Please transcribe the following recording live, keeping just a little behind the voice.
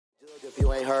If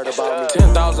you ain't heard about me.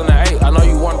 10,008, I know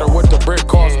you wonder what the brick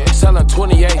cost. Selling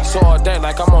 28, so all day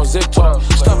like I'm on zip talk.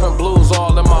 Stuffing blues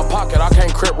all in my pocket, I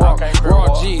can't crip walk.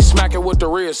 Raw G, smack it with the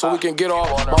rear so we can get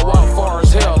off. My wife far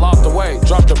as hell out the way,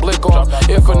 drop the blick off.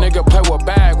 If a nigga play with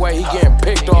bag way, he getting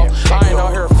picked off. I ain't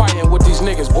out here fighting with these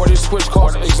niggas, boy, these switch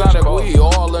costs. Exotic weed,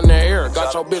 all in the air,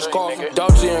 got your bitch coughing.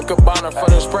 Dolce and Gabbana for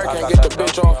the spray, can't get the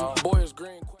bitch off. Boy is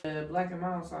green. Black and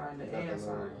mild sign, the and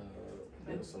sign.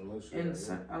 In some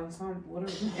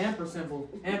whatever ampersand symbol.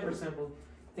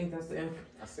 I think that's the amper.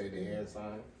 I say the and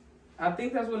sign. I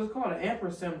think that's what it's called, an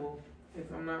amper symbol, if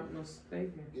I'm not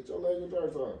mistaken. Get your language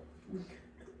arts on.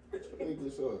 Get your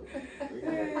English on.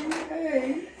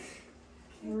 Hey.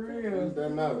 For real. Use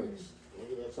that knowledge.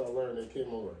 Maybe that's all learn that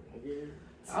came over.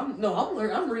 I'm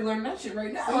relearning that shit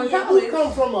right now. See, you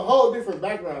come from a whole different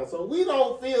background, so we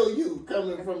don't feel you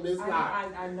coming from this guy.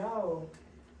 I know.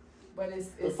 But it's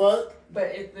the fuck? But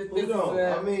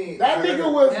I mean, that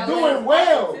nigga was doing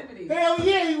well. Hell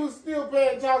yeah, he was still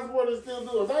paying child support and still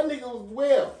doing. That nigga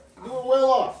was doing well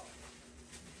off.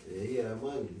 Yeah, he had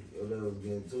money. Your dad was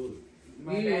getting to it.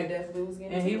 My dad definitely was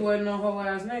getting and he wasn't no whole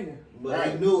ass nigga. But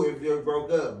he knew if you broke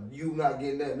up, you not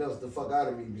getting nothing else the fuck out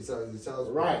of me besides the child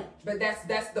support. Right. But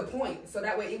that's the point. So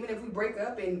that way, even if we break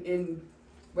up and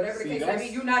whatever the case, I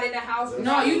mean, you're not in the house.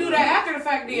 No, you do that after the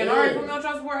fact then. Yeah. All right, put me on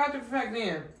child support after the fact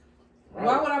then. Right.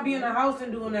 Why would I be in the house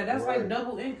and doing that? That's like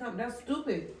double income. That's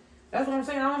stupid. That's what I'm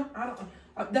saying. I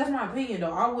don't. That's my opinion,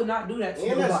 though. I would not do that to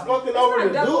nobody. That's fucking over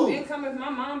the double dude. Income if my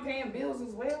mom paying bills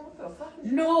as well. What the fuck?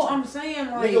 No, I'm saying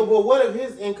like. Nigga, but what if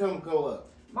his income go up?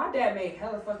 My dad made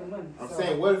hella fucking money. I'm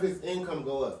saying, what if his income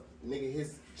go up? Nigga,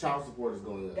 his child support is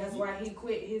going up. That's why he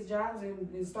quit his jobs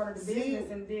and started the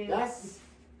business and did.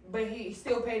 But he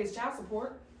still paid his child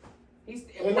support. And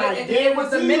it was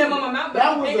the minimum amount.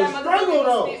 That was a struggle,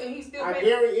 though. I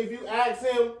guarantee if you ask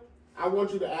him, I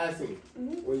want you to ask him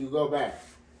when you go back.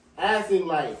 Ask him,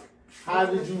 like, how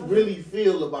did you really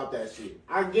feel about that shit?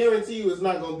 I guarantee you it's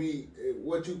not going to be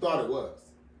what you thought it was.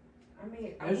 I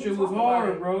mean, that shit was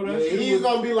hard, bro. That shit he's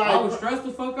gonna be like, I was stressed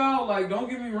the fuck out. Like, don't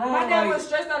get me wrong. My dad was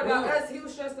stressed out about us. He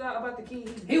was stressed out about the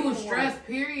kid. He was stressed,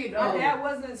 period. My dad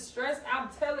wasn't stressed. I'm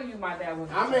telling you, my dad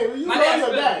wasn't. I mean, you know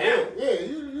your dad. Yeah,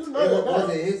 you know your dad. Was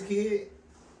it his kid?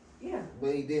 Yeah.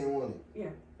 But he didn't want it. Yeah.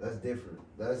 That's different.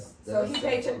 That's so he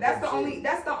paid. That's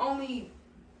the only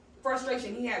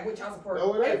frustration he had with child support.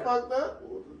 No, it ain't fucked up.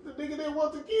 The nigga didn't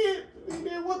want the kid. He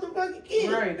didn't want the fucking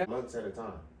kid. Right. Months at a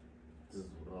time.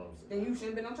 Then you should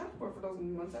have been on child support for those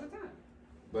months at a time.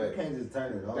 But you can't just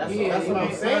turn it off. That's what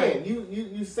I'm saying.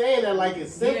 You saying that like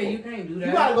it's simple. Yeah, you can't do that.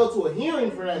 You gotta go to a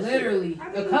hearing for that. Literally,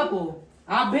 shit. A couple.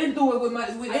 I've been through it with like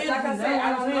I said,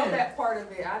 I don't know that part of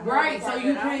it. Right, so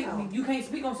you can't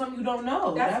speak on something you don't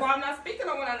know. That's why I'm not speaking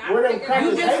on what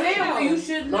you just saying what you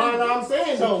should know. No, I'm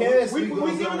saying though. We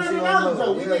giving her the knowledge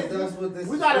though.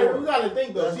 We gotta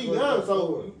think though. She young,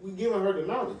 so we giving her the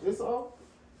knowledge. That's all.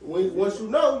 Once you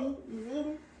know, you feel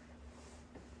me?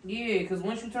 Yeah, because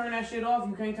once you turn that shit off,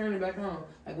 you can't turn it back on.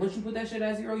 Like, once you put that shit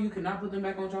at 0, you cannot put them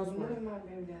back on child support. One of my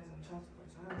baby dad's on child support,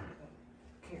 so I don't know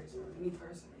cares for me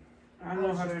personally. I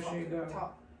know how that shit goes.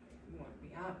 You want to be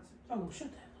honest. Oh,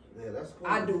 shut that. Yeah, that's cool.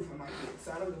 I do for my kids,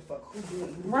 so I don't give a fuck who doing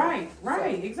it.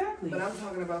 Right, exactly. But I'm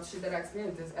talking about shit that I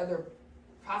experienced. There's other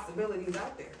possibilities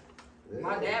out there. Yeah.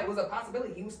 My dad was a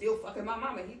possibility. He was still fucking my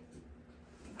mama. He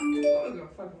don't give a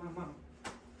fuck with my mama.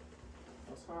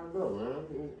 That's how I go,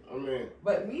 man. I mean,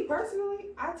 but me personally,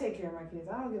 I take care of my kids.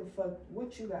 I don't give a fuck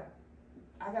what you got.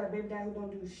 I got a baby dad who don't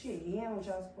do shit. He ain't on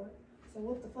child support. So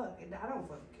what the fuck? I don't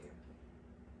fucking care.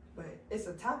 But it's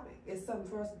a topic. It's something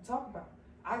for us to talk about.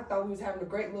 I thought we was having a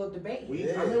great little debate. We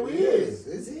is.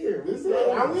 It's here. We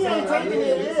ain't taking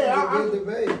it. Yeah, I'm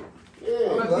debate.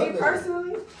 Yeah. But me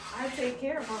personally, I take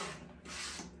care of mine.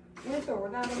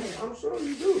 I'm sure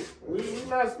you do. We're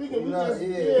not speaking.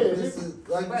 This is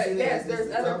like but yes,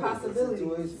 there's other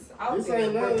possibilities out this there.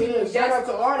 Ain't nothing. Shout out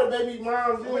to all the baby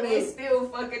moms. When they still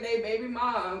fucking their baby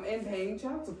mom and paying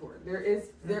child support. There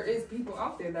is people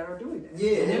out there that are doing that.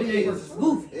 Yeah, it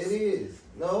is.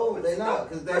 No, they not,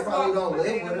 because they probably don't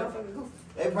live with her.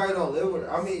 They probably don't live with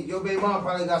her. I mean, your baby mom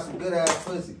probably got some good ass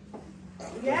pussy.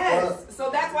 Yes,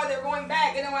 so that's why they're going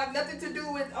back. It don't have nothing to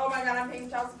do with, oh my god, I'm paying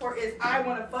child support. It's I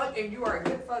want to fuck and you are a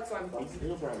good fuck, so I'm fucking.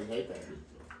 He'll probably hate that.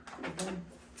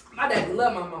 My dad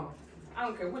love my mama. I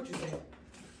don't care what you say.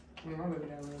 My baby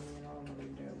dad love me and all my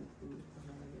baby dad with food.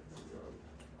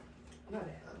 My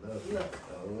dad. I love you.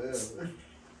 Oh, well.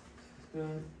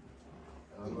 Good.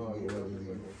 I know I love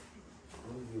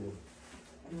you.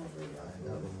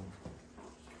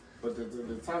 But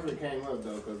the topic came up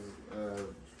though, because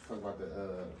talk about the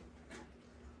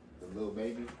little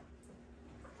baby.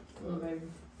 baby.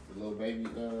 The little baby,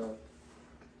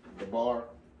 the bar.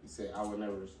 He said, I would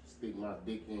never stick my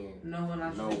dick in. No one.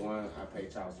 I pay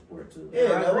child support too.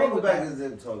 Yeah, now welcome back to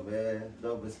Zip Talk, man.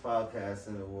 Dopest podcast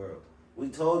in the world. We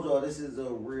told y'all this is a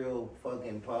real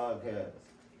fucking podcast.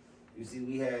 You see,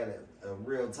 we had a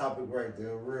real topic right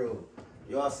there, real.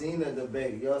 Y'all seen the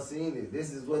debate. Y'all seen it.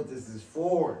 This is what this is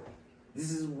for.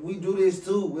 We do this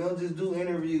too. We don't just do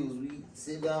interviews. We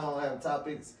sit down, have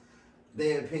topics,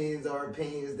 their opinions, our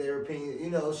opinions, their opinions, you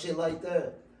know, shit like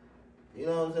that. You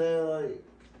know what I'm saying? Like,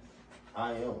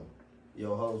 I am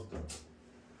your host,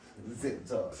 though. Zip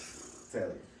Talk. Tell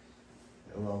you.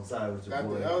 Alongside with your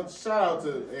boy. Shout out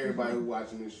to everybody who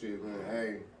watching this shit, man.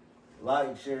 Hey.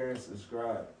 Like, share, and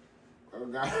subscribe. I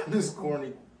got this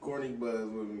corny buzz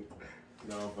with me.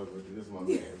 No, I'm fucking with you. This is my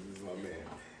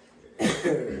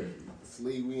man.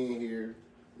 Sleep, we in here.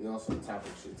 We on some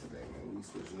topic shit today, man. We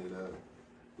switching it up.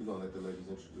 We gonna let the ladies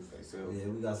introduce themselves. Yeah,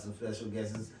 we got some special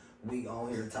guests. We on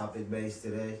here topic based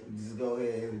today. Just go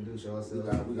ahead and introduce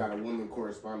yourself. We got a woman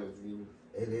correspondence view.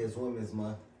 It is Women's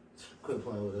Month. Quit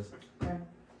playing with us. Okay.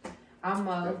 I'm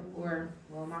Mo,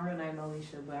 well, my real name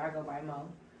Alicia, but I go by Mo.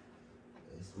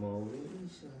 It's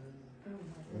Moesha.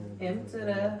 M to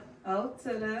the O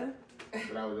to the.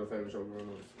 So that was your favorite show growing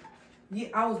up? Yeah,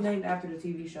 I was named after the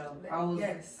TV show.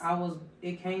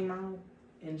 It came out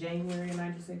in January of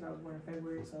 '96. I was born in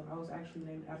February, so I was actually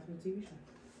named after the TV show.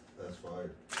 That's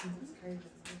fire. That's crazy.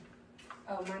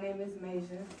 Oh, my name is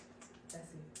Masia. That's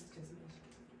it. It's just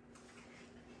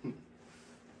Masia.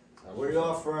 Where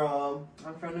y'all from?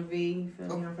 I'm from the V.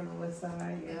 Feel me? I'm from the West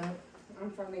Side. Yeah. I'm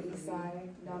from the East Side,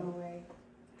 down the way.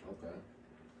 Okay.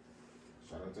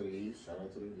 Shout out to the East. Shout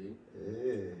out to the V.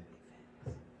 Yeah.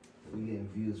 We getting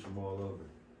views from all over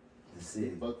the city.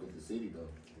 Fuck with the city though.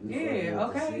 Yeah.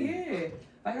 Okay. Yeah.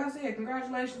 Like I said,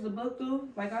 congratulations to Book Through.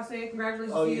 Like I said,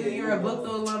 congratulations to you. You're a Book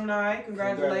Through alumni.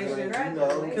 Congratulations.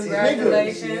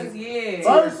 Congratulations. Yeah.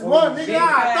 First one, nigga.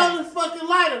 I throw this fucking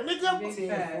lighter, nigga. Big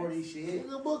facts. 40 shit.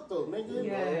 Nigga, Book Through, nigga.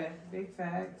 Yeah. Big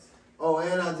facts. Oh,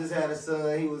 and I just had a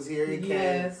son. He was here. He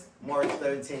came March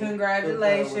 13th.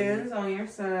 Congratulations on your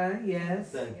son.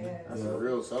 Yes. Thank you. Yes. That's a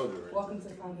real soldier right Welcome to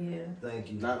the family. Yeah. Thank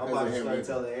you. Not I'm about to him, start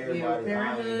telling everybody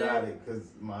I ain't got it because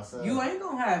my son. You ain't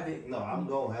gonna have it. No, I'm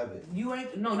gonna have it. You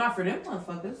ain't. No, not for them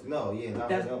motherfuckers. No, yeah, not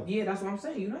That's, for them. yeah, that's what I'm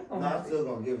saying. You ain't gonna No, have I'm it. still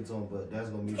gonna give it to him, but that's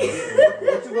gonna be What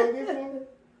you gonna give him?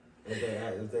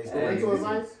 if they still Right need to his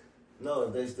ice? No,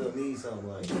 if they still need something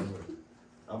like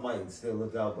I might still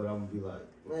look out, but I'm gonna be like,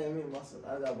 man, me and my son,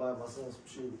 I gotta buy my son some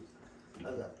shoes.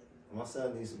 My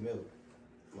son needs some milk.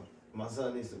 My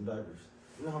son needs some diapers.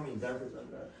 You know how many diapers I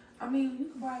got? I mean, you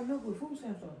can buy milk with food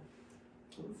stamps though.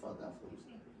 Who the fuck got food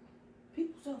stamps?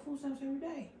 People sell food stamps every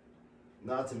day.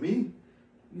 Not to me.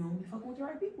 You don't be fucking with the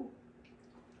right people.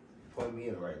 Point me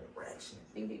in the right direction.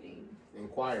 Ding ding ding.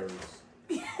 Inquiries.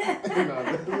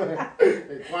 Inquiries.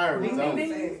 Ding, only.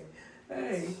 ding, ding.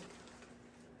 Hey.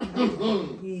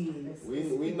 Yes.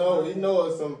 We know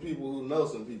of some people who know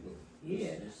some people.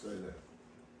 Yeah. Just say that.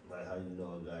 Like how you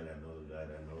know a guy that knows a guy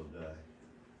that knows a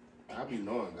guy. I be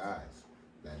knowing guys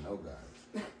that know guys.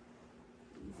 You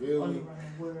feel All me?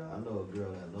 around the world. I know a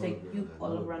girl that knows Take a girl you that all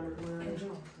knows around a the girl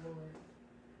world.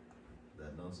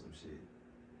 that knows some shit.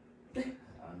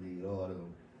 I need all of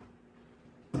them.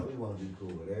 We want to be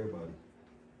cool with everybody.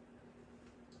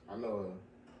 I know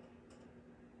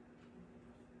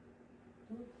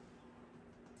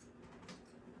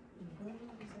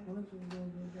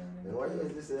And why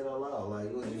you just say it out loud?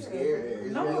 Like, was you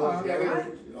scared? No, on the low.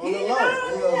 You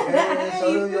okay?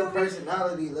 Show them your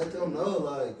personality. Let them know,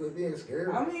 like, quit being scared.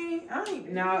 I mean, I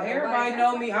ain't. Now, everybody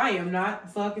know me. I am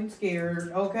not fucking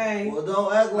scared, okay? Well,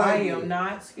 don't act like I it. am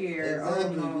not scared.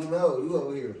 Exactly, Oh, no. we know. You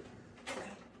over here.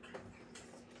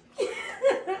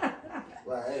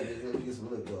 Like, hey, let me get some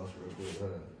lip gloss real quick.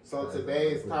 Hold on. So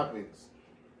today's topics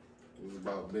is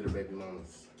about bitter baby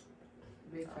mamas.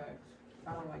 Big facts.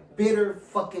 I don't like that. Bitter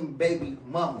fucking baby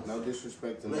mamas. No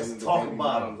disrespect to Let's none of the talk baby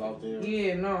about moms out there.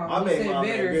 Yeah, no, My you baby said mama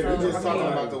ain't bitter, bitter. so We're just I talking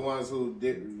mean, about the ones who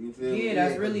did. You feel me? yeah,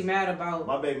 that's really mad about.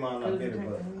 My baby mom not Cause bitter, you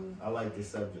but can't- I like this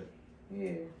subject.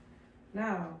 Yeah.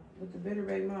 Now, with the bitter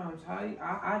baby moms, how you,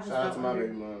 I just Shout out to don't my under-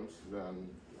 baby moms.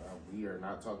 We are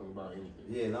not talking about anything.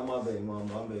 Yeah, not my baby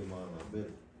mom. My baby mom not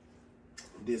bitter.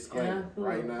 Disclaimer Yeah,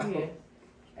 right now. Yeah.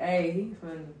 Hey, he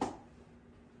funny.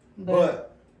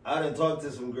 But I done talked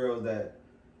to some girls that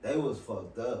they was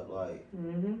fucked up. Like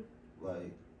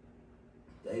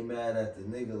they mad at the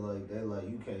nigga. Like they like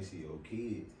you can't see your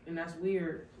kid. And that's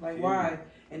weird. Like, Yeah. why?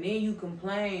 And then you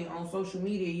complain on social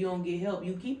media you don't get help.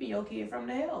 You keeping your kid from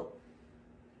the help.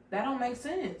 That don't make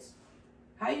sense.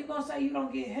 How you gonna say you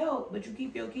don't get help, but you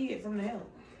keep your kid from the help?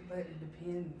 But it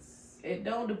depends. It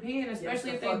don't depend,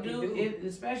 especially if they do.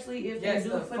 Especially if yes, they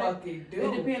do for that. It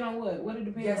depends on what? What it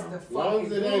depends on? As long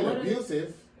as it ain't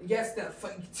abusive. Yes, the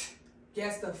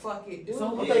fuck it do.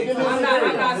 So I'm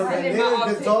not sending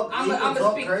my autistic. I'm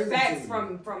gonna speak facts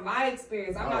from my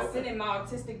experience. I'm not sending my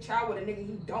autistic child with a nigga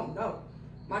he don't know.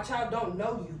 My child don't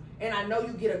know you, and I know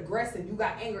you get aggressive. You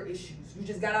got anger issues. You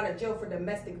just got out of jail for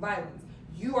domestic violence.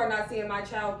 You are not seeing my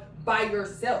child by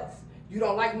yourself. You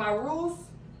don't like my rules?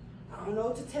 I don't know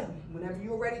what to tell you. Whenever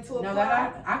you're ready to apply, no,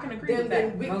 that I can agree with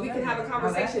that. Then we can have a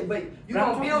conversation. But you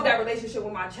don't build that relationship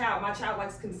with my child. My child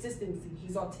likes consistency.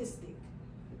 He's autistic.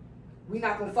 We're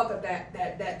not gonna fuck up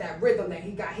that rhythm that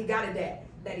he got. He got a dad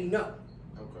that he know.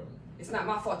 Okay. It's not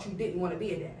my fault you didn't want to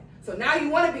be a dad. So now you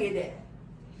want to be a dad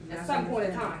at some point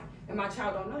in time, and my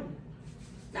child don't know you.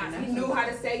 Now if he knew how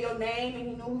to say your name and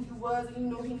he knew who you was and he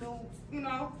knew you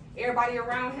know everybody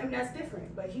around him, that's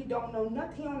different. But he don't know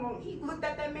nothing. He don't know. He looked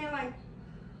at that man like,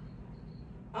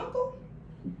 uncle.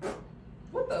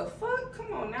 What the fuck?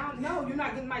 Come on now. No, you're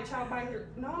not getting my child by your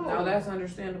No, that's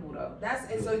understandable though.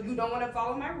 And so you don't want to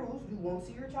follow my rules. You won't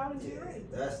see your child until you're ready.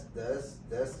 That's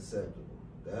acceptable.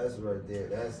 That's right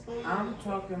there. I'm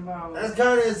talking about. That's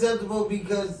kind of acceptable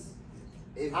because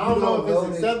if I don't know if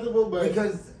it's acceptable, but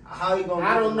because how you gonna?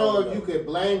 I don't know if you could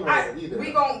blame her either.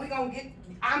 We gonna get.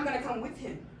 I'm gonna come with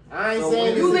him. I ain't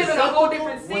saying you live in a whole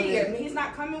different city. I mean, he's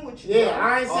not coming with you. Yeah,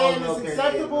 I ain't saying it's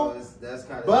acceptable. Yeah, that's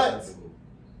kind of acceptable.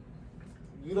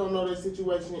 You don't know the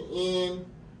situation in.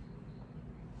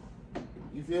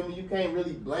 You feel me? You can't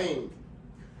really blame.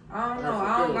 I don't know.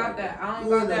 I don't got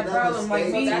that problem.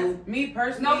 Like me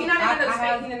personally. No, he's not in another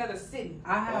state. He's in another city.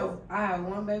 I have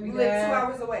one baby you dad. live 2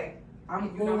 hours away.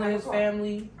 I'm cool with his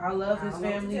family. I love his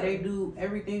family. They do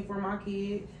everything for my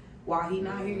kid while he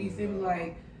not here. You feel me?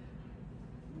 Like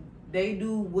they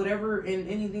do whatever and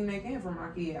anything they can for my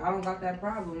kid. I don't got that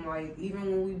problem. Like even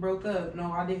when we broke up,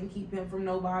 no, I didn't keep him from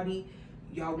nobody.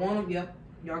 Y'all want him? Yep.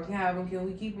 Y'all can have him. Can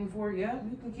we keep him for? Yeah,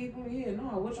 you can keep him. Yeah,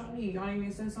 no. What y'all need? Y'all even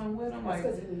send something with him? Like,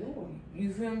 that's because he knew him.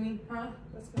 You feel me? Huh?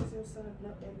 That's because your son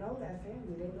they know that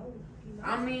family. They know.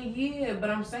 I mean, yeah, but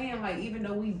I'm saying like even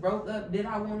though we broke up, did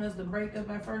I want us to break up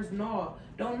at first? No.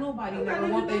 Don't nobody never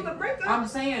want to break up. I'm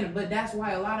saying, but that's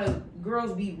why a lot of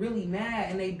girls be really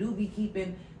mad and they do be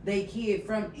keeping they kid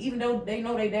from, even though they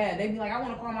know they dad. They be like, I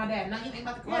want to call my dad. No, you ain't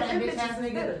about to call that bitch ass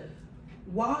nigga.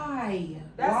 Why?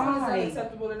 That's why it's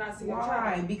unacceptable to not see your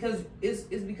child. Why? Because it's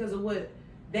because of what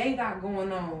they got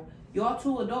going on. Y'all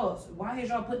two adults. Why is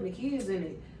y'all putting the kids in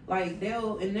it? Like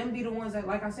them be the ones that,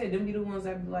 like I said, them be the ones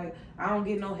that be like, I don't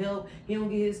get no help. He don't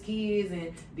get his kids,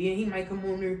 and then he might come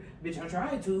on there, bitch. I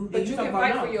tried to. But you can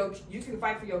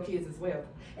fight for your kids as well.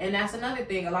 And that's another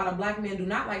thing. A lot of black men do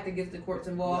not like to get the courts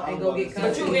involved and go get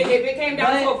custody. But if it came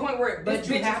down to a point where this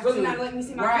bitch is really not letting me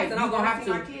see my kids, and I'm gonna have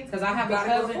to, because I have a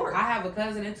cousin. I have a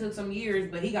cousin. It took some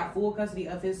years, but he got full custody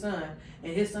of his son,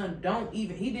 and his son he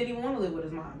didn't even want to live with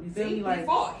his mom. You feel me? Like he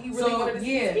fought. He really wanted to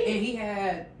see his kids. And he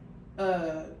had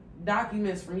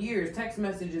documents from years, text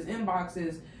messages,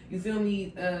 inboxes. You feel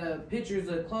me? Pictures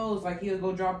of clothes. Like he'll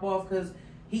go drop off because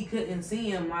he couldn't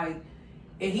see him. Like.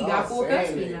 And he got full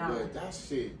custody now. But that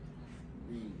shit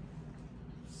be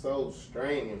so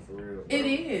straining for real. Bro. It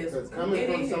is. Because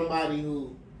coming from somebody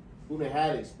who done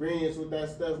had experience with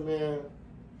that stuff, man.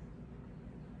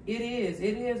 It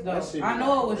is though. I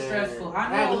know it was stressful. I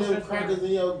know having them crackers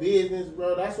in your business,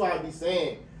 bro. That's why I be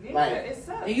saying, yeah, like, it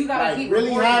sucks. And you gotta keep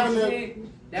really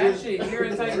having that shit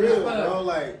irritating real, as fuck. Bro,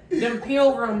 like them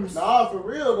pilgrims. Nah, for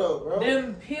real though, bro.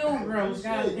 Them pilgrims,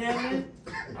 goddamn it.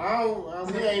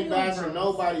 We ain't bashing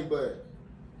nobody, but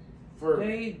for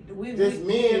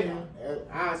men,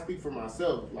 I speak for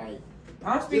myself. Like,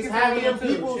 I'm speaking just having for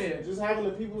people, just having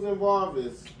the peoples involved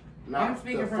is not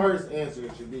the first answer.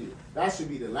 It should be that should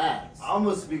be the last. I'm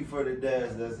gonna speak for the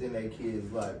dads that's in their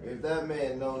kids' life. If that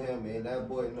man know him and that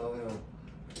boy know him,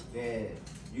 then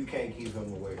you can't keep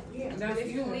him away from you. Yeah, if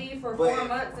you leave for 4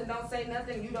 months and don't say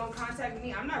nothing, you don't contact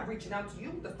me, I'm not reaching out to you.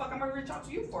 What the fuck am I gonna reach out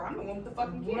to you for? I'm the one with the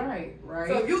fucking kid. Right.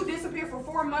 So if you disappear for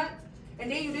 4 months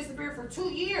and then you disappear for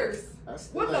 2 years,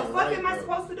 what the fuck am I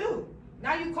supposed to do?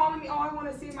 Now you calling me, oh, I want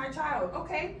to see my child.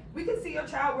 Okay, we can see your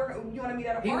child. You want to meet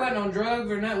at a park? He wasn't on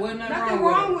drugs or nothing. Nothing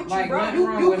wrong with you, bro.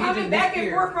 You coming back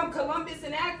and forth from Columbus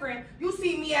and Akron. You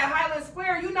see me at Highland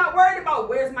Square. You're not worried about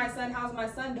where's my son, how's my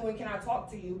son doing, can I talk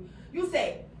to you? You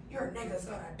say, your nigga's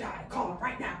gonna die. Call him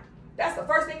right now. That's the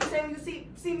first thing you say when you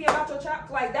see me about your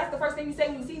child. Like, that's the first thing you say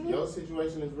when you see me. Your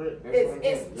situation is rare.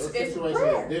 It's Your situation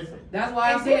is different. That's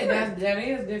why I said that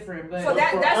is different. But so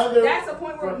that's a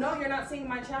point where no, you're not seeing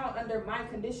my child under my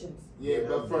conditions. Yeah,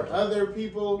 but for other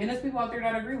people, and there's people out there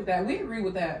that agree with that. We agree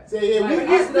with that. So yeah,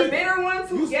 like, the bitter ones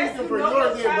who yes, you know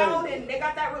your child here, and they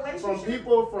got that relationship. From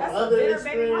people from other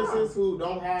experiences who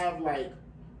don't have like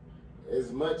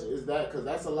as much as that, because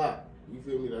that's a lot. You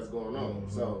feel me? That's going on.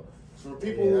 Mm-hmm. So for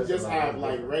people who just have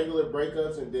like regular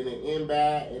breakups and then it end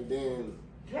bad and then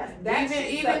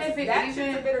even if it's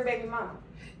a bitter baby mom.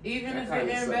 Even if it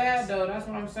end bad though, that's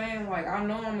what I'm saying. Like I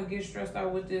know I'm gonna get stressed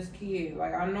out with this kid.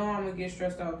 Like I know I'm gonna get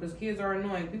stressed out because kids are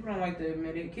annoying. People don't like to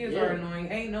admit it. Kids are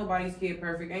annoying. Ain't nobody's kid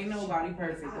perfect. Ain't nobody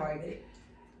perfect.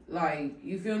 Like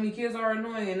you feel me? Kids are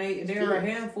annoying and they're a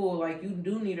handful. Like you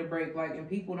do need a break. Like and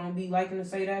people don't be liking to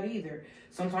say that either.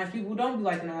 Sometimes people don't be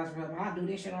liking to ask for help. I do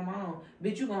this shit on my own.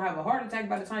 Bitch, you gonna have a heart attack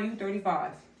by the time you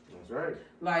 35. That's right.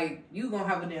 Like you gonna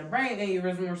have a damn brain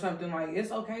aneurysm or something. Like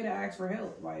it's okay to ask for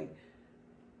help. Like.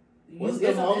 What's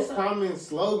the most common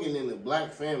slogan in the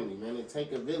black family, man? It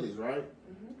take a village, right?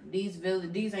 Mm-hmm.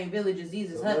 These ain't villages.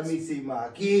 These is huts. Let me see my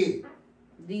kid.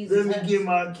 Let me get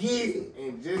my kid.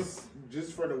 And just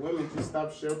for the women, just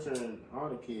stop sheltering all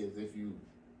the kids if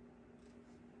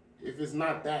it's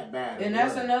not that bad. And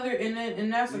that's another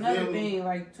thing,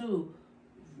 like too,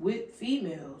 with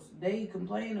females, they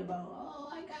complain about, oh,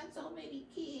 I got so many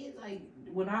kids. Like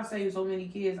when I say so many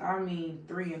kids, I mean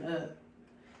 3 and up.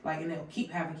 Like, and they'll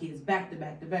keep having kids back to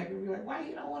back to back. And be like, why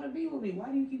you don't want to be with me? Why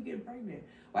do you keep getting pregnant?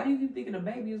 Why do you keep thinking a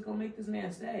baby is going to make this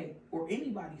man stay? Or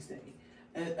anybody stay?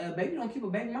 A baby don't keep a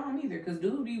baby mom either. Because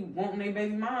dudes be wanting their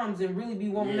baby moms and really be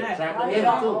wanting that. They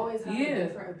don't always have a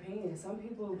different opinion. Some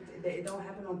people, it don't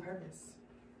happen on purpose.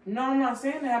 No, I'm not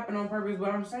saying it happen on purpose. But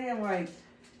I'm saying, like,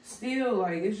 still,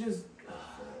 like, it's just...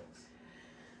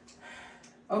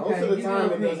 Okay, most of the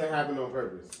time, it doesn't happen on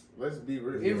purpose. Let's be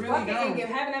real. It really don't. Having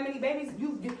that many babies,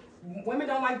 women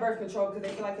don't like birth control because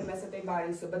they feel like it messes up their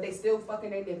bodies. So, but they still fucking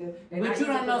their nigga. But you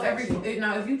don't know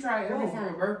now. If you try every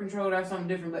form of birth control, that's something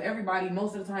different. But everybody,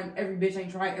 most of the time, every bitch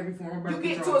ain't tried every form of birth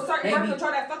control. You get to a certain birth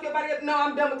control that fuck your body up. No,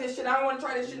 I'm done with this shit. I don't want to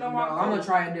try this shit no more. I'm gonna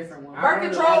try a different one. Birth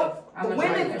control.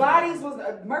 Women's bodies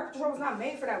birth control was not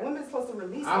made for that. Women's supposed to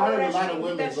release all that shit. I heard a lot of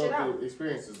women go through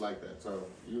experiences like that. So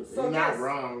you're not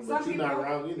wrong, but you're not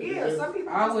wrong either. Yeah, some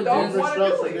people don't want to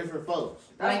do it. Different folks.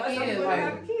 That's why some people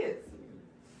have kids.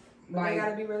 But they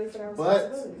gotta be ready for that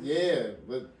responsibility.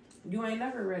 But you ain't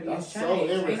never ready. That's it's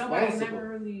changed. So ain't nobody never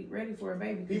really ready for a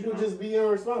baby. People just be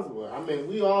irresponsible. I mean,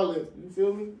 we all live. You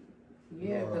feel me?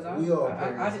 Yeah, because I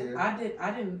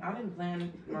didn't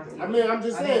plan my kids. I mean, I'm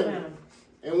just saying.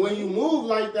 And when you move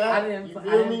like that, you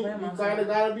feel me? You kind of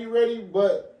gotta be ready,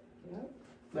 but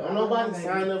don't nobody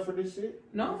sign up for this shit.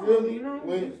 No, you feel me? You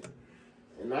know.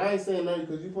 And I ain't saying nothing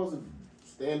because you're supposed to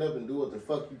stand up and do what the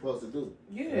fuck you supposed to do.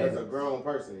 Yeah. As a grown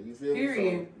person, you feel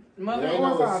Period. me? So, mother there ain't or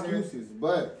no father. excuses,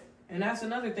 but. And that's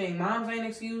another thing. Moms ain't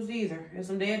excused either. There's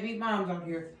some deadbeat moms out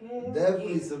here.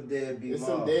 Definitely some deadbeat moms.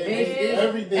 Some deadbeat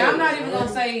everything. And I'm not even gonna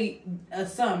say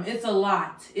some. It's a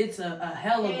lot. It's a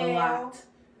hell of a lot.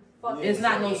 It's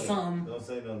not no some. Don't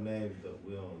say no names though.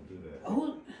 We don't do that.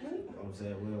 Who? I'm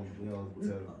saying we don't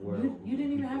tell the world. You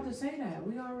didn't even have to say that.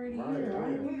 We already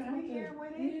here.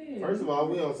 Right. First of all,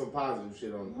 we on some positive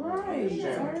shit on this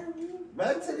channel.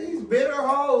 Back to these bitter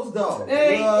hoes though.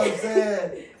 Hey. You know what I'm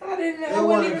saying? I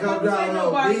wasn't even about to say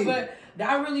nobody, but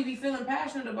I really be feeling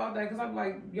passionate about that because I'm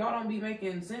like, y'all don't be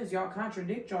making sense. Y'all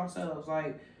contradict yourselves.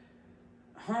 Like,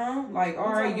 huh? Like,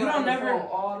 all right, you don't never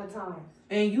all the time.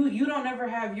 And you don't ever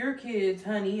have your kids,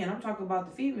 honey, and I'm talking about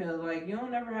the females. Like, you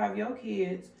don't ever have your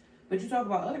kids, but you talk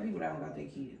about other people that don't got their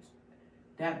kids.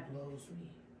 That blows me.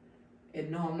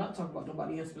 And no, I'm not talking about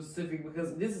nobody in specific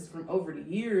because this is from over the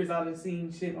years I've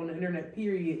seen shit on the internet,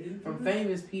 period. From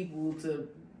famous people to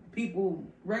people,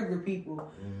 regular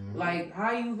people. Like,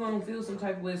 how you gonna feel some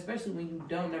type of way, especially when you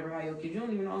don't never have your kids? You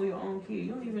don't even know your own kid.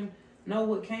 You don't even know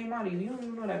what came out of you. You don't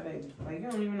even know that baby. Like, you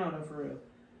don't even know that for real.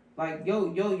 Like, your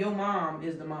mom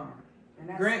is the mom.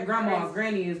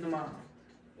 Granny is the mom.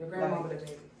 Your grandma with the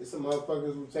baby. It's some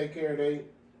motherfuckers who take care of their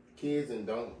kids and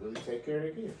don't really take care of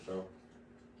their kids. So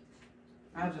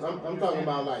I'm talking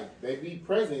about like they be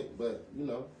present, but you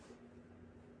know,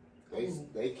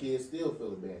 they kids still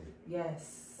feel abandoned.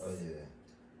 Yes. Oh yeah.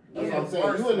 That's what I'm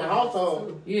saying. You in the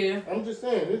household. Yeah. I'm just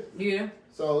saying. Yeah.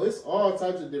 So it's all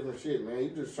types of different shit, man. You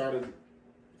just try to.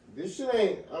 This shit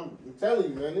ain't. I'm telling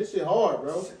you, man. This shit hard,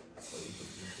 bro.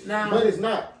 Now, but it's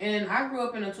not. And I grew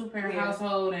up in a 2-parent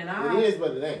household, and it is,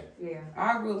 but it ain't. Yeah.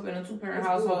 I grew up in a 2-parent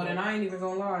household, and I ain't even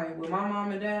gonna lie. With my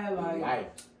mom and dad,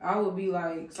 I would be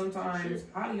like, sometimes,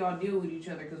 how do y'all deal with each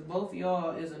other? Because both of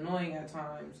y'all is annoying at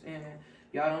times, and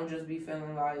y'all don't just be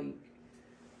feeling like,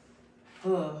 I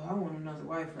want another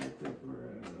wife right quick,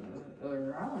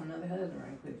 or I want another husband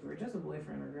right quick, or just a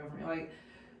boyfriend or girlfriend. Like,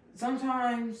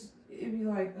 sometimes it be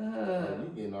like,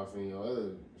 You getting off in your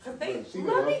other. Cause they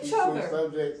love each other.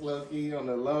 Subjects, low key on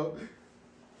the low.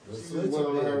 Let's She went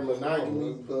on her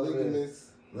monogamy,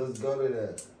 polygamous. Let's go to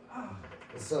that.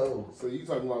 So you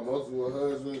talking about multiple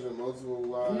husbands and multiple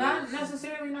wives? Not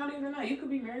necessarily, not even that. You could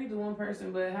be married to one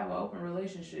person, but have an open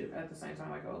relationship at the same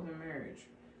time, like an open marriage.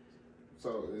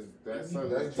 So is that something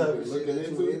that's that type you of been shit looking that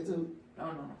into? you into? Oh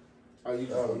no. Oh, you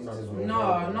just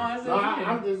No, it's just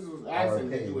I'm just asking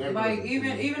did you ever like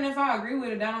even if I agree with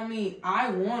it, that don't mean I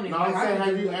want it. No, like, I'm saying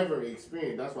have you ever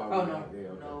experienced? That's why. Oh no,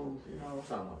 no. I'm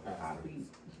talking about past.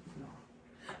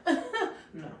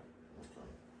 No.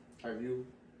 Have you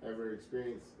ever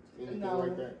experienced anything No.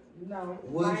 like that? No.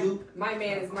 Would you? My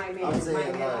man is my man. I'm is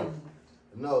saying my man. like,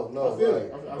 no, I feel like,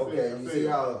 it. I okay, feel it. you see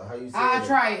how you say I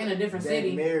try it in a different they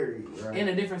city. married, right? In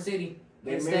a different city.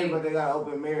 They and married, stay. but they got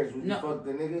open marriage. Would you No. fuck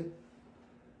the nigga?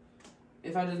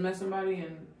 If I just met somebody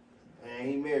and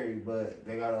He married, but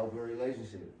they got an open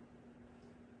relationship.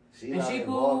 She And not she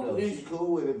involved cool? though. Is She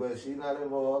cool with it, but she not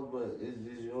involved. But it's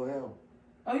just you and him.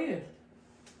 oh yeah,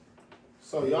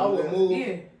 So y'all would move.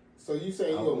 yeah, So you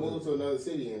say you would move to another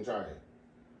city and try it?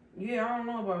 yeah. I don't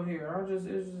know about here.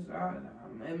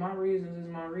 And my reasons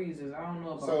is my reasons. I don't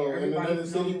know about So here. in another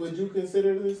city, would you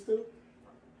consider this too?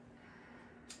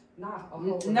 Not a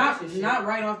whole Not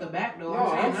right off the back though. No,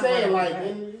 I'm saying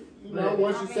like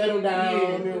once you settle down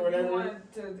or If you whatever.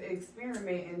 want to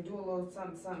experiment and do a little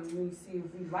something, we see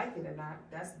if we like it or not.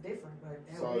 That's different. But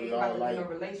So we ain't y'all about to like- do no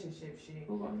relationship shit.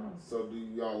 Who I know? So do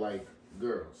y'all like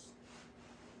girls?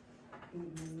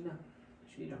 No,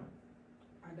 She don't.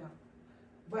 I don't.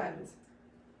 But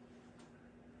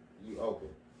You open,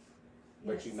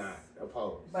 but yes. you're not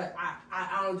opposed. But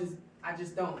I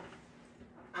just don't.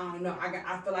 I don't know.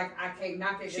 I feel like I can't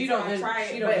knock it. She until don't. I try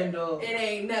She it, don't but indulge. it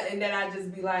ain't nothing that I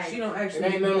just be like. She don't actually.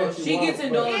 It ain't nothing indulge. that She you gets want,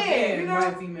 indulged but- Yeah, in you know?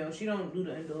 by female. She don't do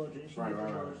the indulgence. She Right, gets right,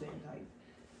 indulged in type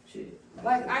shit.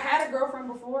 Like I had a girlfriend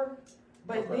before,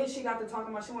 but Okay. then she got to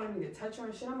talking about she wanted me to touch her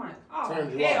and shit. I'm like, oh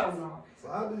Turned you hell off. no, So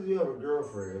how did you have a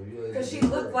girlfriend if you ain't? because she get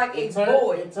looked married? like a It turned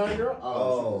boy. her?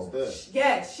 Oh, she was good.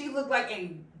 Yes, she looked like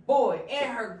a boy,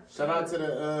 and her. Shout out to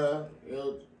the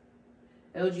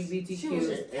LGBTQ. She was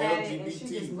just tatted, and she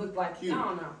LGBTQ. just looked like I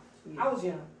don't know. Yeah. I was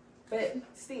young, but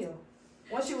still,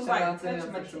 once she was Shout out like to touching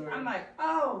them my for cheek, sure. I'm like, the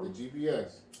oh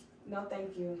GPS. no,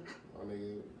 thank you. My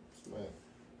nigga, smack.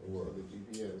 What? The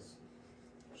GPS.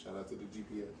 Shout out to the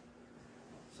GPS.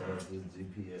 Shout out to the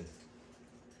GPS.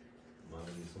 My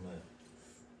nigga Smack.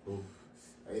 Cool.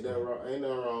 Ain't nothing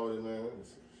wrong with it, man.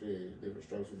 Shit, different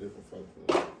strokes for different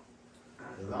folks. Man.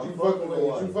 I'm You fucking the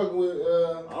wife. You fucking with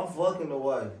I'm fucking the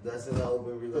wife. That's in an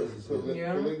open relationship.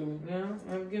 Yeah. polygamy? Yeah,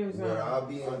 give me some. But I'll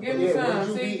be in Give me Yeah, some. would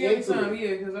you See, be give me into some. it?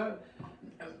 Yeah, because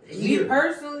me Here.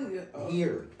 personally,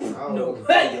 Here. no,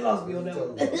 you lost me on that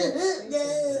one.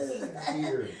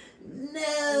 Here.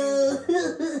 No.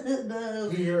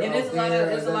 Here. And there's out a lot there, of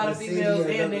there's a lot of another females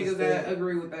city, and another niggas that state.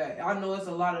 agree with that. I know it's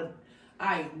a lot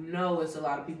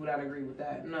of people that agree with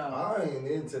that. No. I ain't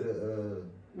into the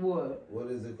what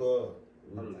is it called?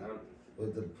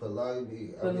 With the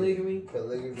polygamy. Polygamy.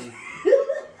 Polygamy.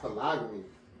 Polygamy.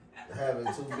 Having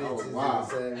two bitches wow. in the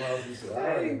same house and shit.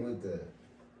 I ain't with that.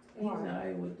 He's not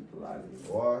with the polygamy.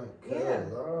 Why? Cause Yeah.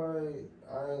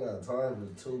 I ain't got time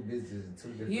for two bitches and two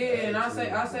different. Yeah, and I say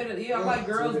that I like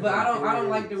girls, but I don't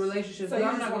like the relationships. So So you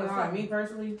I'm just not gonna wanna lie. fuck? Me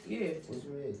personally, yeah. What you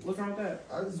mean? What's wrong with that?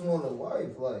 I just want a wife.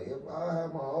 Like, if I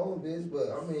have my own bitch, but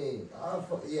I mean, I'm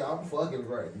fucking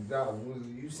right now.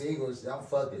 You single, I'm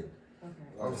fucking.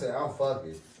 Okay. I'm saying I'm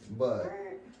fucking, but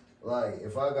like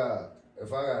if I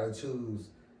gotta choose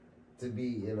to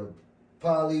be in a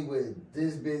poly with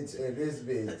this bitch and this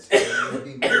bitch, and to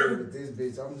be married with this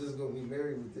bitch, I'm just gonna be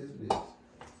married with this bitch.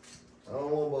 I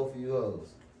don't want both of you hoes.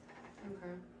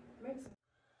 Okay. Makes sense.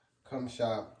 Come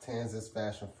shop Tanzas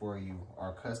Fashion for You.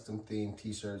 Our custom themed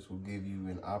t-shirts will give you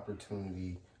an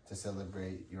opportunity to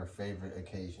celebrate your favorite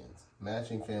occasions.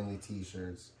 Matching family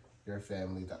t-shirts, your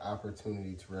family the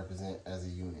opportunity to represent as a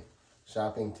unit.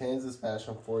 Shopping Tanzas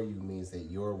Fashion for You means that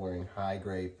you're wearing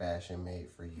high-grade fashion made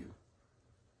for you.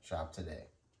 Shop today.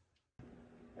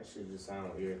 That shit just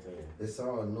sound irritating. It's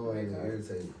all annoying and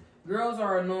irritating. Girls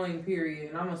are annoying, period.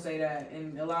 And I'm gonna say that.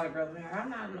 And a lot of girls,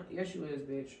 I'm not. Yes, you is,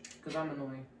 bitch. Because I'm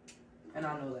annoying, and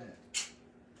I know that.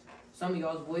 some of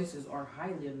y'all's voices are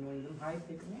highly annoying. Them high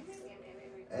pitched.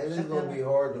 And it's gonna be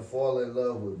hard to fall in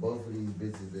love with both of these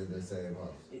bitches in the same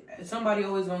house. Somebody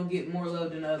always gonna get more love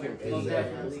than the other. Exactly.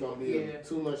 Definitely. It's gonna be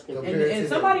too much And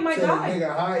somebody might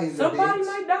die. Somebody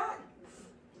might die.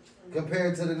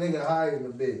 Compared to the nigga hiring the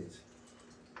bitch.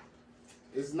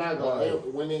 It's not gonna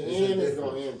end. When it ends, it's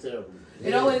gonna end terribly.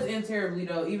 It always ends terribly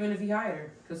though, even if he hired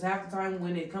her. Cause half the time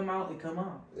when it come out, it come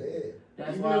out. Yeah.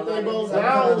 That's Even why if they both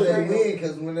down, they win.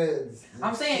 Cause when it's,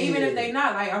 I'm saying even if they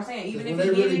not like I'm saying even if they he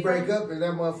really did break up in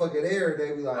that motherfucking air,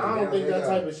 they be like, I don't think that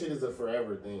type of shit is a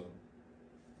forever thing.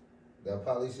 That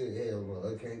probably shit, hell no,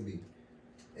 it can't be.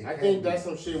 I think that's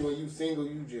some shit when you single,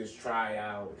 you just try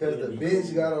out. Cause the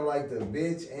bitch gotta like the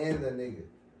bitch and the nigga.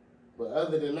 But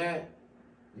other than that,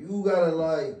 you gotta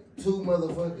like two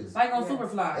motherfuckers. Like on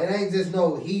Superfly. It ain't just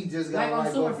no, he just gotta like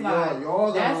on Superfly.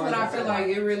 Y'all that's gotta what like I feel like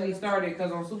it really started.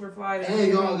 Cause on Superfly,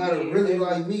 and y'all gotta really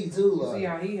like me too. Like, see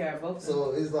how he had both.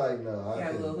 So it's like no, he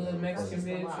had a little hood Mexican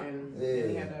bitch, and then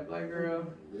he had that black girl.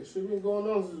 This shit been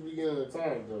going on since the beginning of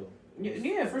time, though.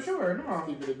 Yeah, for sure. No,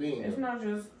 keep it a being. It's not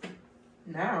just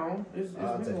now. It's been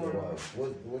going on.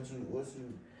 What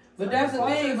you? But that's the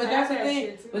thing. But that's the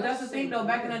thing. But that's the thing though.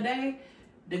 Back in the day,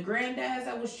 the granddads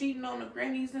that was cheating on the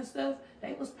grannies and stuff,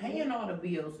 they was paying all the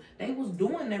bills. They was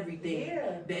doing everything.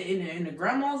 Yeah. And the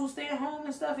grandmas was staying home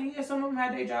and stuff. And yeah, some of them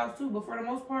had their jobs too. But for the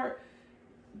most part,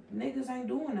 niggas ain't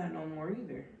doing that no more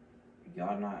either.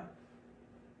 Y'all not.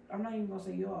 I'm not even gonna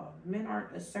say y'all. Men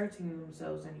aren't asserting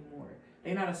themselves anymore.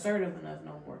 They not assertive enough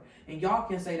no more. And y'all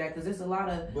can say that because it's a lot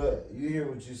of... But you hear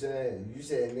what you said. You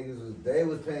said niggas they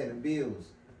was paying the bills.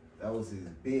 That was his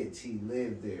bitch. He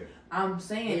lived there. I'm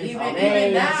saying,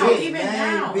 even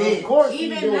now, bitch. Of course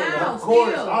even now, of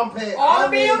course, still. I'm paying. All I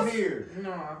the bills? live here.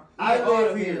 No. I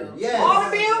live here. Yes. All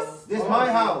the bills? This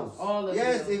my house. All the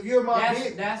yes, bills. if you're my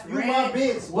bitch, you my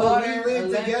bitch. But we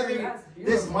live together.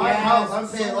 This my house. I'm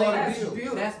paying all the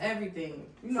bills. That's everything.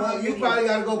 You know, you probably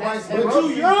gotta go buy some. But you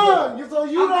young, so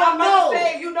you don't know. know.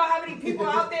 Say, you know how many people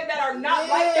out there that are not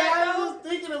like that though? I was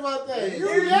thinking about that. Yeah,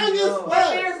 You're young as fuck. But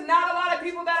there's not a lot of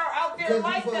people that are out there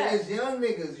like that. It's young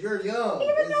niggas. You're young.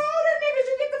 Even the older niggas,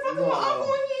 you get the fuck with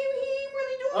Uncle and he ain't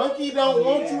really doing Unky don't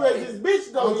want you as his bitch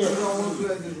though. Unky don't want you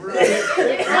as his real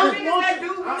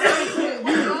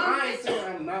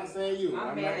I'm not saying you.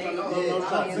 I'm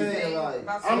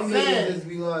saying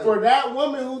for that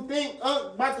woman who think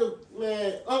Unc about to,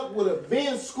 man, Unc would have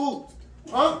been scooped.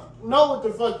 Unc know what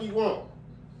the fuck he want.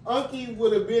 Unky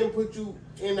would have been put you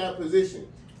in that position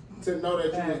to know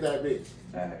that you was that bitch.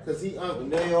 Cause he Unc.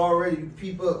 And they already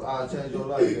peep up. I'll change your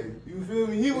life, baby. You feel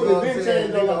me? He would have been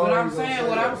changed your life.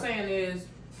 What I'm saying is,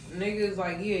 niggas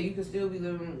like, yeah, you can still be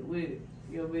living with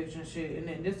your bitch and shit. And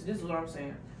then this is what I'm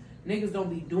saying. Niggas don't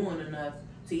be doing enough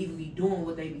to even be doing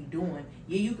what they be doing.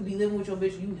 Yeah, you could be living with your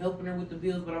bitch, you helping her with the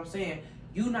bills, but I'm saying,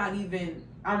 you not even,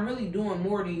 I'm really doing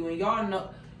more than you. And y'all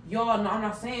know, I'm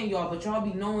not saying y'all, but y'all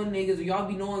be knowing niggas, or y'all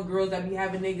be knowing girls that be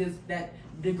having niggas that,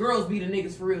 the girls be the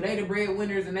niggas for real. They the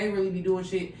breadwinners and they really be doing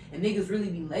shit. And niggas really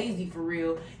be lazy for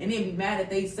real. And then be mad at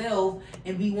they self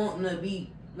and be wanting to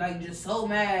be, like, just so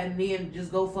mad and then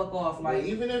just go fuck off. Like,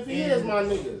 even if he is my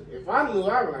nigga, if I knew,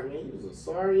 I'd be like, man, he was a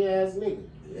sorry ass nigga.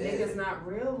 Niggas not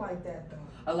real like that though.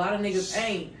 A lot of niggas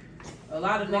ain't. A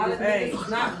lot of niggas ain't.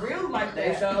 Not real like They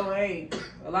that. sure ain't.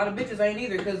 A lot of bitches ain't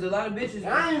either, because a lot of bitches.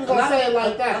 I ain't even gonna say it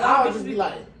like that. I would just be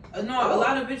like. A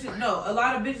lot of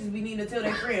bitches be needing to tell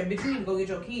their friend, bitch, you need to go get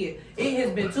your kid. It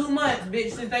has been 2 months,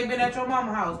 bitch, since they been at your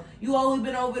mama house. You always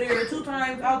been over there 2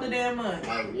 times out the damn month.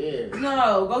 Oh, yeah.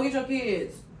 No, go get your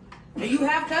kids. And you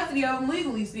have custody of them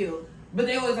legally still. But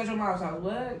they always at your mom's house.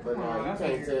 What? But no, you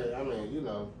can't tell. I mean, you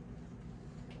know.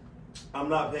 I'm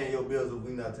not paying your bills if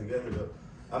we not together though.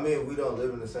 I mean, if we don't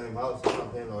live in the same house, I'm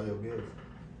not paying all your bills.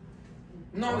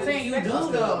 No, I'm saying you do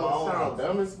Sound though.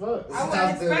 dumb as fuck. I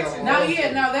wouldn't expect you.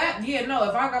 No,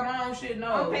 if I got my own shit, no.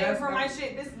 I'm paying for my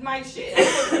shit. This is my shit.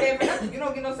 You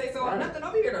don't get no say so on nothing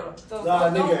over here though. So, nah,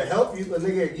 nigga help you. A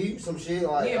nigga give you some shit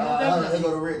like, here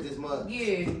go the rent this month.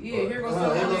 Here goes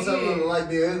something on the light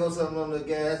bill. Here goes something on the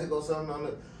gas. Here goes something on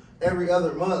the every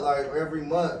other month. Like every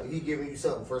month, he giving you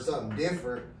something for something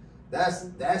different. That's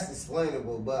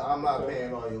explainable, but I'm not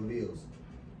paying all your bills.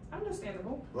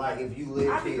 Understandable. Like if you live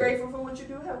I'd be here. grateful for what you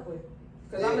do help with,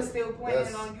 because I'm still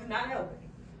planning on you not helping.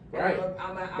 Right.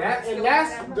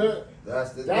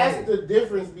 That's the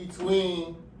difference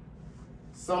between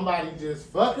somebody just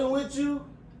fucking with you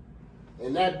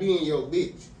and that being your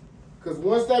bitch. Because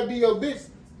once that be your bitch,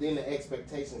 then the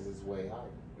expectations is way higher.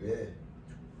 Yeah.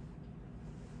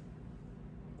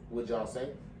 Would y'all say?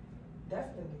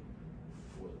 Definitely.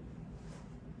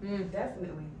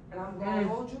 Definitely. And I'm going to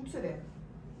hold you to that.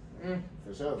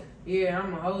 For sure. Yeah,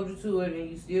 I'm gonna hold you to it, and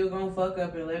you still gonna fuck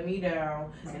up and let me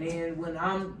down. And then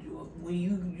when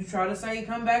you try to say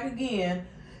come back again,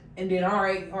 and then all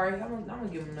right, I'm gonna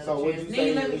give him another chance. So what you say?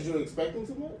 Is you expecting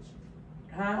too much?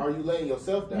 Huh? Are you letting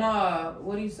yourself down? Nah.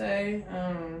 What do you say?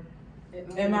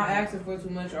 Am I asking for too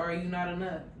much, or are you not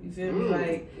enough? You feel me?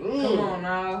 Like, come on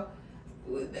now.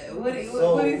 What do you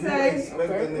say? What do you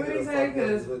say?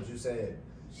 Because what you said.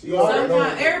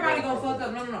 Sometimes everybody gonna fuck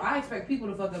up. No. I expect people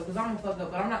to fuck up because I'm gonna fuck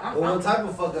up, but I'm not. What type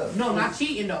of fuck up? No, not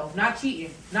cheating though. Not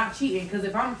cheating. Because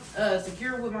if I'm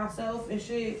secure with myself and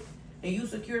shit, and you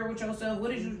secure with yourself,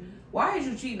 why is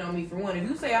you cheating on me for one? If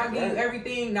you say I give you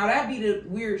everything, now that be the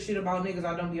weird shit about niggas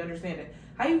I don't be understanding.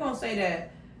 How you gonna say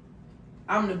that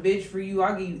I'm the bitch for you,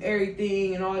 I give you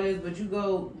everything and all this, but you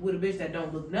go with a bitch that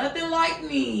don't look nothing like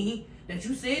me, that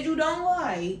you said you don't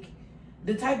like,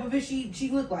 the type of bitch she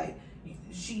look like.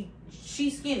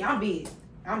 She's skinny. I'm big.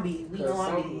 We know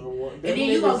I'm big. And then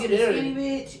you gonna get a skinny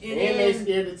bitch, and then they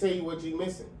scared to tell you what you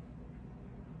missing.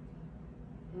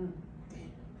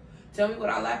 Tell me what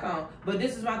I lack on. But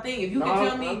this is my thing. If you can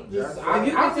tell me,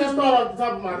 I just thought off the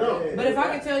top of my dome. But if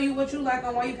I can tell you what you lack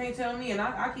on, why you can't tell me? And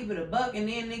I keep it a buck, and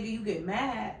then nigga, you get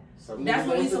mad. That's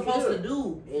what we supposed to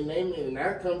do. And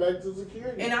that come back to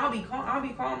security. And I'll be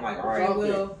calm. Like, all right,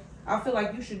 well, I feel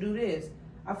like you should do this.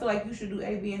 I feel like you should do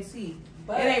A, B, and C.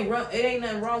 But it ain't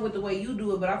nothing wrong with the way you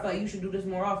do it, but I feel like you should do this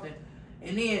more often.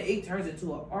 And then it turns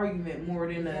into an argument more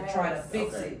than try to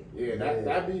fix it. Yeah,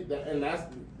 and that's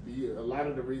a lot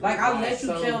of the reasons. Like, I let you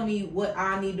tell me what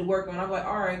I need to work on. I'm like,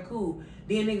 all right, cool.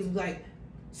 Then niggas be like,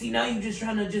 see, now you just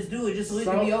trying to just do it just so it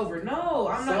can be over. No,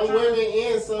 I'm not trying to. Some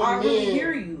women and some I really men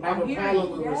hear you. have a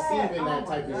problem with receiving that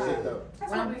type of shit, though.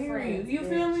 I'm hearing you. You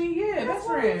feel me? Yeah, best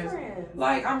friends.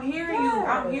 Like, I'm hearing you.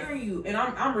 I'm hearing you. And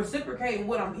I'm reciprocating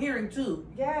what I'm hearing, too.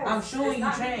 Yes. I'm showing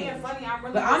you change. Funny. I'm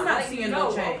really but I'm not seeing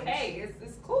no change. Okay,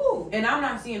 it's cool. And I'm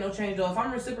not seeing no change, though. If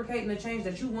I'm reciprocating the change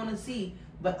that you want to see,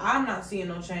 but I'm not seeing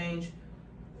no change,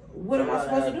 what am I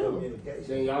supposed to do?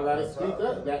 Then y'all gotta speak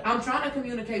up. I'm trying to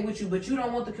communicate with you, but you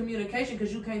don't want the communication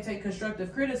because you can't take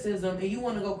constructive criticism and you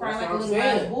want to go cry like a little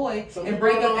ass boy and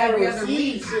break up every other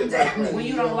week. When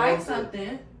you don't like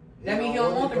something, that means you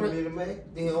don't want the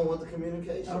Then you don't want the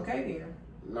communication. Okay, then.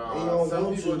 No,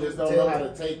 some people just don't know how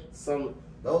to take some.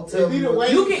 Don't tell me. You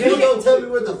don't tell me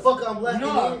what the fuck I'm lacking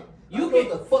in. You can.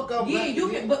 What the fuck I'm lacking you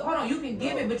can. But hold on, you can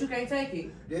give it, but you can't take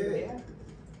it. Yeah.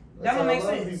 That don't make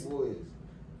sense.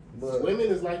 But women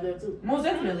is like that too. Most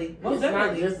definitely. It's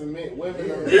not just men.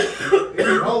 Women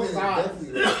are both sides.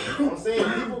 I'm saying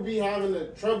people be having the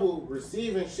trouble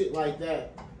receiving shit like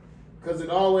that because it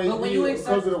always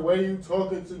because of the way you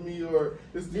talking to me or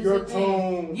it's your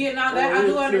tone. Yeah, now that I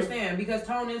do understand because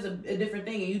tone is a different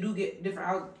thing and you do get different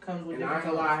outcomes with different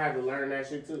tones. I had to learn that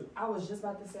shit too. I was just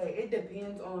about to say it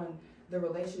depends on the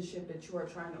relationship that you are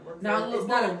trying to work now, for.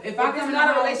 Look, if it's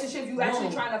not a relationship you actually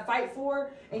trying to fight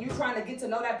for and you're trying to get to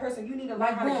know that person, you need to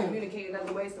learn how to communicate in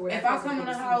other ways to where that person can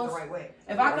receive it the right way.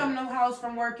 If I come to the house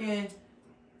from working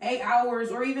 8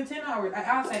 hours or even 10 hours,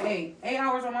 I'll say 8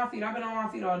 hours on my feet. I've been on my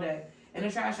feet all day and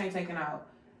the trash ain't taken out.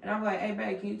 And I'm like, hey,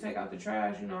 babe, can you take out the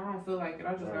trash? You know, I don't feel like it.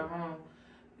 I just got home.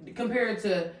 Compared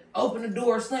to open the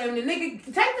door, slam the nigga,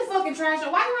 take the fucking trash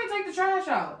out. Why you ain't take the trash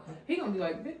out? He gonna be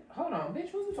like, hold on, bitch,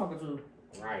 who you talking to?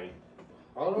 Right.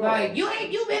 Hold on. Like, you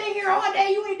been in here all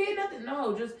day, you ain't did nothing.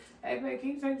 No, just, hey, babe, can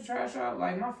you take the trash out?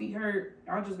 Like, my feet hurt.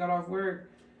 I just got off work.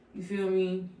 You feel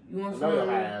me? You want some? No,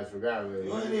 I ass forgot.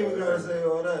 You ain't even gotta say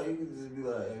all that. You can just be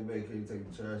like, hey, babe, can you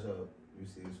take the trash out? You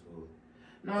see it's full.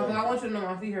 No, because I want you to know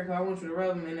my feet hurt because I want you to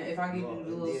rub them, and if I give you a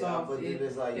little soft,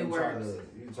 it works.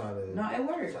 No, it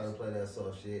works. Trying to play that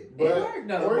soft shit. But, it worked,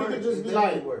 though. Or you could just be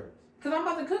like, because I'm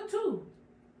about to cook, too.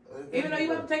 Even though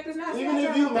you have to take this now. Even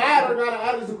if you mad or got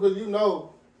an attitude, because you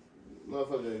know,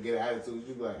 motherfucker get an attitude,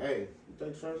 you be like, hey, you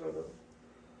take the trash out though?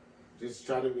 Just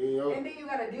try to be, you know. And then you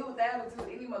got to deal with the attitude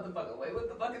any motherfucker way. What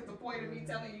the fuck is the point of me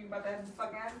telling you about that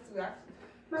fucking attitude?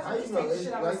 How you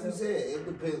know? Like you said, it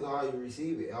depends on how you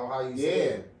receive it, on how you say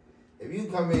it. If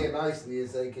you come in nicely and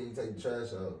say, "Can you take the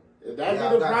trash out?" That'd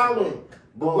be the problem.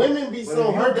 But women be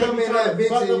so hurt they be trying to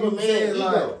fuck up a man's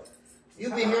ego. You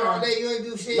been here all day, you ain't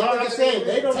do shit. No, I'm saying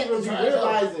they don't even be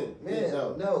realizing. Man,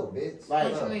 no, bitch.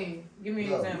 Like, what you mean? Give me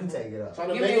an example. You take it out. Trying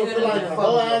to make them feel like a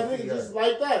whole ass nigga, just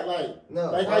like that.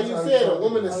 Like how you said, a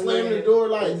woman to slam the door.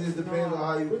 Like, it just depends on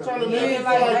how you. We're trying to make it feel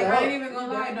like I ain't even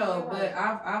gonna lie though, but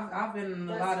I've been in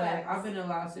a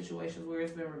lot of situations where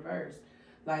it's been reversed.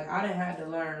 Like I done had to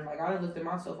learn. Like I done looked at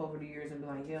myself over the years and be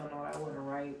like, hell no, that wasn't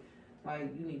right.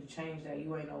 Like you need to change that.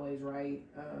 You ain't always right.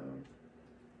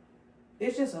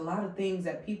 It's just a lot of things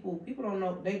that people don't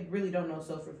know. They really don't know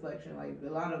self-reflection. Like a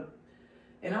lot of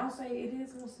And I'll say it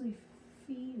is mostly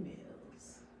females.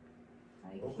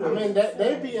 I mean,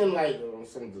 they be in like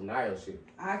some denial shit.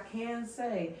 I can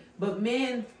say, but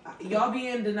men, y'all be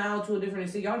in denial to a different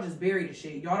extent. Y'all just bury the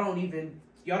shit. Y'all don't even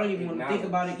want to think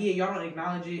about it. Yeah, y'all don't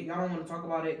acknowledge it. Y'all don't want to talk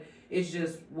about it. It's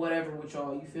just whatever with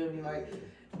y'all. You feel me? Like,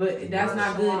 but that's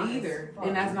not good either,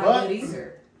 and that's not good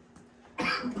either.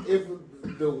 If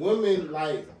the women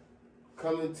like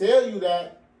come and tell you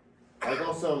that, like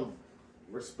on some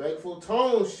respectful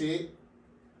tone shit,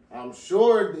 I'm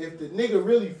sure if the nigga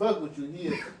really fuck with you,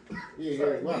 he'll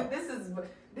hear it. Wow. This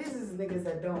is niggas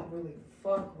that don't really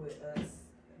fuck with us,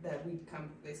 that we come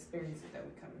experiences that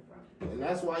we coming from. And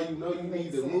that's why you know you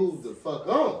need to move the fuck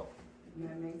on.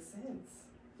 That makes sense.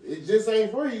 It just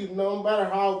ain't for you, no matter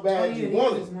how bad you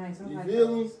want it. Nice. You like feel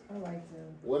those. me? I like them.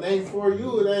 What ain't for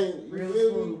you, it ain't. You Real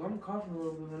feel food. me? I'm coughing a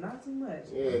little bit, but not too much.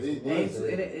 Yeah, It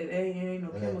ain't no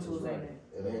chemicals in it.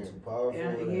 It ain't too powerful.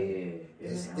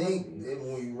 It stink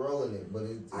when you rolling it, but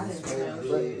it smells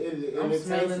good. I'm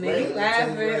smelling it. He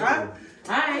laughing.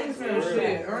 I ain't smell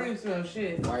shit. I ain't smell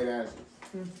shit. White ass.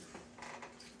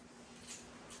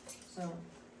 So.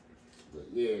 But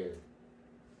yeah,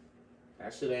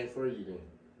 that shit ain't for you then.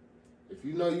 If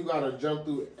you know you gotta jump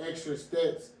through extra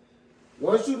steps,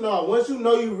 once you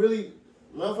know you really,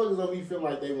 motherfuckers don't be feeling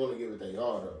like they want to give it their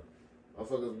all though.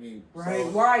 Motherfuckers be right.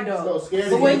 Why though? So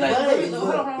scared but to wait, get played. They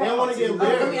don't want to get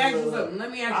embarrassed. Let me ask you something.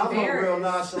 Let me ask you. I'm a real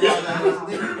nonchalant ass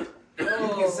nigga.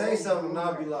 You can say something and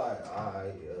I'll be like,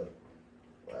 alright,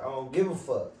 I don't give a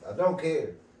fuck. I don't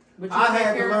care. But I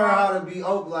had to learn how to be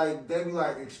open. Like they be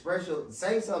like,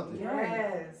 say something.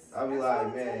 Yes. I'll be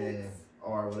like, man.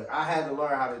 Or I had to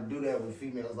learn how to do that with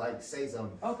females, like say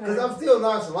something. Okay. Because I'm still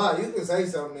nonchalant. You can say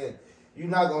something and you're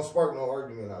not going to spark no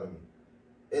argument out of me.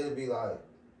 It'll be like,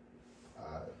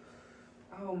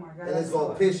 oh my God. And it's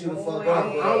going to piss you the fuck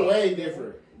off. I'm way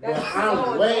different. But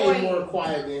I'm way more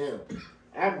quiet than him.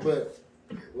 But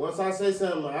once I say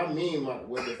something, I mean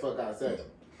what the fuck I say.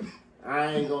 I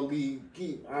ain't going to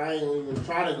I ain't even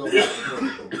try to go back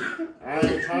and forth. I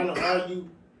ain't trying to argue.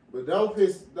 But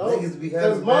niggas be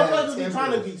because motherfuckers be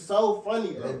trying to be so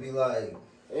funny though. They be like,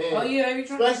 oh yeah, they be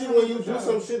trying. Especially when you do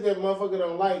some shit that motherfucker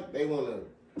don't like, they wanna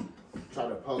try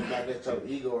to poke back at your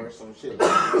ego or some shit.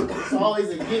 It's always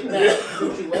a get back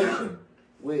situation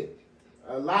with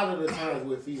a lot of the times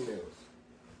with females.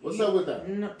 What's up with that?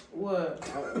 No, what?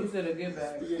 You said a get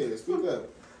back. Yeah, speak up.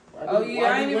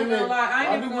 I ain't even gonna lie.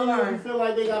 I ain't even gonna lie. You feel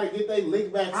like they gotta get their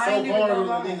lick back so hard on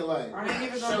the nigga like. I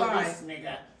ain't even gonna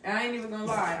lie. I ain't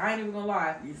even gonna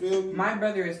lie. You feel me? My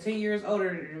brother is 10 years older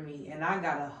than me, and I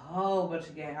got a whole bunch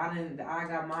of game. That's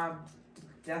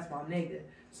my nigga.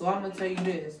 So I'm gonna tell you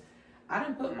this. I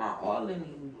didn't put my all in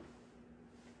you.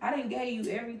 I didn't give you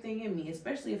everything in me,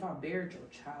 especially if I buried your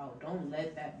child. Don't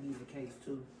let that be the case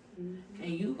too. Mm-hmm.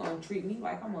 And you gonna treat me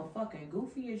like I'm a fucking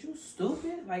goofy? Is you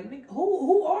stupid? Like, nigga,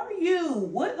 who are you?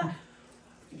 What? Like,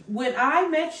 when I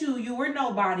met you, you were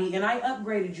nobody, and I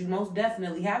upgraded you, most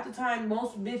definitely. Half the time,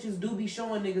 most bitches do be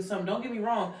showing niggas something. Don't get me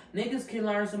wrong. Niggas can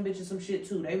learn some bitches some shit,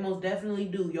 too. They most definitely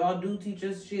do. Y'all do teach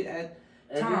us shit at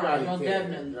times, most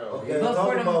definitely. Okay, but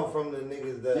talk about from the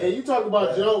niggas that... Yeah, you talk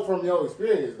about Joe from your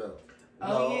experience, though.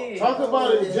 Oh, yeah. Talk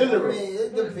about it in general. I mean,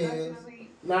 it depends.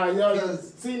 Nah, y'all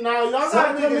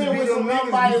gotta come in with some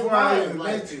unbiased before I even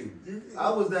met you. I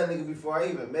was that nigga before I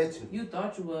even met you. You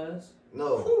thought you was.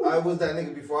 No, I was that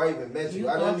nigga before I even met you.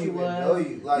 I didn't even know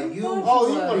you. Like you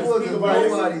wasn't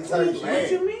nobody type shit.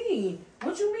 What you mean?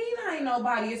 What you mean I ain't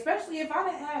nobody? Especially if I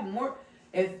didn't have more.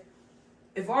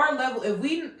 If our level, if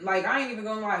we like, I ain't even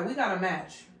gonna lie. We got a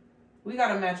match. We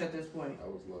got a match at this point. I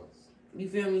was lost. You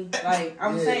feel me? Like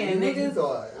I'm saying, niggas.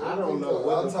 I don't know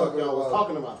what the fuck y'all was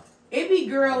talking about. It be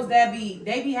girls that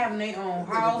they be having their own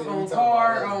house, own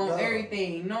car, on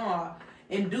everything. No,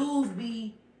 and dudes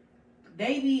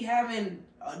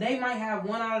they might have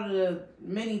one out of the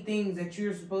many things that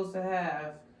you're supposed to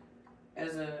have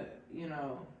as as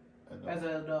an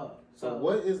adult. So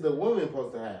what is the woman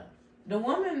supposed to have? The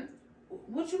woman,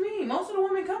 what you mean? Most of the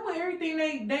women come with everything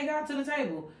they got to the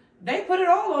table. They put it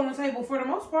all on the table for the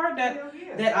most part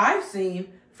that I've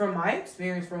seen from my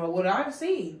experience, from what I've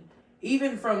seen.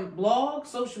 Even from blogs,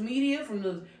 social media, from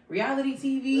the reality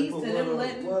TVs to them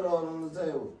letting what all on the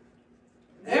table.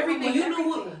 Everything.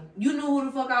 You knew who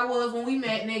the fuck I was when we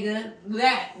met, nigga.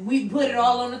 That we put it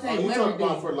all on the table. You talking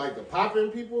about for like the popping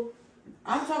people?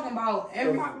 I'm talking about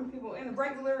every popping people in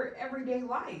regular everyday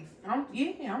life. I'm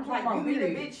talking like, about you meet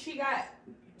a bitch.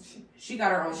 She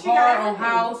got her own car, own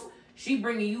house. She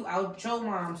bringing you out your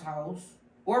mom's house.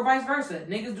 Or vice versa.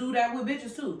 Niggas do that with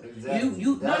bitches too. Exactly.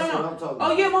 No.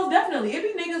 Oh yeah, most definitely. It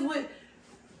be niggas with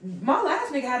My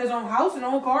last nigga had his own house and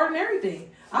own car and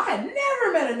everything. I had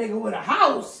never met a nigga with a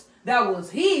house that was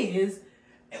his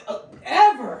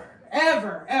ever. That's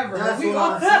what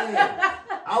I'm saying.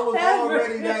 I was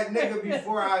already that nigga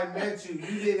before I met you.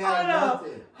 You didn't have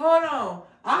nothing. Hold on.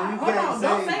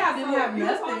 Don't say I didn't have You're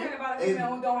nothing. talking about a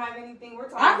female who don't have anything. We're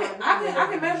talking I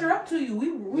can measure up to you.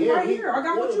 We right here. I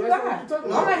got what you got.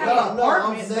 I might have an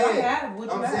apartment, but I have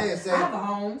what you have. I have a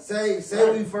home. Say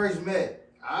we first met.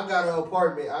 I got an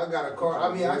apartment. I got a car.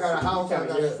 I mean, I got a house. I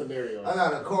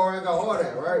got a car. I got all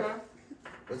that, right?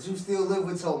 But you still live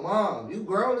with your mom. You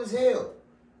grown as hell.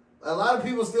 A lot of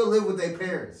people still live with their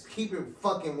parents. Keep it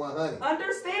fucking 100.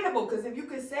 Understandable, because if you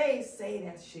could say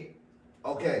that shit.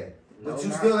 Okay. But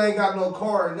you still ain't got no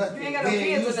car or nothing. You ain't got no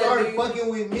kids. You started fucking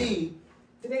with me.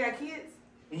 Do they got kids?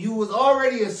 You was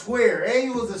already a square, and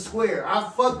you was a square. I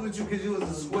fucked with you because you was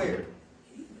a square.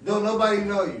 Don't nobody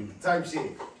know you, type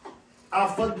shit. I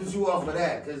fucked with you off of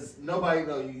that because nobody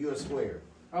know you. You're a square.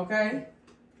 Okay.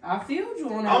 I feel you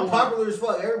on that. I'm popular as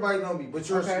fuck. Everybody know me, but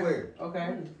you're a square.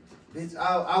 Okay. Bitch,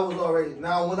 I was already.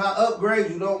 Now, when I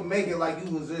upgrade you, don't make it like you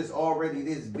was just already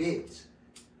this bitch.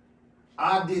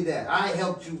 I did that. I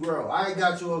helped you grow. I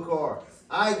got you a car.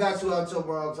 I got you out your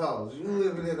mom's house. You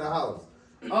living in the house.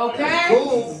 Okay. That's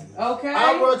cool. Okay.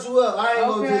 I brought you up. I ain't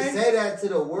gonna just say that to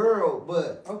the world,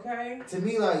 but to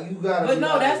me, like, you gotta. But no,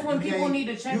 like, that's when people need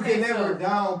to check. You can never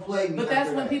downplay me. But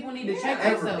that's when people need to check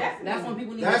themselves. That's when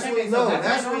people need to check themselves. No,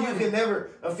 that's when you can never.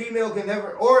 A female can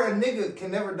never, or a nigga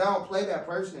can never downplay that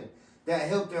person that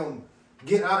helped them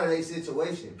get out of their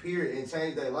situation. Period, and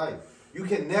change their life. You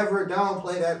can never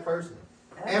downplay that person.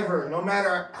 Ever. No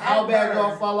matter how bad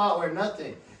y'all fall out or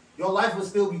nothing. Your life will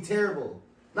still be terrible.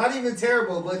 Not even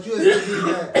terrible, but you'll still be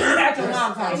that. At your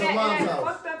mom's house. In that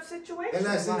fucked up situation. In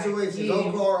that situation.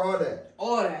 No car, all that.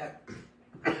 All that.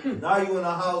 Now you in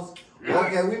a house.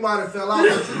 Okay, we might have fell out,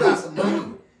 but you got some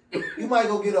money. You might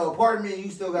go get an apartment and you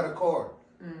still got a car.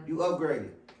 You upgraded.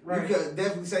 Right. You can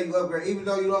definitely say you upgrade. Even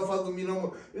though you don't fuck with me no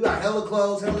more. You got hella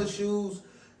clothes, hella shoes.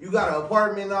 You got an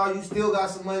apartment now. You still got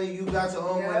some money. You got your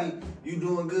own money. You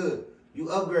doing good. You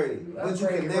upgraded. But you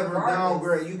can never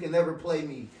downgrade. You can never play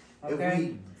me if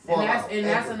we fall out. And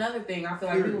that's another thing. I feel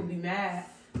like people be mad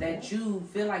that you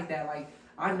feel like that. Like,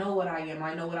 I know what I am.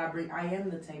 I know what I bring. I am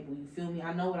the table. You feel me?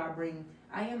 I know what I bring.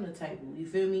 I am the table. You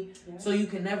feel me? Yeah. So you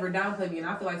can never downplay me. And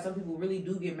I feel like some people really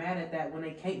do get mad at that when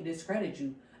they can't discredit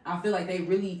you. I feel like they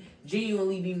really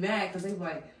genuinely be mad because they be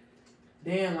like,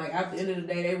 damn, like, at the end of the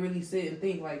day, they really sit and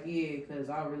think, like, yeah,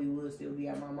 because I really would still be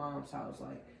at my mom's house.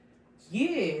 Like,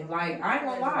 yeah, like, I ain't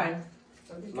gonna lie.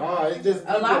 No, it's just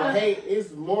a lot of hate.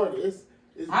 It's more, it's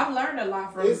I've learned a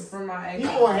lot from my ex.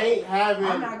 People hate having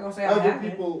I'm not gonna say other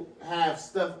people have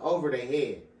stuff over their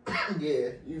head. Yeah.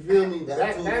 You feel me?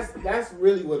 That's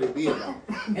really what it be about.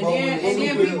 And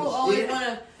then people always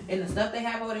wanna, and the stuff they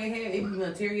have over their head, it be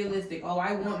materialistic. Oh,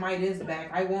 I want my this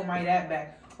back. I want my that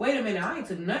back. Wait a minute, I ain't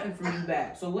took nothing from you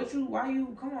back. So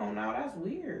come on now, that's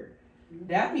weird.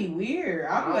 That'd be weird.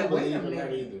 I'd be like, wait a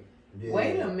minute. Yeah.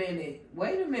 Wait a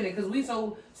minute. Cause we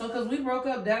broke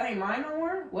up, that ain't mine no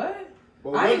more? What?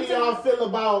 But what do y'all feel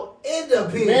about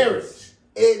marriage?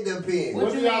 It depends.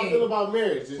 What do y'all feel about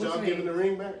marriage? Did y'all give the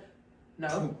ring back?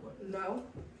 No. No.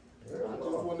 I just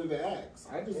wanted to ask.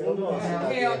 Hell no.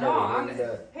 Hell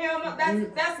no.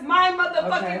 That's my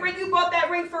motherfucking ring. You bought that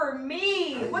ring for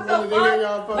me. What the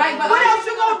fuck? Like, what else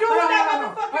you gonna do with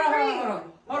that motherfucking ring?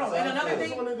 Hold on. And another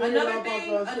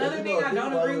thing I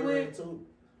don't agree with.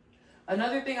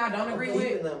 Another thing I don't agree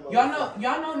with.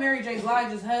 Y'all know Mary J.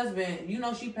 Blige's husband. You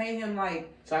know she paid him like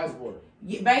child support.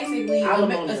 Basically,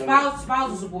 a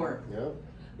spousal support. Yeah.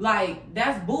 Like,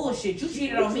 that's bullshit. You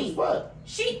cheated on me. What?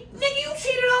 You cheated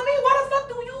on me. Why the fuck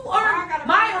do you earn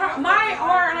my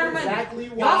hard-earned money? Exactly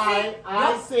why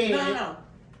I said. No.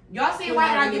 Y'all seen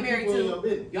why did I get married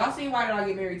to? Y'all seen why did I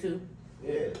get married to?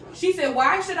 Yeah. She said,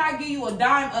 why should I give you a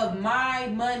dime of my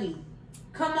money?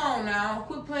 Come on now.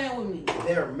 Quit playing with me.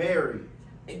 They're married.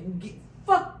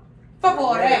 Fuck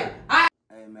all that. Hey,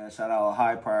 man, shout out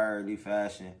High Priority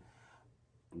Fashion.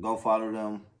 Go follow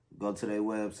them. Go to their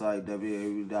website,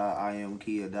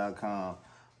 www.imkia.com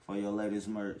for your latest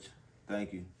merch.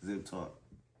 Thank you. Zip Talk.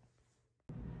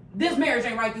 This marriage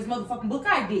ain't right. This motherfucking book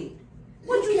I did.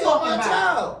 What you talking about?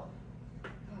 Child.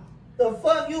 The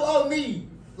fuck you owe me?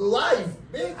 Life,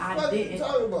 bitch. What you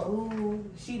talking about? Ooh,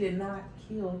 she did not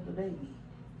kill the baby.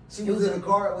 She was in a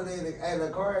car in a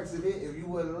car accident. If you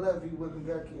wouldn't have left, he wouldn't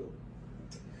have got killed.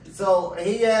 So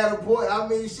he had a point. I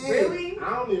mean, shit. Really?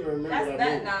 I don't even remember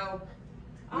that now.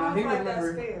 I don't feel like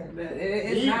that's fair.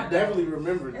 It's he not definitely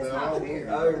remembered It's though. not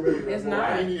fair. I remember. It's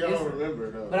not. He don't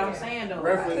remember though. But I'm saying though.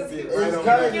 Reference it right It's on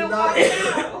kind there. of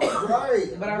not right.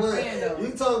 But I'm saying though.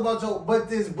 You talk about but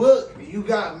this book, you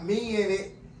got me in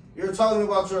it. You're talking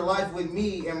about your life with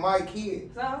me and my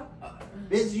kids. So?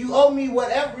 Bitch, you owe me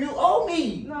whatever you owe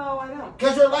me. No, I don't.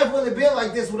 Because your life wouldn't have been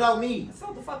like this without me. So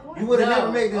what the fuck was? You would have No,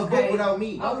 never made this okay. book without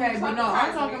me. Okay, but no,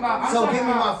 I'm talking about. So give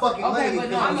me my fucking money. Okay, but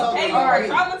no, because I'm you all right.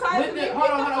 Traumatized me.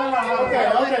 Hold on.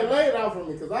 Okay, lay it out for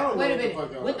me because I don't Wait know a what the fuck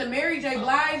minute. y'all With the Mary J.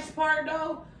 Blige part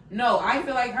though, no, I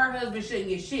feel like her husband shouldn't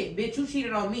get shit. Bitch, you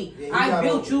cheated on me. Yeah, I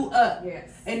built you up. Yes.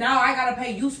 And now I gotta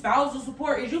pay you spousal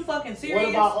support. Is you fucking serious? What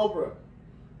about Oprah?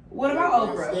 What about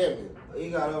Oprah? Scamming. He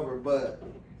got over, but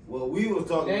what we was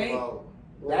talking They- about.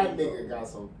 That nigga got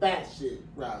some fat shit,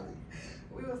 probably.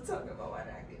 We was talking about why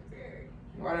did I get married.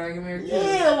 Why did I get married?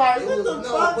 Yeah, like It what was- the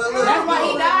no, fuck? but look, That's why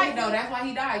he No. died though. That's why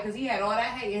he died because he had all that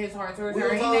hate in his heart towards We her.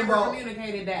 were He talking never about-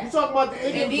 communicated You that. talking about the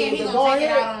And then Indian he with the gonna take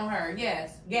it bald out head? on her.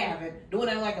 Yes, Gavin doing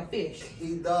it like a fish.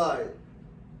 He died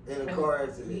in a car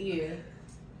accident. Yeah.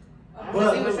 But-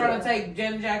 Because he was trying to take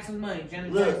Janet Jackson's money.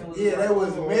 Janet Look, Jackson was yeah, they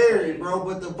was married, bro,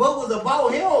 but the book was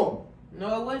about him.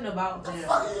 No, it wasn't about What the him.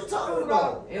 fuck are you talking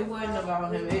about? It wasn't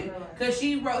about him. Cause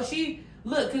she wrote,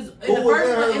 look, cause Who in the was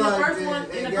first in her one,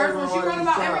 life she and gave wrote her all about these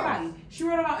child? everybody. She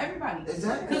wrote about everybody.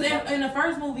 Exactly. Cause in the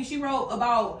first movie, she wrote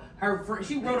about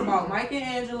she wrote about Mike and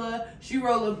Angela. She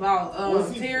wrote about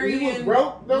Was Terry he was and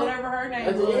broke, though? whatever her name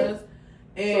At the end? was.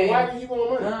 So And why did he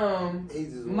want money? He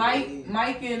just Mike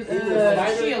and he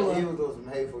was doing Sheila. some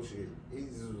hateful shit. He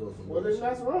just was on some Well, then bullshit.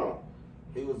 that's wrong.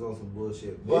 He was on some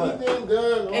bullshit. But Anything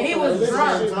done on And he some was religious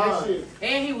drunk. shit, that shit,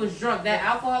 And he was drunk. That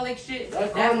alcoholic shit, that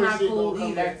that's karma not shit cool don't come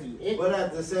either. back to you. but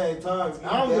at the same time,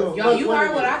 I don't give a Yo, you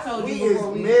heard what I told we you is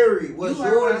before we married. What's you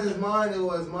heard what yours I- is mine, and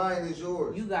what's mine is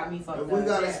yours. You got me fucked If up. we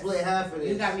gotta Yes. split half of this.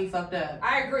 You got me fucked up.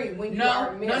 I agree. When you No,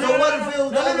 are no, married. no, So what if it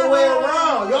was the other way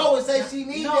around? Y'all would say she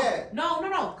need that. No.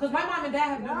 Because my mom and dad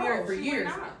have been No, married for she would years.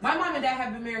 not. My mom and dad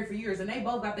have been married for years, and they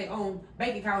both got their own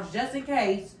bank accounts just in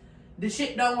case the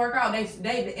shit don't work out.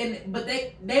 But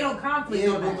they don't conflict Yeah,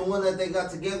 on but the that. one that they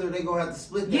got together, they gonna have to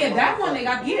split. Yeah, that one they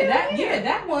got.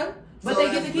 That one. But So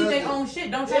they get to that's keep their nothing. own shit.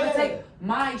 Don't try to Yeah. take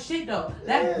my shit though.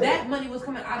 Yeah. That money was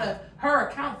coming out of her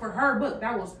account for her book.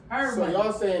 That was her So money.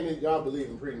 y'all saying that y'all believe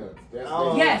in prenups? That's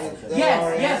Oh, Yes, They yes,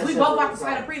 already yes. had We a both got to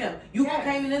separate sign a prenup. You gonna Yes.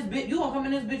 came in this bitch. You gonna come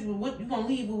in this bitch with what you gonna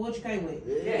leave with what you came with.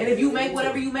 Yeah. And if you make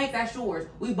whatever you make, that's yours.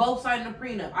 We both signed a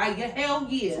prenup. I get hell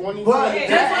yeah. 20 But Yeah. Just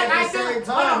that, like I at the feel, same hold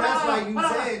time, on, that's hold on, like you hold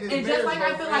on. saying this And just like I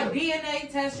marriage feel gonna like fail.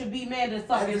 DNA test should be made to At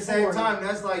fucking the same 40. time,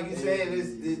 that's like you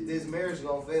saying this marriage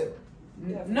gonna fail.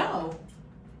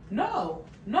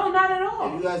 No, not at If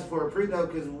all. you ask for a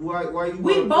prenup, because why you?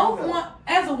 We want a both prenup? want,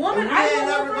 as a If woman, we I ain't want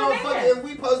never one gonna for fuck. a If man.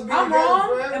 we supposed to be I'm together wrong.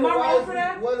 forever, Am I why wrong is for it-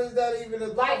 that? What is that even a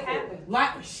thought Life for? happens. Like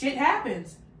shit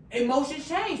happens. Emotions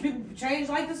change. People change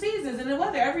like the seasons and the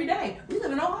weather every day. We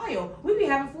live in Ohio. We be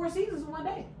having 4 seasons in one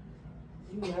day.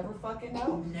 You never fucking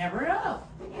know. Never know.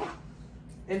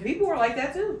 And people are like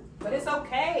that too. But it's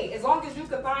okay. As long as you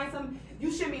can find some,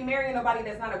 you shouldn't be marrying nobody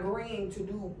that's not agreeing to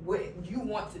do what you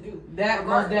want to do. That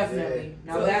most Regardless. definitely.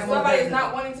 Yeah. Now So that If most somebody is definitely.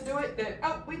 not wanting to do it, then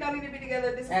we don't need to be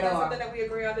together. This is At not all. something that we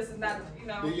agree on. This is not,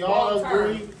 Do y'all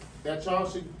long-term. agree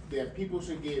that people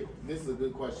should get? This is a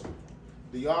good question.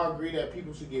 Do y'all agree that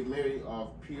people should get married off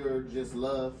pure just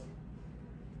love?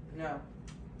 No.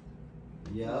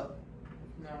 Yep.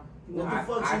 No. What I- the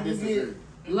fuck I should you disagree. get?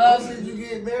 Love What should you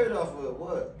get married off of?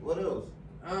 What else?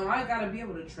 I gotta be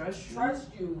able to trust you. Trust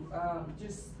you.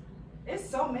 Just it's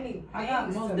so many things I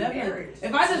got most to definitely. marriage.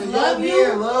 If I just So love y'all you,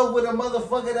 be in love with a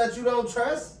motherfucker that you don't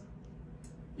trust?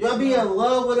 Y'all be in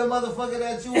love with a motherfucker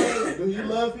that you ain't? Do you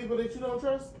love people that you don't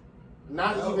trust?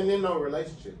 Not No. even in no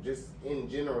relationship, just in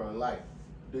general in life.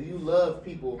 Do you love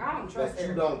people I don't trust that you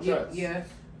everybody. don't yeah, trust? yes.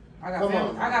 I got Come family.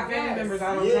 on. I got family Yes. members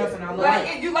I don't Yeah. trust and I love.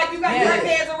 Like you got Yeah.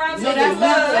 crackheads around No, you. that's you what I'm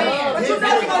love, saying. but you That's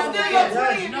never gonna different. steal your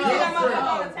That's dream. You got different.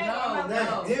 my on the table. No, I'm not That's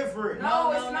gonna- different.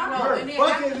 No, it's not. You're And then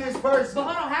fucking half- this person. But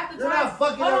hold on, half the You're time. not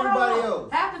fucking hold on, everybody hold on.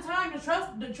 else. Half the time,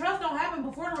 the trust don't happen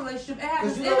before the relationship. It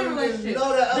happens Because you in the don't even relationship. know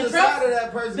the other trust- side of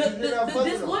that person. The, 'Cause you're not the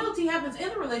fucking them. disloyalty happens in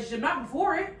the relationship, not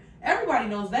before it. Everybody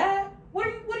knows that. What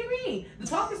do you mean? The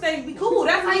talking stage be cool.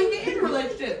 That's how you get in a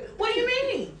relationship. What do you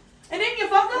mean? And then you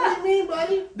fuck What up. do you mean,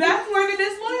 buddy? That's where the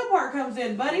disloyal part comes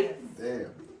in, buddy. Damn.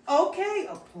 Okay,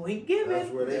 a point That's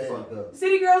given. where they fuck up.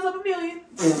 City girls up a million.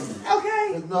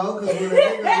 Okay. No, because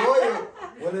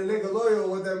when a nigga loyal,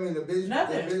 what that mean? The bitch,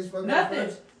 Nothing. the bitch fucking Nothing.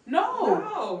 first?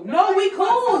 No, No, we fucks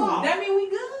cool. off. That mean we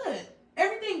good.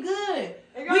 Everything good. It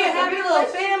We a gotta happy be little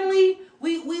relationship. family.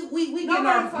 We getting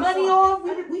our money off.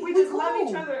 We just love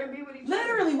each other and be with each other.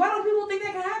 Literally, why don't people think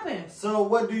that can happen? So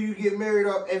what do you get married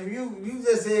off? If you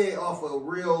just said off of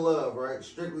real love, right?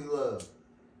 Strictly love.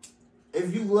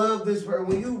 If you love this person,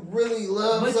 when you really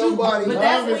love somebody,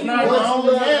 that's when you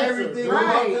love everything.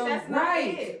 Right. That's not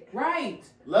it. Right.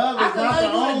 Love is I can not the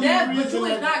love you to only death, but reason you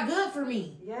is that- not good for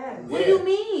me. Yeah. What do you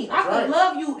mean? I could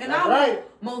love you and That's I right.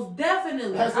 will most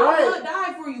definitely. That's I right. would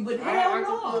die for you, but I hell can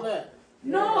feel no. that.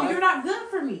 No, you're not good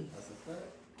for me.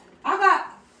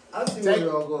 I see where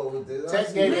y'all go with this.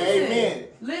 Text gave me amen.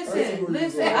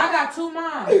 Listen. I got 2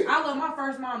 moms. I love my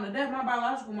first mom to death, my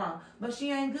biological mom, but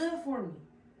she ain't good for me.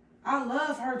 I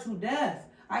love her to death.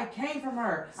 I came from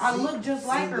her. I look just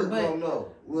like her, but no.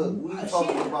 Look, we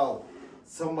talking about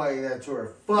somebody that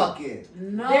you're fucking.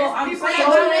 no, There's I'm people saying that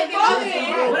I'm you're making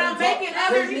fucking. but I'm making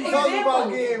other You talking about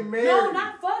examples. getting married? No,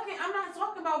 not fucking. I'm not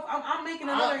talking about. I'm making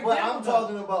another example. But I'm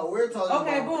talking about. We're talking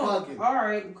Okay, about boom. fucking. All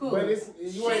right, cool. But it's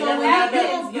you So ain't when never had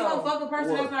you that. gonna fuck a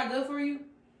person What? that's not good for you?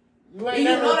 You And ain't you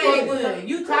never know they ain't fucking- good.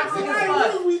 You toxic as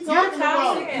What fuck. are we You're talking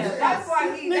about? toxic. That's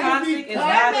why he Niggas Toxic be is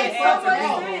toxic. not the makes so much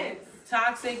answer. sense.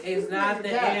 Toxic is not the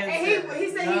And answer. And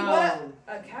he said he No. was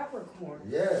a Capricorn.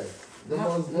 Yes. The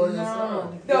most loyal No.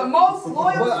 son. The most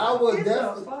loyal. But I would Get the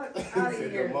definitely- fuck out of The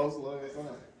here. most loyal son.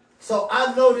 So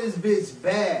I know this bitch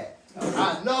bad.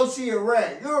 I know she a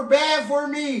rat. You're bad for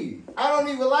me. I don't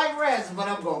even like rats, but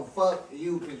I'm gonna fuck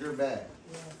you because you're bad.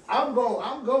 I'm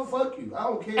gonna fuck you. I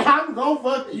don't care. I'm gonna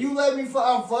fuck you. You let me fuck,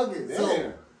 I'm fucking.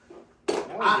 So,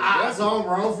 Damn. so I'm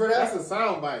wrong for That's that? a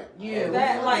soundbite. Yeah.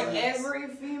 That like every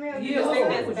female you Yeah, just what's think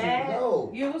wrong that's with you? bad.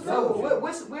 No. Yeah, what's No. up? Where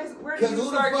Because did you who the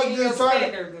start fuck getting your just started?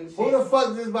 standards and shit? Who the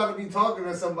fuck just about to be talking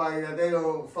to somebody that they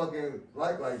don't fucking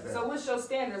like that? So what's your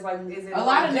standards? Like, is it A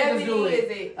lot of niggas longevity? do Is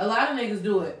it. it A lot of niggas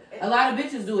do it. A lot of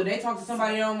bitches do it. They talk to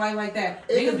somebody they don't like that.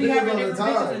 It Niggas be depends having on the different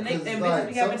bitches time. and 'Cause bitches be like,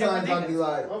 having different sometimes I be niggas.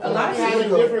 like, A lot of having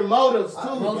people- different motives too.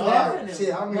 Most dog. definitely.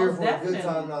 shit, I'm here Most for a good definitely.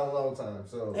 time, not a long time.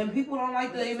 So And people don't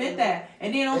like to admit that.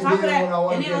 And then on And top of then that, when I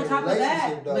wanna and then be on in a top of that,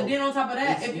 relationship, though, but then on top of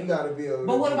that, if you gotta be able to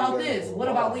but what be about together this? for a What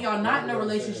about while. when y'all not in a You know what I'm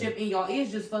relationship and y'all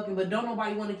is just fucking, but don't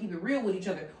nobody want to keep it real with each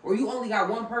other, or you only got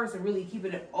one person really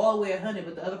keeping it all the way 100,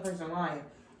 but the other person lying?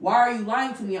 Why are you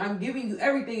lying to me? I'm giving you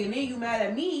everything, and then you mad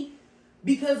at me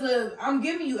because of I'm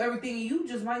giving you everything, and you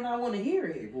just might not want to hear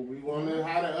it. People, we want to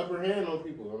have the upper hand on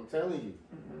people. I'm telling you.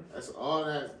 That's all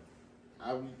that.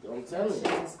 I'm telling you.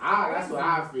 That's what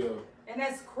I feel. and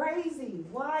that's crazy.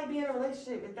 Why be in a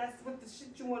relationship if that's what the shit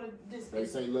you want to just? They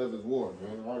say love is war,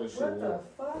 man. All this shit What the war.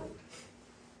 fuck?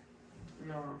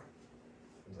 No.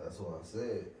 That's what I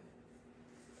said.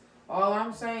 All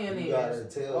I'm saying You gotta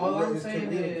is, tell. all I'm it's saying is,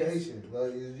 communication.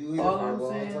 Like, is you here all for a I'm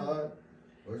long saying- time?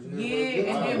 Or is you yeah, here for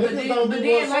a and good then, time? but Some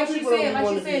then, like she people don't said,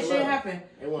 wanna be shit loved. happened.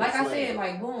 They wanna Like I slay. said,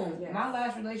 like boom, Yes. my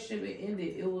last relationship it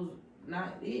ended. It was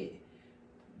not it.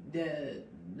 The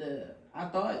I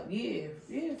thought yeah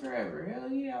forever.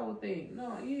 Hell yeah, I would think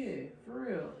no yeah for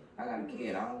real. I got a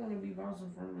kid. I don't want to be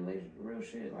bouncing from real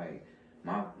shit. Like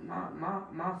my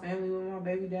family with my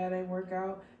baby dad ain't work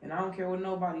out, and I don't care what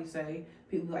nobody say.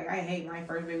 People like I hate my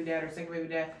first baby dad or second baby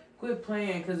dad. Quit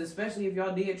playing, cause especially if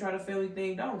y'all did try the family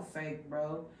thing, don't fake,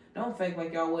 bro. Don't fake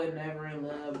like y'all wasn't ever in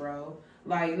love, bro.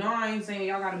 Like, no, I ain't saying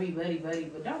y'all gotta be buddy,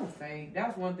 but don't fake.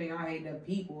 That's one thing I hate that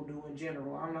people do in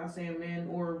general. I'm not saying men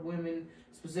or women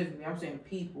specifically. I'm saying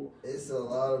people. It's a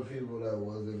lot of people that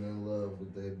wasn't in love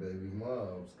with their baby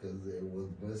moms because it was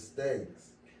mistakes.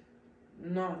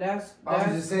 No, that's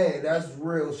I'm just saying, that's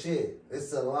real shit.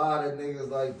 It's a lot of niggas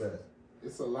like that.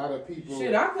 It's a lot of people.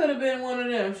 shit. I could have been one of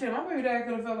them. Shit, my baby dad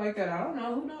could have felt like that. I don't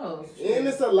know. Who knows? Shit. And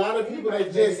it's a lot of people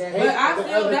that just hate But I the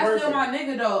still, other that's person. still my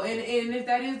nigga though. And if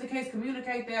that is the case,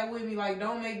 communicate that with me. Like,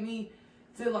 don't make me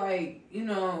feel like, you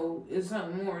know, it's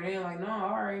something more than like, no,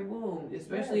 all right, boom.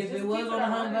 Especially Yeah, if just it was keep on the it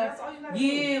humbug. That's all you gotta do.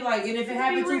 Yeah, like, and if it Just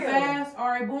happened be too real. fast, all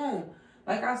right, boom.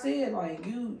 Like I said, like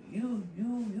you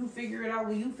figure it out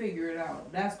when you figure it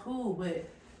out. That's cool, but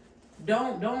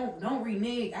don't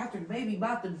renege after the baby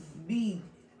about to be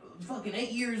fucking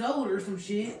 8 years old or some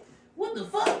shit. What the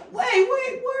fuck? Wait,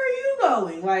 where are you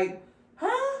going? Like,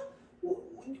 huh?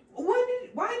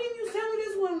 Why didn't you tell me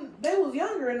this when they was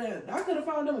younger and I could have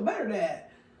found them a better dad?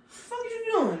 What the fuck is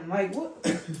you doing? Like, what?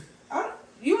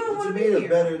 You don't want What to you be need here.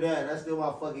 a better dad? That's still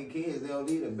my fucking kids. They don't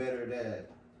need a better dad.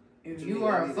 If What you mean,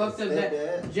 are I a need fucked up dad,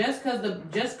 stepdad?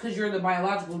 just cause you're the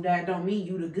biological dad don't mean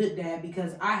you the good dad,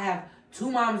 because I have 2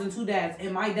 moms and 2 dads,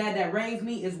 and my dad that raised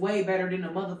me is way better than the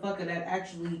motherfucker that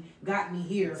actually got me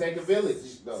here. Take a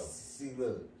village, though. See,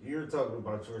 look, you're talking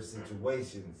about your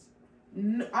situations.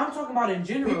 I'm talking about in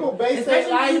general. People base especially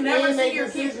their when you life never and see their your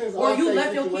kid, decisions or off you their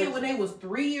left your kid situation. when they was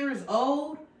 3 years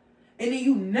old, and then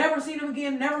you never see them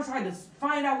again, never tried to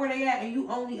find out where they at, and you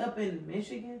only up in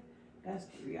Michigan, that's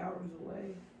 3 hours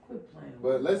away. Quit playing.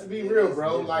 But let's be real,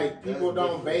 bro. Like, people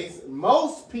don't base,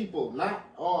 most people, not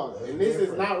all, and this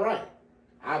is not right,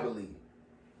 I believe.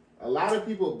 A lot of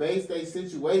people base their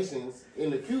situations in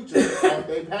the future off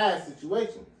their past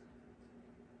situations.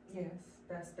 Yes,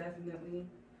 that's definitely.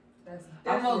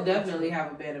 I most definitely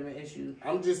have abandonment issues.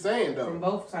 I'm just saying, though. From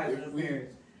both sides of the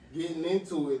parents. Getting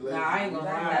into it. Nah, I ain't gonna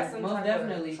lie. Most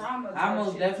definitely. I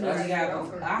most definitely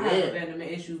have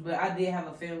abandonment issues, but I did have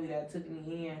a family that took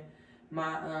me in.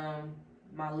 My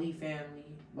Lee family.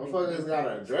 Motherfuckers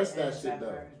gotta address that shit,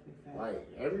 though.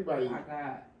 Like, everybody. I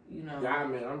got, you know. Yeah,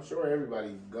 man, I'm sure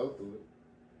everybody go through it.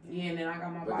 Yeah, and then I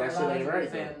got my biological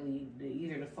family.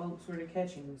 Either the folks or the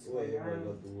catchings. Wait,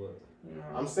 go through what? You know.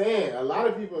 I'm saying, a lot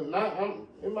of people,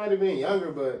 it might have been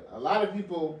younger, but a lot of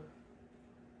people,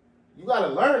 you gotta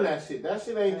learn that shit. That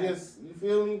shit ain't just, you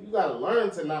feel me? You gotta learn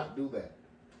to not do that.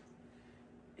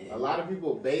 A lot of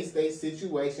people base their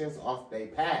situations off their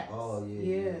past. Oh,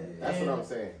 yeah. That's what I'm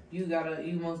saying.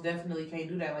 You most definitely can't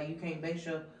do that. Like, you can't base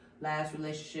your last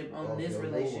relationship on this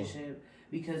relationship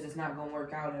because it's not gonna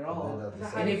work out at all.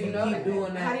 And if you keep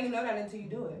doing that, how do you know that until you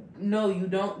do it? No, you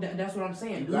don't. That's what I'm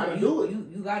saying. You gotta do it.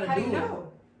 You gotta how do you it.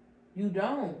 know? You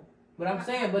don't. But I'm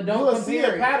saying, but don't you'll compare see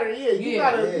a pattern. Yeah,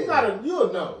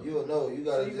 you'll know. You'll know. You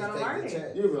gotta just take the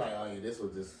chance. You'll be like, oh yeah, this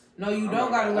was just. No, you don't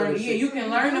gotta learn it. Yeah, you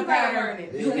can learn the pattern.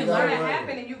 You can learn it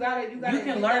happen, and you gotta. You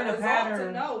can learn the pattern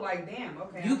to know. Like, damn,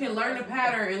 okay. You can learn the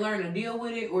pattern and learn to deal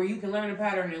with it, or you can learn the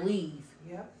pattern and leave.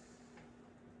 Yep.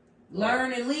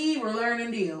 Learn and leave, or learn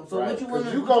and deal. So what you want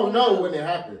to? You gonna know when it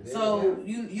happens. So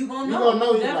you gonna know. You gonna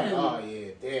know. You're like, oh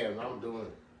yeah, damn, I'm doing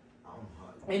it.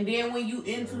 And then when you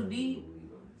in too deep,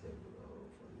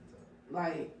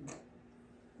 like,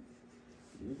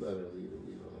 you better leave the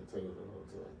weed on the table the whole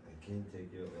time. I can't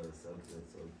take your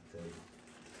substance on the table.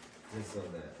 Just so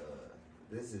that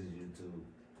this is YouTube.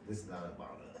 This is not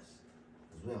about us.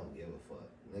 Cause we don't give a fuck.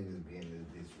 Niggas be in this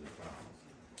bitch with problems.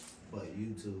 But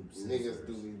YouTube niggas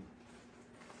do.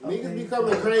 Niggas be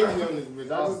coming crazy on this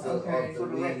bitch. The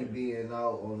weed being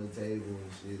out on the table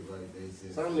and shit like they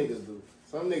said. Some niggas do.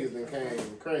 Some niggas done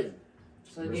came crazy.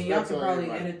 So then y'all can probably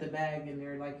edit the bag in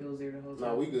there like it was there the whole time.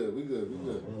 No, we good. We good.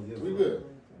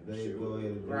 They go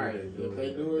ahead and right. If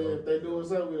they do it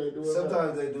something, they do it.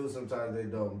 Sometimes they do, sometimes they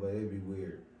don't, but it'd be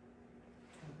weird.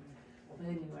 But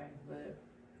anyway,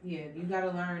 yeah, you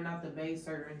gotta learn not to base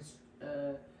certain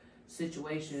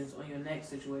situations on your next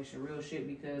situation, real shit,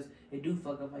 because it do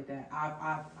fuck up like that.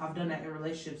 I've done that in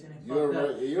relationships and it fucked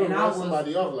up. You run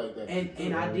somebody off like that.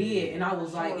 And I did, and I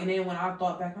was like, and then when I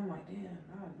thought back, I'm like, damn,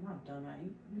 I'm dumb.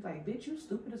 You like, bitch, you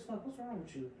stupid as fuck. What's wrong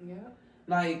with you? Yeah.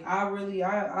 Like,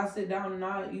 I sit down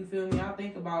and you feel me? I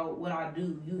think about what I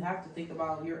do. You have to think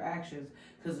about your actions,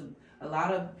 because a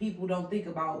lot of people don't think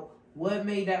about what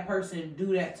made that person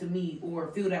do that to me or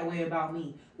feel that way about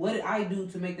me. What did I do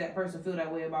to make that person feel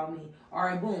that way about me? All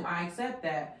right, boom, I accept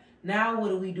that. Now what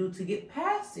do we do to get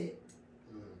past it?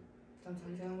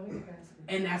 Sometimes you don't want to get past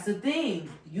it. And that's the thing.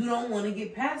 You don't want to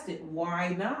get past it.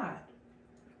 Why not?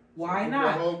 Why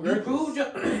not? You proved your,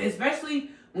 especially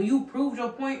when you proved your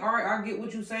point. All right, I get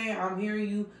what you're saying. I'm hearing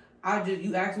you.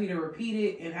 You asked me to repeat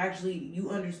it, and actually you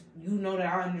know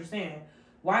that I understand.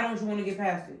 Why don't you want to get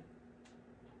past it?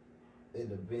 It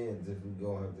depends if we're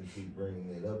gonna have to keep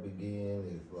bringing it up again.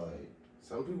 It's like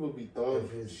some people be throwing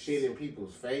shit in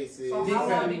people's faces. So how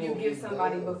long do you give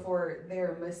somebody before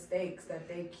their mistakes that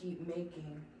they keep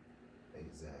making?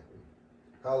 Exactly.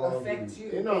 How long affect you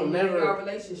in your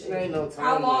relationship? Ain't no timeline.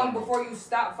 How long before you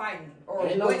stop fighting? Or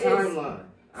ain't no timeline.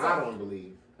 I don't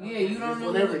believe. Yeah, you don't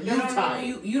know.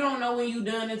 You don't know when you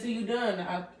done until you done.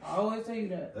 I always tell you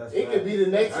that. It could be the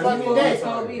next fucking day.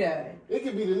 Told me that. It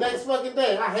could be the next fucking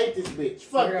day. I hate this bitch.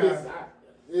 Fuck this.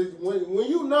 When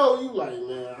you know, you like,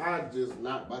 man, I just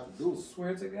not about to do it.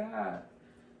 Swear to God,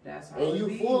 that's how. And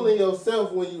you fooling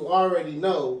yourself when you already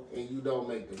know and you don't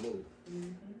make the move.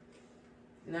 Mm-hmm.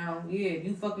 Now, yeah,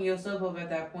 you fucking yourself up at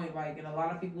that point, like, and a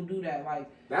lot of people do that, like.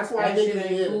 That's why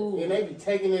niggas cool. And they be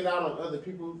taking it out on other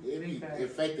people. It be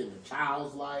affecting the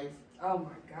child's life. Oh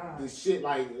my God. The shit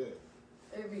like it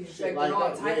be affecting like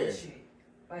all type of shit.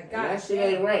 Like, God, that shit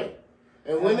ain't right.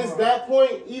 And when it's that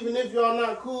point, even if y'all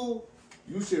not cool,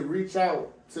 you should reach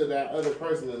out to that other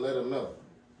person and let them know.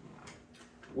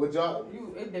 Would y'all?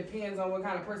 It depends on what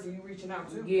kind of person you reaching out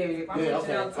to. Yeah, if I'm reaching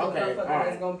out to a motherfucker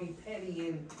that's gonna be petty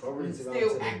and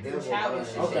still acting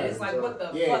childish and shit, it's like, what the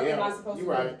fuck am I supposed to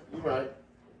do? You right.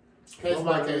 Case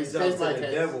by case. Case by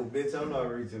case. Devil, bitch, I'm not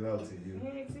reaching out to you.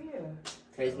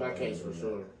 Case by case for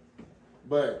sure.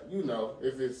 But you know,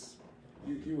 if it's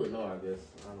you would know, I guess.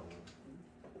 I don't know.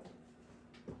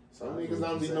 Some niggas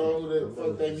don't be knowing who the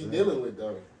fuck they be dealing with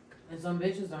though. And some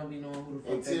bitches don't be knowing who the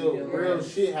fuck they be Until dealing real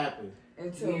with. shit happens.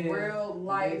 Until real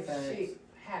life shit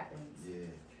happens.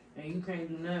 Yeah. And you can't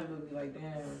do nothing but be like,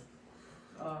 damn.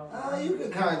 You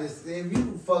can kind of see if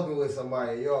you fucking with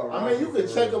somebody, you're alright. I mean, you can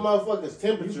check a motherfucker's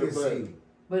temperature,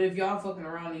 but if y'all fucking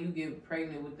around and you get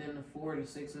pregnant within the 4 to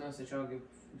 6 months that y'all get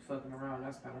fucking around,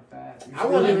 that's kind of fast. I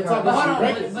wasn't even talking about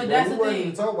pregnancy. But that's the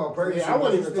thing. Talk about pregnancy. Yeah, I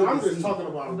wasn't even. I'm just talking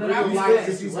about. But real I'm You like,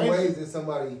 still see some ways that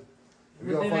somebody.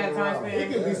 Within that time span.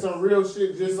 It could be some real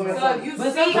shit just on.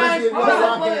 But sometimes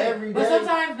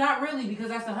not really, because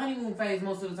that's the honeymoon phase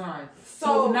most of the time.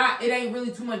 So it ain't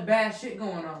really too much bad shit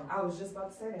going on. I was just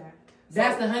about to say that.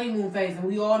 That's the honeymoon phase, and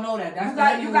we all know that.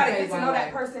 That's you gotta get to know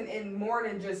that person in more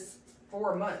than just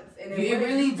 4 months. And it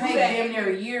really takes damn near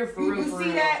a year for real. You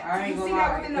see that? I ain't You see gonna that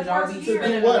lie. within the Y'all first be year?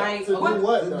 spending the night. To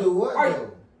do what?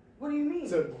 What do you mean?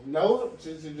 To know,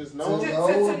 to just know.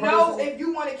 To know if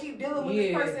you want to keep dealing with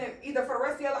this person either for the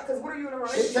rest of your life. Because what are you in a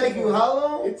relationship? It take you how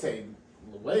long? It take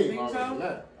way longer than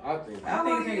that. I think. I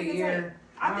think it take a year.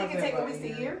 I think it take at least a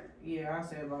year. Yeah, I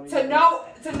say about a year. To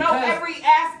know every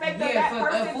aspect of that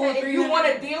person. If you want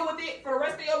to deal with it for the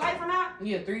rest of your life or not.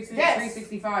 Yeah,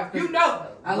 365. You know.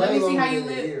 Let me see how you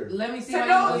live. Let me see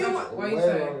how you live. Why you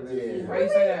say? Why you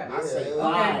say that? I say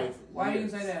 5. Why do you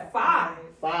say that? 5.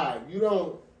 You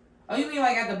don't. Oh, you mean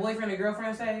like at the boyfriend and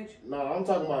girlfriend stage? No, I'm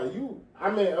talking about you. I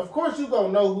mean, of course you gonna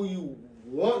know who you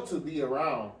want to be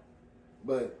around,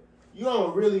 but you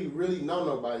don't really know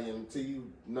nobody until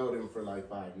you know them for like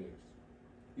 5 years.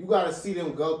 You gotta see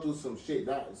them go through some shit.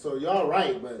 So y'all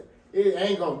right, but it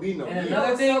ain't gonna be no. And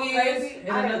another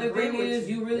thing is,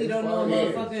 you really don't know a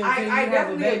motherfucker until I you have a baby.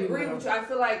 definitely agree with you. I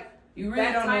feel like you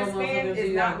really don't know a motherfucker until you have a baby. That time span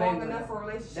is not long enough for a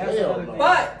relationship.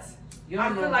 But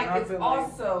I feel like it's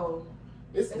also.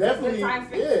 It's definitely a good time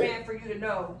span for you to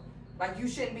know. Like, you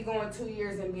shouldn't be going 2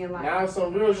 years and being like... Now,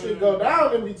 some real shit go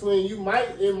down in between.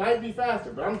 It might be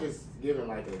faster, but I'm just giving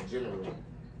like a general. You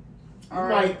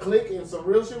might click and some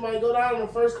real shit might go down in the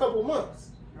first couple months.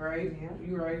 Right, yeah,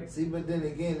 you right. See, but then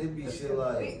again, it be shit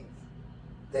like...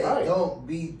 They don't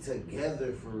be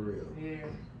together for real. Yeah.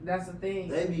 That's the thing.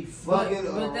 They be fucking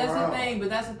but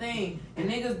that's the thing. And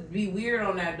niggas be weird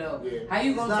on that though. Yeah. How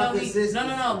you gonna tell me?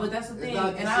 No, but that's the thing.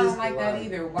 And I don't like that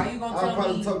either. Why you gonna tell me? I'll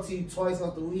probably talk to you twice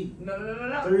out the week. No.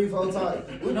 3-4 times.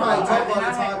 We probably talk all the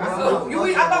time. I thought we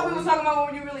was talking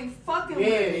about when you really fucking with a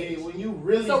bitch. Yeah, when you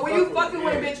really. So when you fucking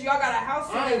with a bitch, y'all got a house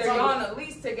together, y'all on a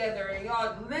lease together, and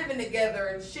y'all living together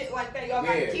and shit like that. Y'all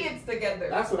got kids together.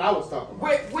 That's what I was talking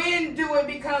about. When do it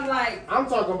become like? I'm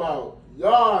talking about.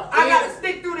 Y'all, I gotta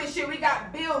stick through this shit. We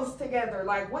got bills together.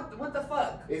 Like, what the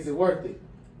fuck? Is it worth it?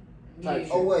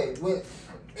 Oh wait,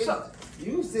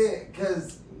 you said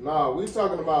because no, we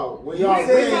talking about when y'all you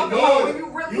said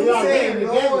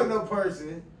knowing the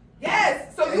person.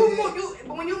 Yes. So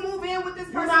when you move in with this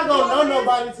person, you're not gonna know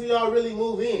nobody till y'all really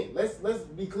move in. Let's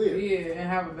be clear. Yeah, and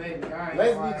have a baby. All right.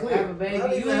 Let's be clear. Have a baby.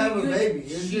 Not even have a baby.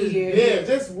 It's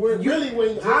just really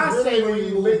when I say when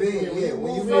you live in. Yeah,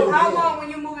 when you so how long when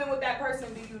you move in with that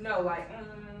person do you know? Like,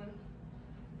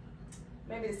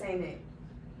 maybe the same name.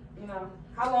 You know,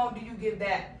 how long do you give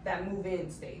that move in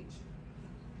stage?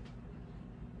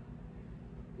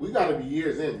 We gotta be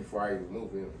years in before I even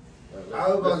move in. I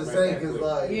was about to say because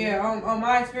on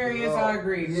my experience, I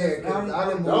agree. Yeah, because I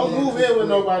didn't don't move in with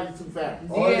nobody too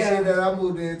fast. All the shit that I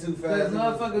moved in too fast.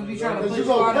 Motherfuckers be trying to put you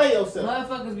out.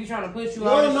 Motherfuckers be trying to put you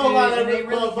out. You don't know how that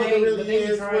motherfucker really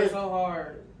is. Trying so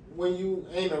hard when you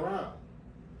ain't around.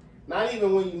 Not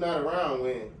even when you're not around.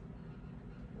 When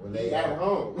they at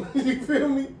home. You feel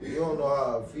me? You don't know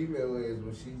how a female is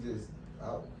when she just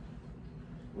out.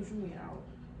 What you mean out?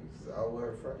 She's out with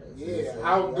her friends. Yeah,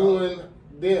 out doing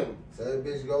them. So that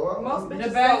bitch go out. Most bitches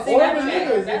the bad thing about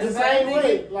it is the same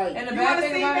way. Like, and the bad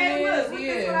thing about it is, the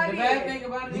bad thing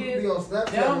about it is,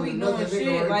 they don't be doing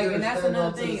shit. Like, and that's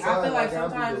another thing. I feel like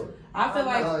sometimes, I feel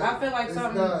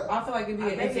like it'd be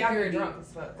an insecurity. I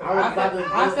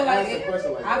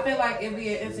feel like it'd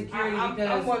be an insecurity because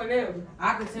I'm one of them.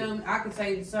 I can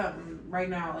say something right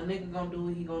now. A nigga gonna do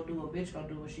what he gonna do. A bitch gonna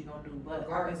do what she gonna do.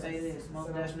 But I can say this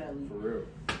most definitely. For real.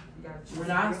 When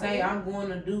I say I'm going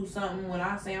to do something, when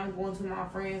I say I'm going to my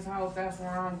friend's house, that's where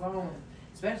I'm going.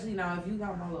 Especially now, if you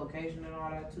got my location and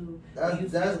all that too.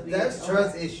 That's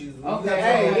trust issues.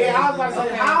 Okay. I was about to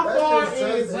say, how far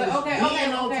is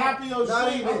being on top of your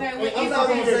shit? I'm not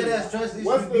gonna say that's trust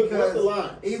issues because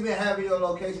even having your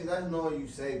location, that's knowing you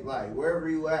safe. Like wherever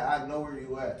you at, I know where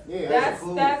you at. Yeah, that's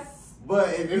cool.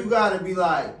 But if you gotta be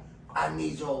like, I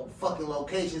need your fucking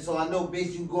location so I know,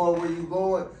 bitch, you going where you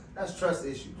going. That's trust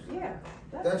issues. Yeah.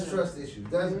 That's trust issues.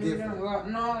 That's different.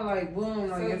 No, like boom,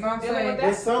 like if I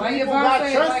There's say, some like people if I got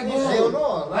say, trust like issues. boom,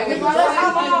 no. like if Like, I say,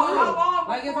 how long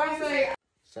like if I before you say,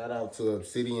 Shout out to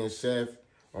Obsidian Chef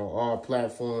on all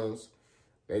platforms.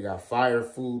 They got fire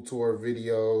food tour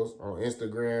videos on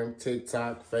Instagram,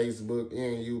 TikTok, Facebook,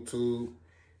 and YouTube.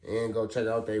 And go check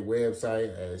out their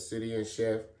website at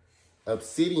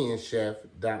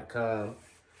obsidianchef.com.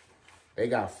 They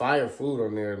got fire food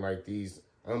on there, like these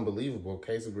unbelievable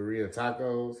quesadilla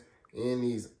tacos and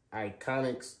these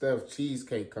iconic stuffed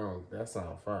cheesecake cones. That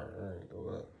sounds fire. All right, go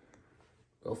up.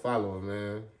 Go follow them,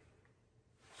 man.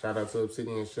 Shout out to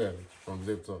Obsidian Chef from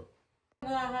Zip Talk. I'm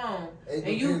going home, It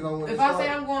and you, depends on when if it I starts. say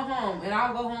I'm going home, and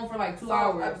I'll go home for like 2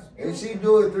 hours. If she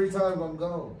do it 3 times, I'm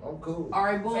gone. I'm cool. All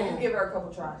right, boom. So you give her a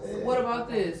couple tries. Yeah. What about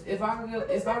this? If I go home, if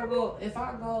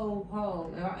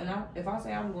I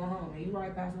say I'm going home, and you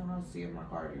ride past my house, see if my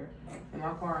car there, and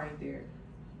my car ain't there,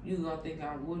 you gonna think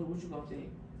what you gonna think?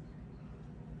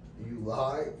 You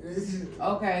lied.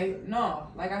 Okay, no.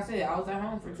 Like I said, I was at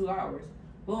home for 2 hours.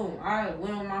 Boom. I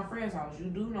went on my friend's house. You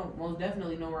do know, most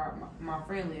definitely know where my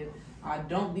friend lives. I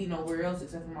don't be nowhere else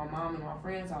except for my mom and my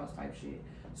friend's house type shit.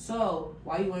 So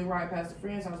why you ain't ride past the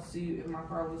friend's house to see if my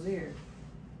car was there?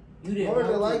 You didn't. More want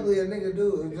than to. likely, a nigga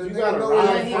do. If you nigga got to know ride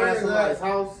where your past friends somebody's at.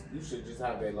 house, you should just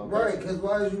have that location. Right, because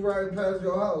why is you riding past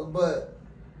your house? But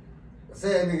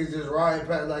say a nigga just riding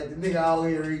past, like the nigga out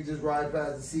here, he just ride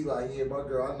past to see, like, yeah, my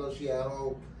girl, I know she at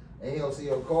home, and he don't see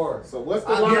your car. So what's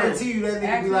the I line? guarantee you that nigga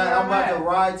Ask be me like, where I'm I'm about at. to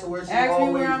ride to where she Ask me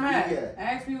always where I'm be at. at.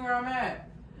 Ask me where I'm at.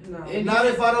 No. And Not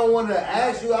you- if I don't want to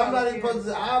ask you. I'm not even supposed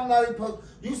to. I'm not even supposed.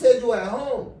 You said you at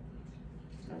home.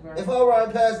 Okay. If I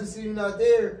ride past and see you not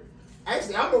there,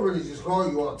 actually, I'm gonna really just call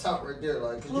you on top right there,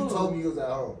 like, cause you Cool. told me you was at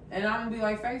home. And I'm gonna be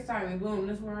like FaceTime, boom,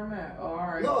 this is where I'm at. Oh, all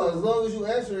right. No, as long as you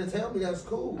answer and tell me, that's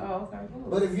cool. Oh, okay, cool.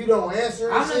 But if you don't answer,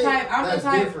 and I'm the shit, type. that's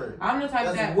different. I'm the type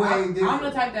That's that. way I'm different. the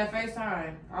type that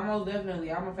FaceTime. I'm most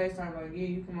definitely. I'm a FaceTime like, yeah,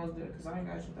 you can most do it because I ain't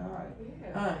got shit to hide.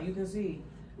 Yeah. You can see.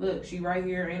 Look, she right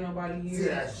here. Ain't nobody See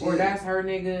here. that Or shit. that's her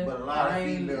nigga. But a lot I of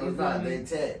ain't- females you feel not. me? They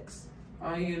text.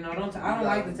 Oh, you know, I don't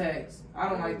like the text. I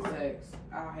don't like the text.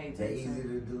 I hate They text. easy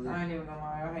to do. I ain't even gonna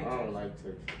lie. I hate I text. don't like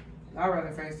text. I'd rather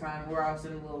FaceTime where I'll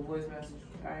send a little voice message.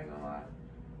 I ain't gonna lie.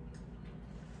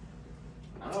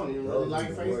 I don't even Those really like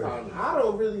are the worst. FaceTime. I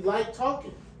don't really like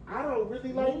talking. I don't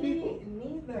really like people.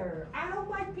 Neither. I don't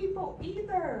like people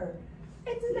either.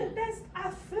 It's in the best. I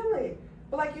feel it.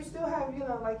 But like you still have,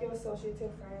 like your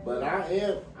associative friends. But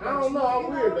I don't know, I'm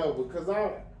weird though, because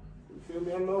you feel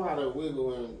me, I know how to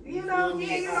wiggle and, You know, feel me?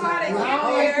 yeah, you know how to I get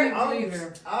don't like there. people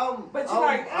either. But you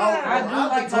like, I do I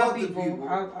like can talk my to people.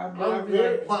 I'm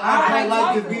very- But I I don't like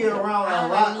like to talking. be around I a don't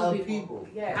lot like of new people.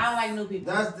 Yes. I don't like new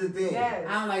people. That's the thing. Yes.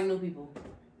 I don't like new people.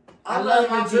 I'm love not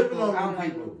my even tripping people. on I don't new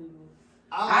like new people. people.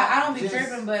 I don't be just-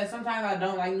 tripping, but sometimes I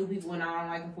don't like new people and I don't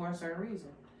like them for a certain reason.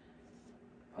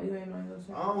 Oh, you ain't know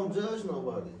your I don't judge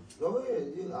nobody. Go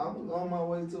ahead. I'm on my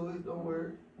way to it. Don't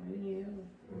worry. Yeah.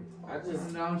 I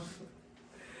just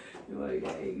You're like,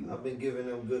 hey. I've been giving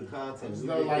them good content. just We've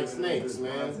don't been like giving them snakes, good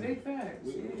man. content. Big facts,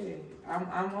 yeah.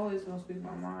 I'm always gonna speak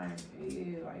my mind.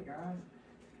 Yeah, like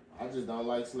I just don't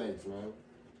like snakes, man.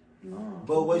 no.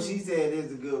 But what she said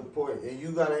is a good point. And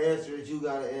you gotta answer it, you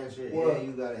gotta answer it, What? and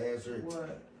you gotta answer it.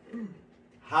 What?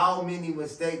 How many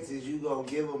mistakes is you gonna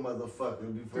give a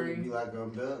motherfucker before you 3. be like,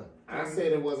 I'm done? I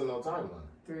said it wasn't no timeline.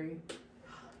 3.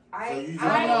 So you just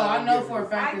I know for a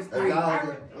fact it's 3.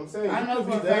 I'm saying I you know could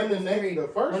for be a fact done it's the 3. the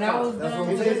first When I was time. That's done what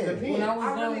I'm with saying. when I was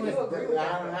I done really with do agree with I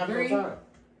that. don't have 3. no time.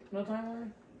 No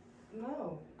timeline.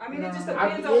 No. I mean, No. it just I-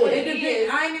 depends yeah. on what It it depends. is.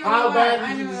 I ain't even How gonna lie. I bad ain't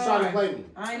did you even just gonna try to lie. play me?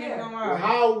 I ain't Yeah. even gonna Well,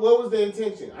 lie. what was the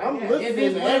intention? I'm Yeah. listening If to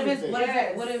it's, everything.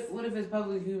 what if it's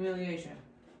public humiliation?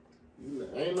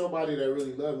 Ain't nobody that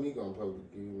really love me gonna publicly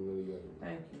humiliate me.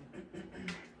 Thank you.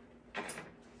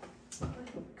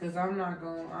 Cause I'm not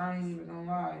gonna. I ain't even gonna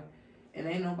lie. And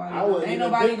ain't nobody. I wouldn't Ain't even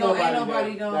nobody think gonna. Ain't nobody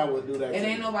nobody that gonna. would do that. And to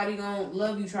ain't me. nobody gonna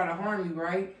love you, try to harm you,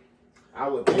 right? I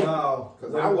would think. No.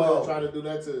 Because What I wouldn't about- try to do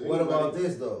that to What about anybody.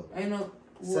 this though? Ain't no.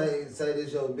 Say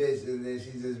this your bitch, and then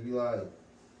she just be like,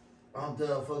 I'm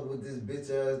done fucking with this bitch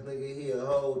ass nigga. He a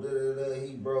hoe, da da da.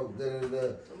 He broke, da da da.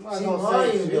 I'm not She gonna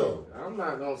lying say though. shit. I'm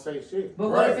not gonna say shit. But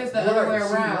what if Right, it's the other way right,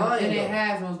 she around? lying, And it though.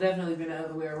 has most definitely been the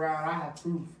other way around. I have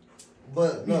proof.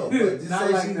 But no, but just Not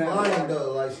say like she's that. lying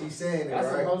though, like she's saying it, That's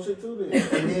some right? whole shit too then.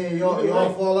 And then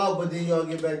y'all fall out, but then y'all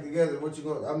get back together. What you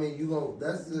gonna? I mean, you gonna?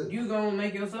 That's the You gonna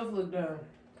make yourself look dumb.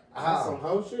 That's some how.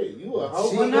 whole shit. You a hoe.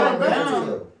 She Well, for not going gonna back make to dumb.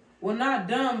 it. it. Well, not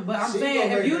dumb, but I'm She saying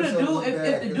gonna if you make the herself dude, look if bad,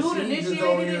 the 'cause dude she just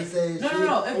over initiated here it, saying no, shit.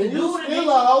 no, if the And you dude still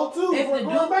a hoe too if for the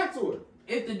going dude- back to it.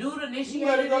 if the dude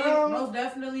initiated it, most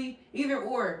definitely, either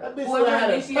or. That bitch would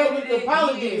have had a public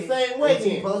apology the same way.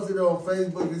 She posted it on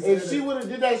Facebook and if she would have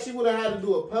did that, she would have had to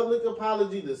do a public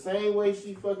apology the same way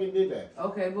she fucking did that.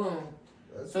 Okay, boom.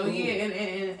 That's so cool. yeah,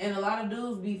 and a lot of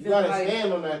dudes be feeling you gotta like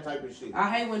stand on that type of shit. I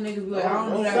hate when niggas be like, I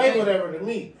don't do that. Say whatever to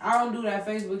me. I don't do that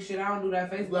Facebook shit. I don't do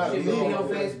that Facebook shit. Be on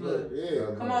Facebook.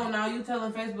 Yeah. Come on now, you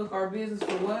telling Facebook our business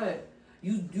for what?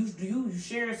 You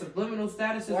sharing subliminal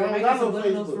statuses Well, and making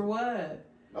subliminals for what?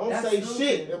 Don't say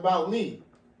shit about me.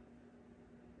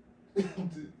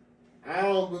 I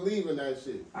don't believe in that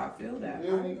shit. I feel that.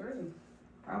 You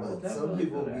know? But some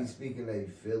people be speaking their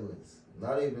feelings.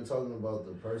 Not even talking about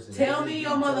the person. Tell me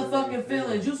your motherfucking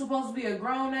feelings. You supposed to be a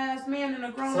grown ass man and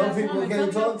a grown ass woman. Some people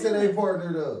can't talk to their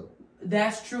partner though.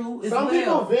 That's true. Some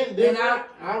people vent different.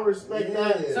 I respect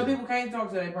that. Some people can't talk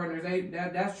to their partners.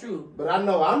 That's true. But I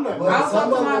know I'm not. But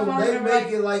some of them they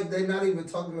make it like they're not even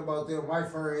talking about them. My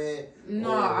friend.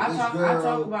 No, I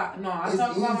talk about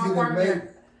my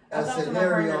partner. A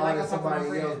scenario out of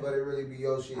somebody else, but it really be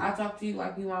your shit. I talk to you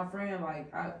like you my friend, like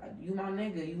you my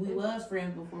nigga. We was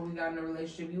friends before we got in a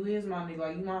relationship. You is my nigga,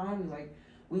 like you my homie. Like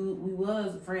we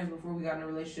was friends before we got in a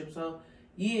relationship. So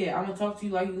yeah, I'm gonna talk to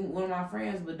you like you one of my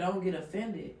friends, but don't get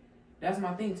offended. That's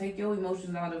my thing. Take your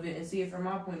emotions out of it and see it from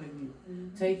my point of view.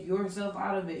 Mm-hmm. Take yourself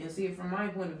out of it and see it from my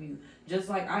point of view. Just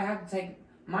like I have to take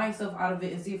myself out of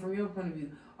it and see it from your point of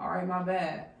view. All right, my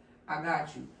bad. I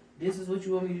got you. This is what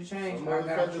you want me to change. Some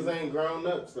motherfuckers ain't grown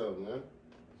up, so man.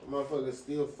 Some motherfuckers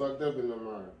still fucked up in their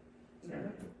mind. Yeah.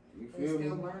 You feel me?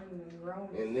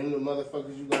 And them the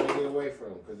motherfuckers you gotta get away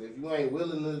from. Cause if you ain't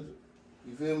willing to,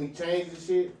 you feel me, change the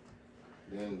shit,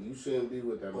 then you shouldn't be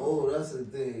with that. Oh, that's the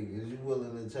thing. Is you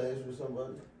willing to change for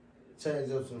somebody?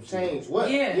 Change up some shit. Change what?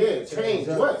 Yeah. Change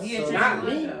what? Yeah, so not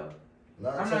me.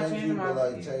 I'm not changing my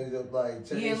like change up like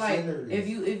change yeah, like scenery.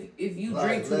 if you like,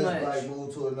 drink too much, like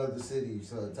move to another city,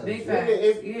 so type big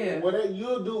facts. Yeah, whatever,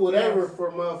 you'll do whatever for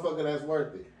a motherfucker that's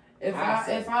worth it. If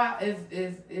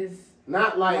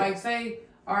not like say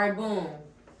all right, boom.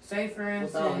 Say for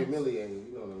instance, without humiliating,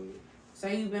 you know what I mean.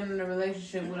 Say you've been in a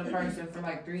relationship with a person for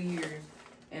like 3 years,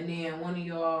 and then one of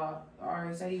y'all,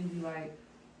 or say you be like,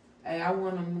 hey, I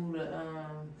want to move to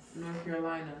North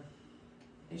Carolina.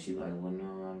 And she like, well,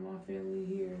 no, my family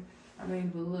here. I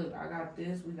mean, but look, I got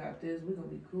this, we got this, we gonna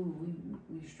be cool,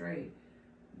 we straight.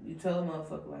 You tell a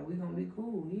motherfucker, like, we gonna be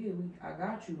cool, yeah, I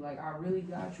got you, like, I really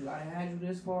got you. I done had you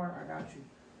this far, I got you.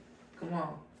 Come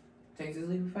on, take this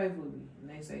leap of faith with me. And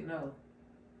they say no.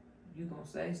 You gonna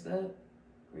stay stuck,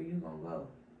 or you gonna go?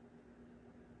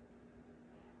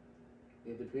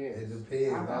 It depends. It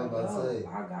depends. I was about to say.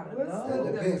 I gotta go.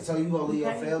 It depends. So you gonna leave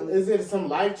your family? Is it some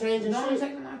life changing shit? No, I'm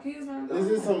taking my kids on. Is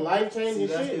it some life changing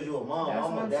shit? That's because you're a mom.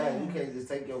 I'm a dad. Saying. You can't just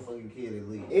take your fucking kid and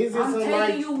leave. Is it I'm some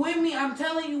taking you with me. I'm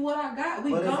telling you what I got.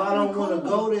 But if I don't want to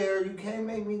go there, you can't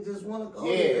make me just want to go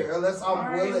there unless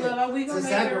I'm willing to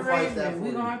sacrifice that for you.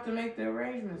 We're gonna have to make the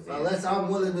arrangements. Unless I'm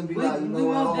willing to be like, you know, we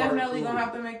most definitely gonna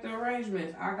have to make the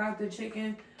arrangements. I got the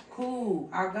chicken. Cool.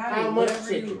 I got it. How much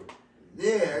chicken?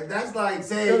 Yeah, that's like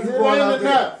saying you going out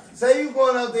there. Say you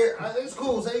going out there. It's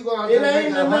cool. Say you going out there. It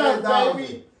ain't enough,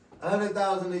 baby.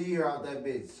 100,000 a year out that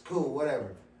bitch. Cool,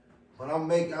 whatever. But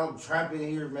I'm trapping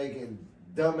here making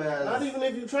dumbass. Not even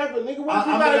if you trapping, nigga. What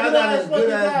you gotta good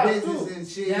ass business and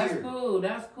shit. That's here. cool.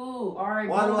 That's cool. All right,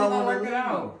 why do I gonna work leave? it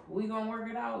out. We gonna work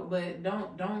it out, but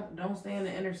don't stay in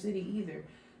the inner city either.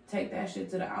 Take that shit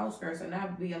to the outskirts, and that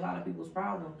would be a lot of people's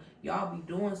problem. Y'all be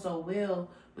doing so well,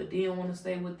 but then want to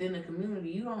stay within the community.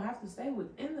 You don't have to stay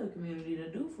within the community to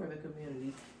do for the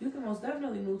community. You can most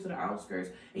definitely move to the outskirts,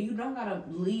 and you don't gotta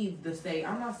leave the state.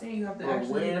 I'm not saying you have to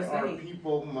actually leave the state. Where are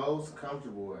people most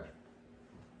comfortable at?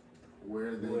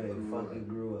 Where they fucking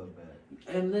grew up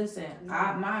at. And listen,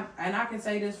 I can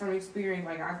say this from experience.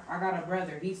 Like I got a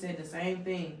brother. He said the same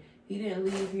thing. He didn't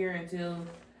leave here until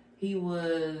he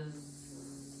was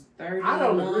 31. I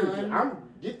don't agree with you.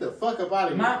 Get the fuck up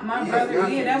out of here. My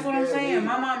brother, that's what I'm saying.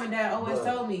 My mom and dad always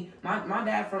told me. My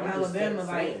dad from Alabama,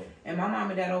 and my mom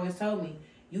and dad always told me,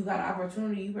 you got an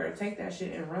opportunity, you better take that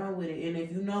shit and run with it. And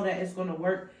if you know that it's gonna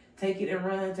work, take it and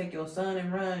run. Take your son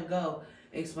and run. Go.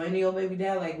 Explain to your baby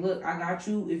dad, like, look, I got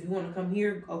you. If you want to come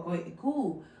here, okay,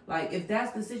 cool. Like, if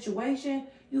that's the situation,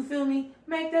 you feel me?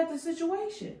 Make that the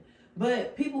situation.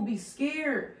 But people be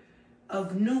scared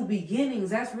of new beginnings.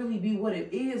 That's really be what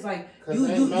it is. Like,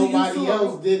 nobody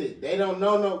else did it. They don't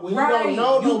know no. When right. You don't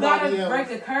know you nobody gotta else. break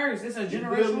the curse. It's a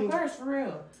generational curse for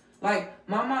real. Like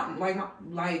my mom, my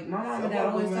mom and dad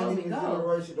always told me go.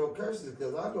 Generational curses,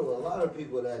 because I know a lot of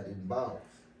people that didn't bounce.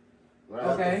 Right.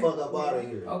 Got the fuck up out of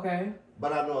here. Okay.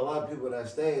 But I know a lot of people that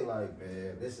stay like,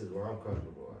 man, this is where I'm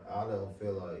comfortable. I don't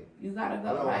feel like you gotta I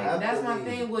go. don't Like have that's to my leave.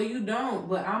 thing. Well, you don't,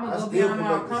 but I'm I gonna go still beyond can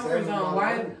my make the comfort same zone.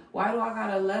 amount. Why do I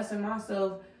gotta lessen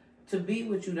myself to be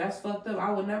with you? That's fucked up.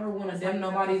 I would never want to That's damn why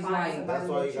you nobody's gotta find like. somebody that's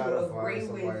why you that gotta you find agree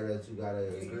somebody with. that you gotta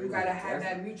agree You gotta with. have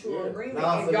that mutual Yeah. agreement.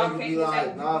 Nah, If for y'all niggas can't be get like,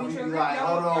 that nah, mutual you be agreement, like,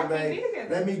 hold y'all on, can't be man.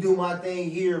 together. Let me do my thing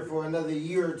here for another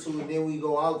year or two, and then we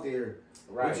go out there.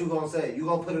 Right. What you gonna say? You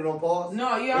gonna put it on pause?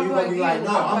 No, yeah, Or I'm you like, gonna be yeah, like,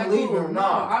 no, I'm leaving. cool. No,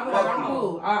 I'll be like, fuck I'm you.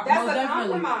 cool. That's Most a definitely.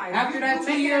 compromise. After that you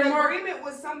 2-year an mark, agreement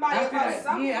with somebody after about that,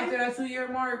 something. yeah, after that 2-year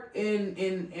mark,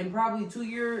 in probably 2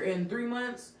 year and 3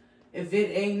 months, if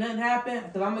it ain't nothing happen,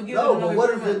 because I'm gonna give it No, another but what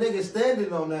 3 if the months. nigga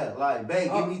standing on that? Like,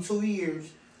 babe, give me 2 years.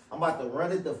 I'm about to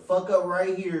run it the fuck up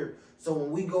right here. So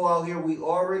when we go out here, we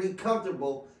already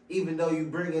comfortable, even though you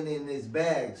bringing in this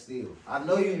bag still. I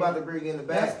know you about to bring in the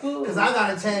bag. That's cool. Because I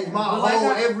got to change my But whole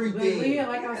like everything. But yeah,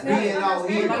 like I being out said,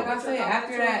 here. like I said,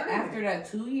 after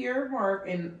that 2-year mark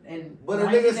and But a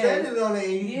 90 nigga days, standing on it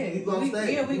and Yeah, you gonna we-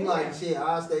 stay. yeah, we you can. like, shit,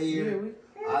 I'll stay yeah, here.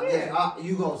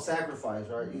 You gonna sacrifice,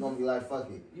 right? You gonna be like, fuck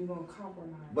it. You gonna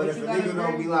compromise. But But if you a gotta nigga gonna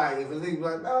bring- be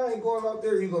like, nah, I ain't going out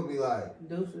there, you gonna be like,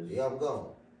 deuces. yeah, I'm gone.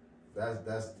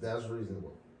 That's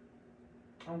reasonable.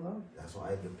 I'm gone. That's why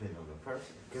it depends on the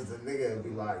person. Cause the nigga would be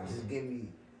like,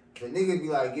 the nigga be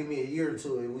like, give me a year or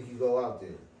two and we can go out there.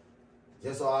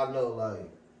 Just so I know, like,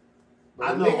 But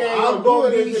I the know nigga ain't I'm gonna gonna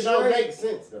do it be if it don't straight. make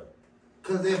sense though.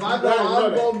 Cause if You I know gotta know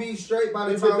I'm that. gonna be straight by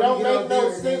the If it time don't we get make out no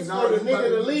there, sense then for the you about nigga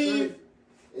to be leave,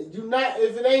 straight.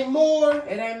 if it ain't more,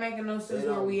 It ain't making no sense It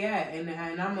where don't. we at,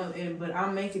 but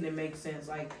I'm making it make sense.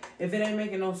 Like if it ain't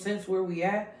making no sense where we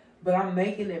at, but I'm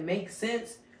making it make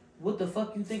sense. What the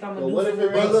fuck you think I'm gonna but do? what if for it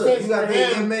the makes rest? look, sense you for gotta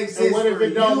think him? it makes And sense what if for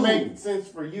it don't you? make sense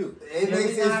for you? It Yeah, makes we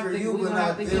gonna sense have for to- you, we but gonna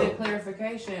have not to get a them.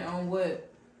 clarification on what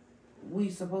we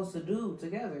supposed to do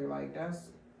together. Like that's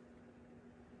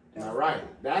All right,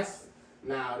 that's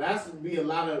would be a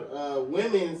lot of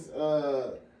women's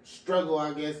struggle,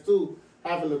 I guess, too,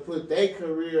 having to put their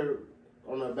career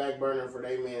on the back burner for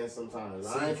their man sometimes.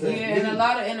 I ain't Yeah, saying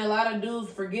and a lot of dudes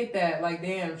forget that. Like,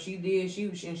 damn, she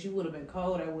would have been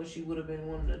cold at what she would have been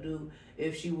wanting to do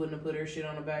if she wouldn't have put her shit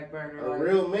on the back burner. a Like,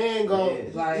 real man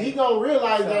he gonna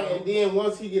realize that, and then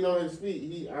once he get on his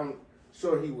feet, I'm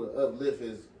sure he would uplift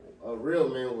a real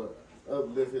man would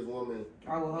uplift his woman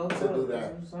I would hope to so. do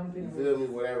that. Some You people, feel me?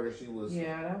 Whatever she was.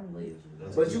 yeah, that believes.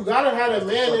 But you gotta have a That's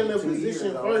man the in the fucking 2 years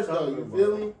position I was first, though. talking You about.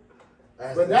 feel me?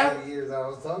 That's But the that- 2 years I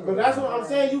was talking But about. that's what I'm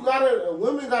saying.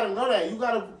 Women gotta know that. You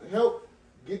gotta help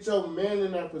get your man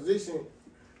in that position.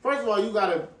 First of all, you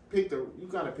gotta pick the right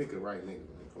nigga. Man.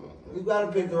 Come on, man. You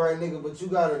gotta pick the right nigga, but you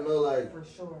gotta know, like, For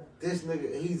sure. this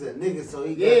nigga, he's a nigga, so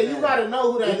he Yeah, got you that- gotta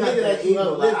know who that he got nigga that you ego.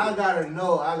 Like, uplifting. I gotta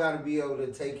know, I gotta be able to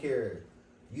take care of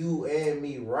you and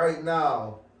me right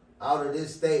now out of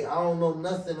this state. I don't know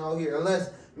nothing out here.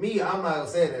 Unless me, I'm not gonna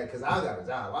say that because I got a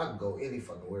job. I can go any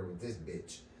fucking where with this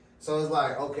bitch. So it's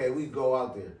like, okay, we go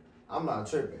out there. I'm not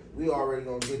tripping. We already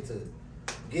gonna getting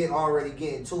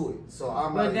to it. So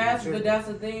I'm not But that's tripping.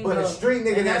 the thing. But though. a street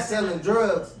nigga And that's selling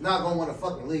drugs not gonna want to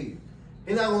fucking leave.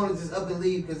 He not gonna just up and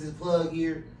leave because his plug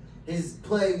here, his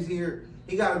plagues here.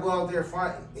 He gotta go out there and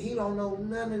fight. He don't know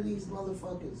none of these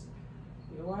motherfuckers.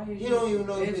 Why is You don't even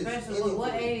know if it's especially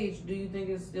what anything. age do you think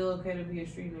it's still okay to be a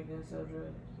street nigga and sell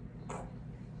drugs?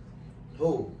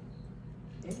 Who?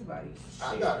 Anybody.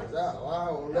 I Shit. got a job. I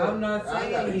don't know. I'm not I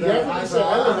got a saying You job. definitely I should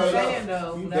got- elevate I'm up. saying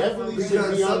though. You that's definitely what I'm should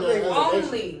saying. be on Something- the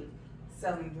Only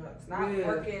selling drugs, not Yeah.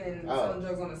 working and Oh. selling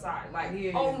drugs on the side. Like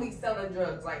Yeah. only selling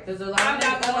drugs. Like There's a lot I'm of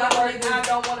not niggas- going a lot to of work. I niggas-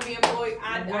 don't want to be employed.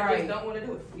 I Right. just don't want to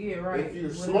do it. Yeah, right. If you're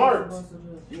What are smart, supposed to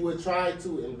do? you would try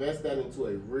to invest that into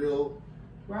a real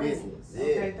Right. business. Yeah.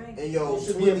 Okay, thank you. And yo, You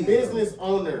should be a 20s, business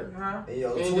owner Huh? In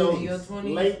your in 20s. Your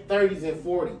 20s. late 30s and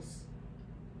 40s.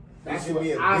 You That's should what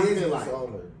be a I feel business like.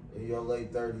 owner in your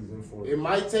late 30s and 40s. It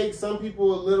might take some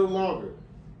people a little longer.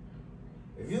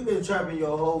 If you've been trapping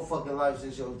your whole fucking life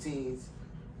since your teens,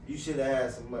 you should have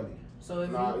had some money. So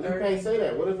if Nah, you you 30, can't say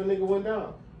that. What if a nigga went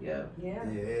down? yeah. Yeah.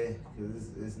 Yeah, because it's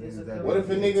It's niggas a that. What if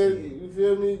a nigga, you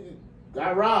feel me,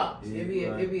 got robbed? Yeah, It be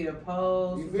right. it be the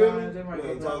pose. You feel me? sometimes it might We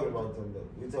ain't go talking down. about them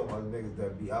though. We talking about niggas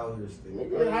that be out here still.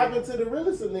 Nigga, it happened to the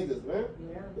realest of niggas, man.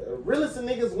 Yeah. The realest of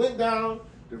niggas went down.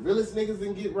 The realest niggas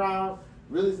didn't get robbed.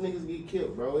 Realest niggas get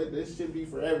killed, bro. This should be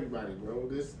for everybody, bro.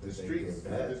 The They streets, get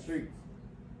bad. the streets.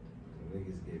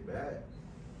 Niggas get bad.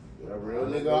 A real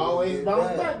Niggas nigga always get bounce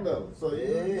bad. back though. So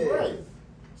Yeah. you're right.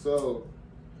 So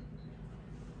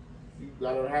you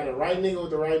gotta have the right nigga with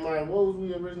the right mind. What was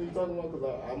we originally talking about?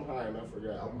 Because I'm high and I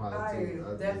forgot. I'm high I too.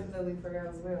 I definitely forgot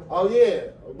as well. Oh yeah,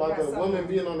 about You got the woman something.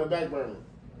 being on the back burner,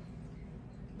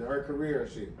 her career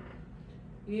and shit.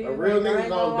 Yeah, A real like, I nigga ain't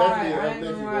gonna lie, definitely I ain't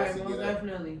uplift gonna you lie, once he most get up.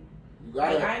 definitely. You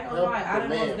gotta I ain't gonna lie. I done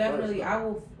most definitely. First, I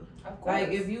will. Like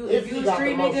if you if a got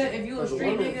street the motion, nigga, if you a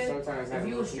street nigga, if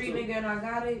you a street nigga and I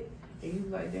got it, and you be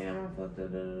like, damn, I fucked up,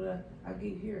 I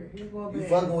get here go a band. You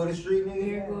fucking with a street nigga?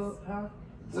 Here go, huh?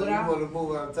 So Would you I? want to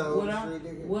move out of town with Would a I? street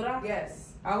nigga? Would I?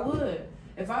 Yes. I would.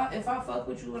 If I fuck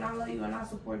with you and I love you and I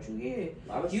support you, yeah.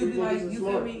 You be like, you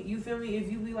feel me? You feel me?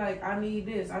 If you be like, I need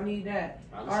this, I need that.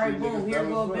 All right, boom. Here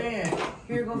go a band.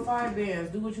 Here go 5 bands.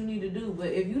 Do what you need to do. But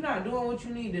if you're not doing what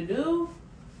you need to do.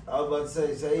 I was about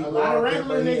to say a lot of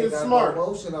regular niggas smart. No a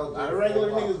lot of regular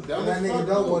niggas dumb. That nigga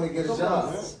don't want to get a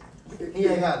job. He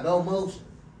ain't got no motion.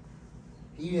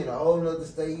 He in a whole nother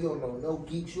state. You don't know no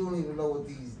geeks. You don't even know what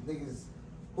these niggas,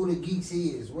 who the geeks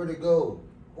is, where to go,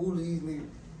 who these niggas.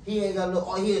 He ain't got no.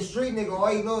 Oh, he a street nigga. All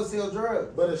he knows is sell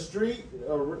drugs. But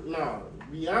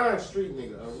beyond street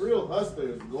nigga, a real hustler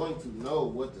is going to know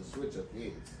what the switch up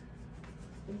is.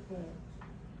 You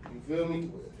feel me?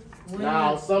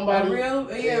 Now somebody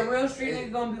a real street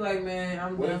nigga gonna be like, man,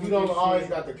 I'm done. If you don't always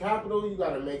got the capital, you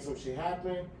gotta make some shit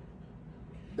happen.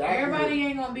 Everybody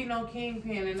ain't gonna be no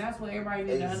kingpin, and that's what everybody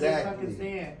need to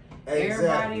understand.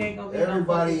 Everybody ain't gonna be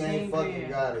everybody no ain't fucking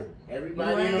got it.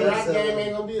 Everybody in the rap game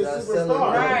ain't gonna be a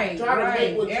superstar. Right, Try to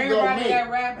make what everybody you gonna make. that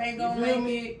rap ain't gonna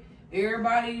make it.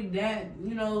 Everybody that,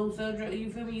 sell drugs,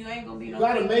 you feel me? You ain't gonna be no. You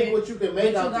gotta make what you can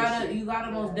make out this shit. You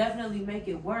gotta most definitely make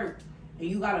it work. And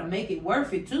you gotta make it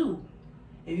worth it too.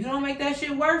 If you don't make that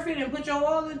shit worth it and put your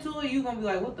all into it, you gonna be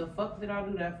like, what the fuck did I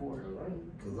do that for?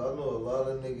 Cause I know a lot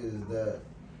of niggas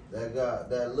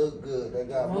that look good, that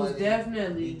got most money,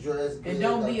 definitely, be dressed good, and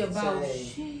don't be about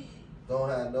shit. Don't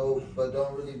have no, but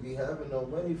don't really be having no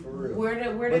money for real.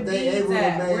 Where the deeds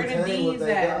at? Where the deeds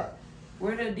at?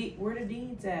 Where the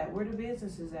deeds at? Where the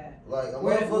businesses at? Like a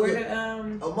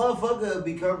motherfucker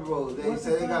be comfortable. They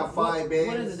say they got 5 bands.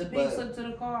 What is it? The pink slip to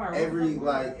the car. Every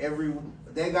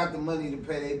they got the money to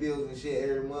pay their bills and shit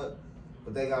every month,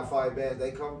 but they got 5 bands. They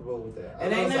comfortable with that.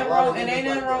 And ain't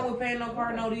nothing wrong with paying no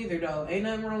car note either though. Ain't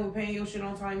nothing wrong with paying your shit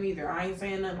on time either. I ain't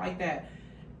saying nothing like that.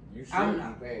 You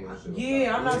should be paying your shit.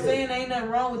 Yeah, I'm not saying ain't nothing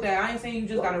wrong with that. I ain't saying you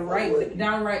just gotta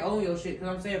downright own your shit. Cause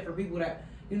I'm saying for people that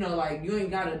like you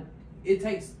ain't gotta. It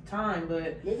takes time,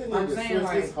 but I'm saying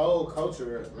like this whole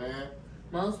culture up, man.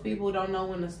 Most people don't know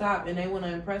when to stop, and they want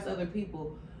to impress other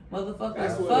people.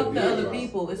 Motherfuckers, fuck the other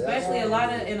people, especially a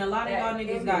lot of y'all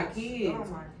niggas got kids. Oh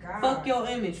my God. Fuck your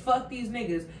image, fuck these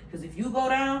niggas. Cause if you go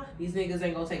down, these niggas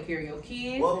ain't gonna take care of your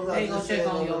kids. They ain't gonna check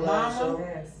on your mama.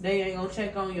 Yes. They ain't gonna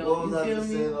check on your. What was I you just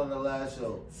feel me? saying on the last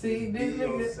show? See, this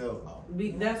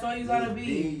nigga. That's all you gotta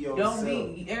be. Don't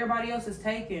be. Everybody else is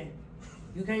taken.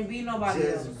 You can't be nobody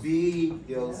else. Just be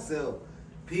yourself.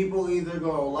 People either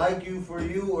gonna like you for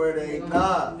you or they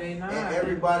not. They not. And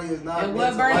everybody is not. And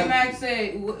what Bernie Mac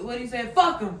said, what he said,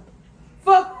 fuck him.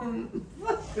 Fuck him.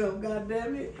 Fuck him,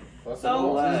 goddamn it. So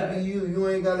what? You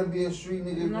ain't gotta be a street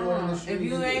nigga. No. If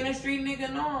you ain't a street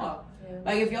nigga, no.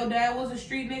 Like if your dad was a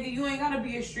street nigga, you ain't gotta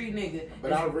be a street nigga.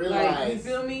 But I realize, like, you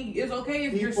feel me? It's okay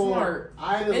if you're smart.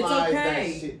 It's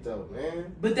okay. That shit though,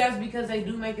 man. But that's because they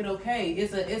do make it okay.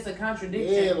 It's a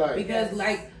contradiction. Yeah, because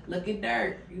look at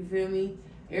Dirk. You feel me?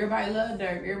 Everybody love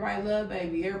Dirk. Everybody love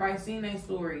Baby. Everybody seen that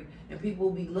story, and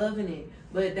people be loving it.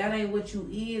 But that ain't what you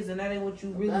is, and that ain't what you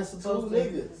really supposed to.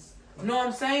 Niggas. No,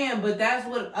 I'm saying, but that's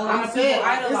what a lot of people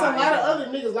idolize. It's a lot of other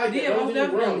niggas like that. Don't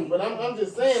get me wrong, but I'm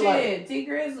just saying, like, T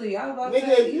Grizzly, I was about to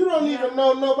say, if you don't even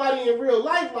know nobody in real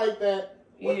life like that,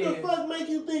 what the fuck make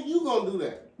you think you gonna do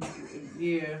that?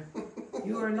 Yeah,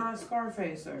 you are not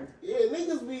Scarface, sir. Yeah,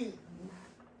 niggas be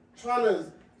trying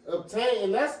to obtain,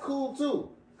 and that's cool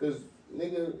too, cause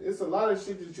nigga, it's a lot of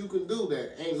shit that you can do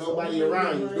that ain't nobody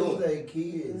around you doing. They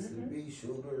kids to be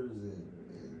shooters and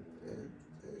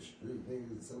street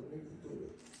niggas. Some niggas do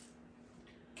it.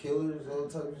 Killers, all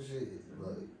type of shit.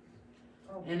 Like,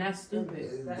 and that's stupid.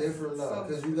 It's different now,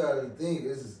 because you gotta think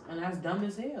and that's dumb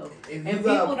as hell. And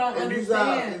people don't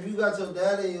understand. If you got your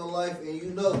dad in your life and you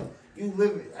know you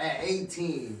live at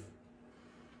 18,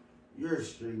 you're a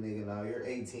street nigga now. You're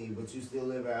 18, but you still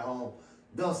live at home.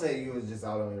 Don't say you was just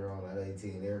out on your own at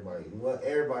 18. Everybody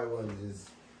wasn't just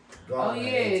gone. Oh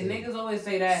yeah, niggas always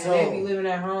say that, and they be living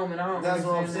at home, and I don't. That's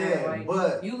what I'm saying. Like,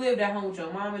 but you lived at home with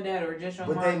your mom and dad, or just your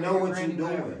mom. But they know what you're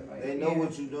doing. Like, they know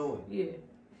what you're doing. Yeah.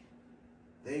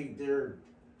 They're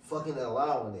fucking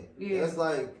allowing it. Yeah. It's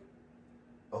like,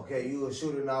 okay, you a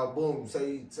shooter now, boom.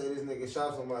 Say this nigga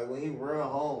shot somebody. When he run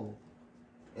home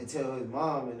and tell his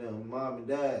mom and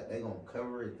dad, they gonna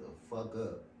cover it the fuck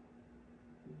up.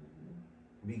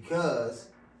 Because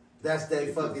That's they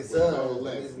fucking son.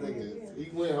 He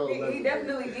went whole left. He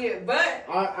definitely did, but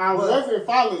I wasn't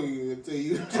following you until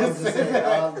you just said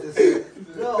that. I'm just saying.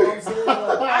 No, I'm saying.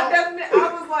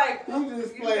 I was like, you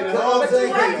just played it. But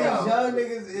you right, These though. young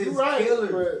niggas is right,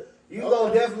 killers. You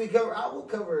gonna definitely cover. I will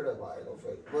cover it up. I ain't gonna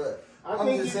fake. But I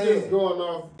think just you're saying. just going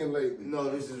off lately. No,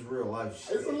 this is real life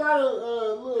shit. It's a lot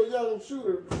of little young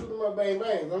shooters shooting my bang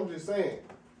bangs. I'm just saying.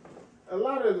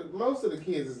 Most of the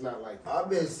kids is not like that. I've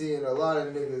been seeing a lot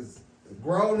of niggas,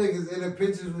 grown niggas in the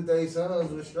pictures with their sons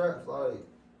with straps. Like,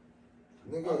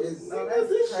 nigga, this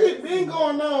shit been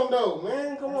going on though,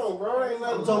 man. Come on, bro. Ain't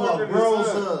nothing I'm talking about grown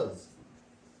sun. sons.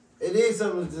 It is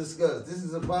something to discuss. This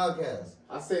is a podcast.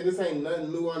 I said this ain't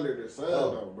nothing new under the sun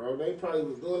though, bro. They probably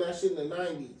was doing that shit in the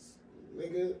 90s.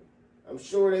 Nigga, I'm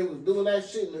sure they was doing that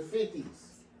shit in the 50s.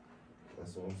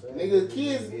 That's what I'm saying. Nigga,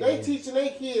 kids, they teaching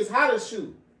their kids how to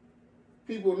shoot.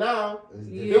 People now,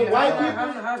 Yeah, the white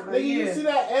people, nigga, you see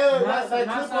that my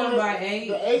son by the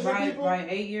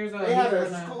 8 years old. They had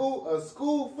a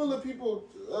school full of people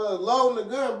loading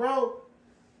the gun, bro.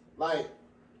 Like,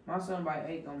 my son by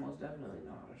 8 gonna most definitely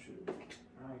know how to shoot. I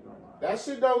ain't gonna lie. that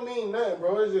shit don't mean nothing,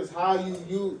 bro. It's just how you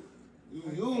use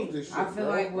this shit. I feel bro.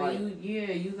 like when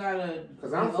you gotta.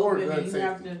 Because I'm for gun you safety.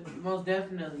 have to most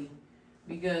definitely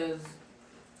because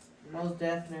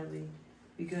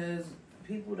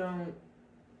people don't.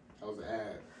 That was an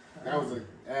ad. That was an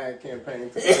ad campaign.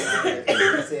 He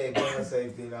said gun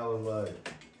safety, and I was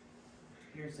like,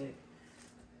 You're sick.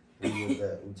 we get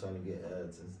that. We trying to get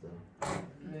ads and stuff.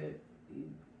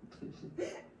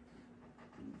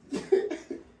 I'm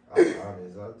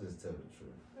honest. I'll just tell the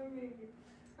truth. I mean,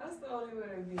 that's the only way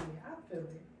to be. I feel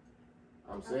it.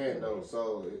 I'm saying though,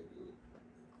 so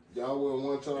y'all wouldn't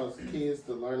want y'all's kids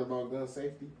to learn about gun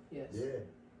safety? Yes. Yeah.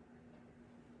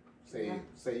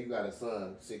 Say you got a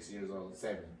son, 6 years old,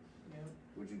 7. Yeah.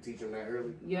 Would you teach him that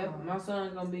early? Yep, my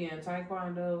son gonna be in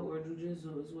taekwondo or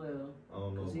jujitsu as well. I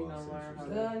don't know Cause he about gonna learn how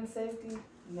to. Gun safety?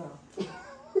 No.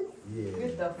 Yeah.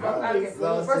 Get the fuck out of here.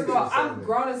 First of all, I'm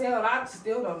grown as hell and I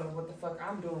still don't know what the fuck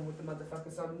I'm doing with the motherfucker.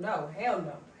 So no, hell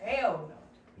no. Hell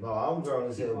no. No, I'm grown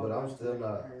as hell, but I'm still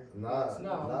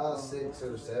not 6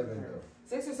 or 7 though.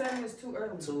 6 or 7 is too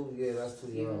early. 2, yeah, that's too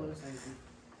Even young. with a safety.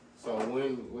 So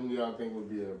when do y'all think would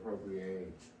be an appropriate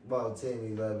age? About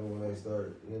 10, 11 when they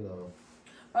start, you know.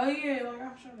 Oh yeah, like I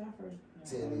shot my first.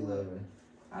 10, 11.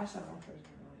 I shot my first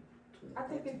gun like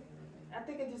 12. I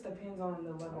think it just depends on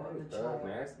the level of the child.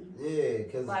 Nasty. Yeah,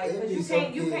 because Like, you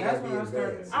can't. That's when I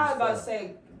started. I was about to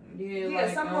say, Yeah,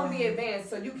 like, some gonna be advanced,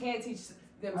 so you can't teach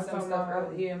them I some told stuff my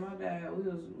early. yeah, my dad. We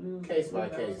was Case by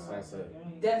case, I said.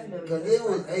 Definitely. Because it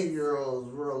was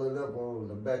 8-year-olds rolling up on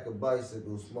the back of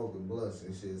bicycles smoking blunts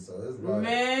and shit, so it's like...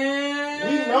 Man,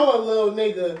 We know a little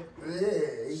nigga.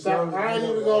 Yeah. I ain't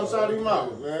even gonna shout him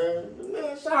out, man.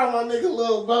 Shout out my nigga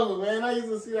Lil Bubba, man. I used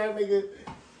to see that nigga.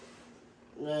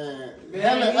 Man,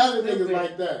 hella other niggas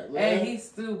like that, man. Hey, he's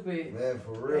stupid. Man,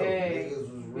 for real. Hey, Niggas was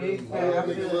really big My fat.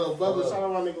 nigga Lil Bubba, shout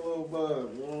out my nigga Lil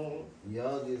Bubba, man.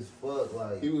 young as fuck,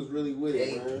 like He was really with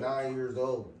it, 8, man. 9 years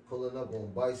old, pulling up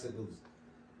on bicycles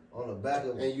on the back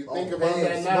of And you on think about pans,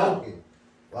 that now. smoking.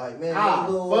 Like, man, Ah,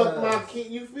 that little fuck ass. my kid,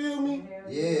 you feel me?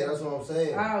 Yeah, that's what I'm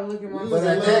saying. I look at my But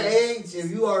at Look. that age, if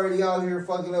you already out here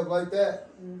fucking up like that,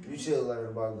 you should learn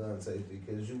about gun safety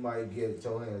because you might get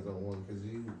your hands on one because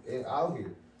you out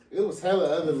here. It was hella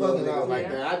other little Fucking niggas out like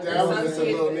here. that. I Some was just a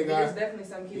kids- little There's nigga. definitely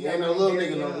some kids He that ain't no are little very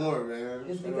nigga no young. more, man.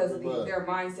 It's because of their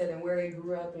mindset and where they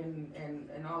grew up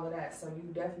and all of that. So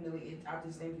you definitely, I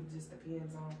just think it just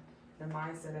depends on the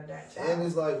mindset of that child. And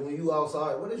it's like when you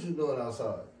outside, what is you doing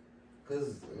outside?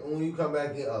 Because when you come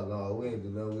back in, oh no, we ain't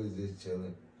doing nothing, we was just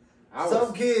chilling.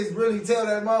 Some kids really tell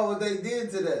their mom what they did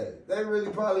today. They really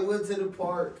probably went to the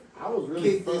park. I was really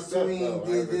kicked this fucked up, swing, though,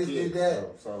 did as a this, kid, did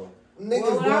that. So Niggas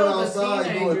Well, when I going was a outside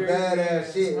doing teenager,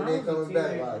 badass shit and when I then was a coming back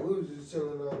teenager. like, we was just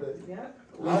chilling all day. Yeah.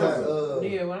 We got,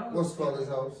 yeah, when I was what's called his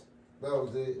house? That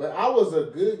was it. But I was a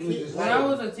good We kid. just- when I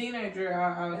was a teenager,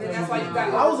 I And then that's why you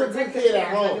got. I was a good kid at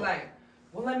home. Be like,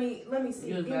 well, let me see.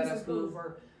 You was Give me bad some at school? proof,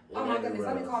 or oh my goodness,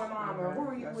 let me call mom, or who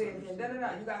are you with? And da da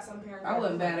da. You got some parents. I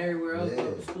wasn't bad everywhere else, Yeah.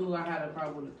 but at school I had a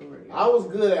problem with authority. I was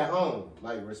good at home,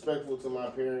 like respectful to my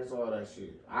parents, all that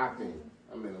shit. I think.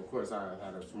 I mean, of course, I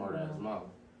had a smart ass mom.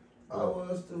 I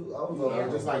was too. I was You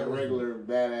know, just like a regular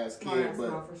badass kid,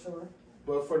 for sure.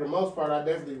 but for the most part, I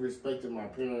definitely respected my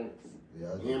parents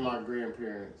Yeah, I do. and my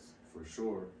grandparents for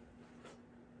sure.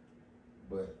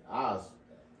 But I was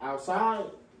outside.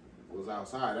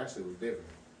 That shit was different.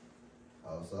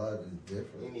 Outside is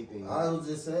different. Anything. I was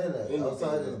just saying that. Anything,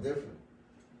 Outside is though. different.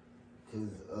 Because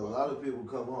a lot of people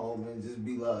come home and just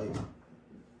be like,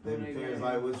 Baby parents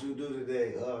like, what you do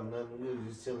today? Oh, nothing. We were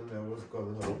just chilling there. What's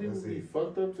called the People That's be it.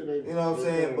 fucked up today. You know what I'm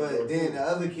saying? But then the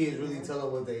other kids really tell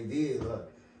them what they did. Like,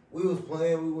 we was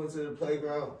playing, we went to the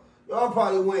playground. Y'all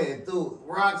probably went through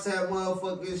rocks at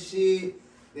motherfucking shit,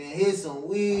 then hit some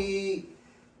weed,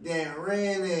 then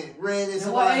ran in somebody's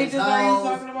house. What ages are you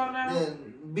talking about now?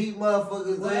 Then beat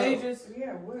motherfuckers What up. ages?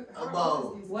 Yeah,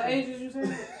 What ages you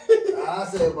said? I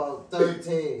say about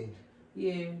 13,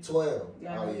 Yeah. 12.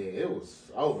 Yeah. Oh yeah, it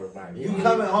was over by You then.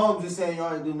 coming home just saying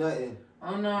y'all ain't do nothing.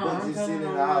 Oh no, But I'm just telling sit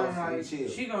her, in the house like, and chill.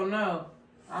 she gonna know.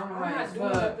 I'm I'm like, not as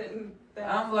doing fuck. nothing.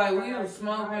 I'm like, we was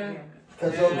smoking.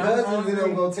 Cause Yeah, your I'm cousins hungry. and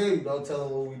them gonna tell you, don't tell them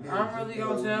what we did. I'm really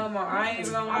gonna tell my. I ain't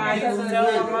even gonna lie. I'm I ain't not gonna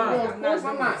telling tell you. my mom. Of course,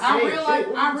 I'm not I saying realize.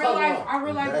 shit. What you talking about? I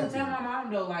realize to Exactly. tell my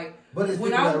mom though. Like But it's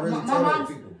when people I that really my tell mom,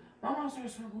 other people. my mom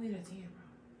started smoking weed at 10,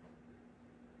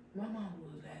 bro. My mom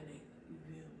was that nigga. You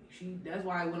feel me? That's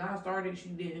why when I started, she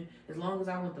didn't. As long as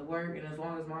I went to work and as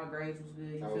long as my grades was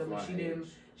good, you That feel me? was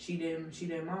She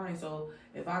didn't mind. So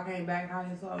if I came back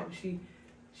high as fuck, she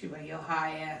like, yo,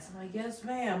 high ass. I'm like, yes,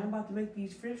 ma'am. I'm about to make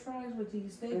these French fries with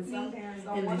these steak And some meat. parents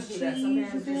don't and want the to do that. Some cheese,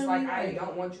 parents you just feel like, me? I Like-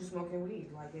 don't want you smoking weed.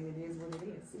 Like, and it is what it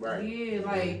is. Right. Yeah,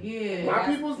 like, yeah. My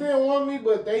peoples didn't want me,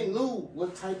 but they knew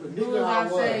what type of Do nigga as I I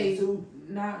was. say, too.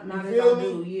 not You as feel I me?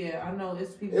 do. Yeah, I know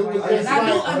it's people It like was that. And just I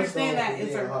do like- understand that.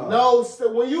 It's a No,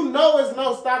 when you know it's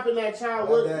no stopping that child,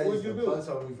 My what dad would used you to do? punch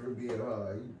on me for being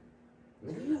high.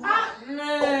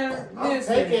 man, I'm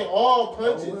listen. taking all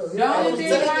punches. Oh, well, The yeah. only was thing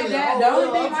taking my it. dad, Oh, the only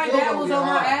well, thing I'm my still dad gonna was get on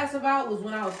my high. ass about was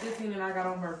when I was 15 and I got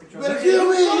on birth control. Better kill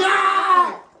me!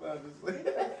 Ah!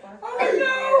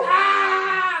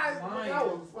 That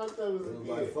was fucked up as It a was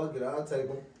like, kid. fuck it, I'll take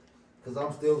them. Cause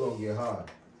I'm still gonna get high.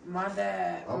 My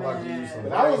dad, I'm about to use some-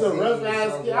 But I was a Right, rough see, ass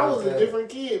something kid. I was like a that. different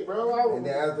kid, bro. And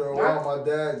then after a while, my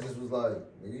dad just was like,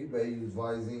 nigga, you better use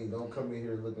Visine. Don't come in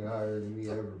here looking higher than me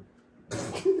ever.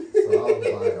 So I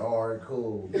was like, alright,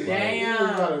 cool. Like, Damn.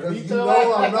 cause you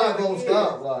know I'm not gonna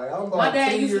stop. Like, I'm about My dad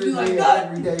 10 used to be years like, in "Look."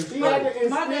 every day. He had to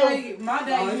my instill, dad he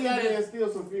used had to to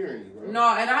instill some fear in you, bro.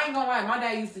 No, and I ain't gonna lie. My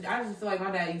dad used to. I just feel like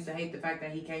my dad used to hate the fact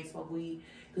that he can't smoke weed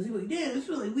because he was like, "Damn, it's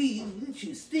really weed. This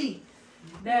shit stink."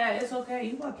 Dad, it's okay.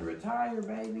 You about to retire,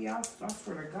 baby. I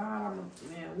swear to God,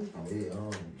 we gonna.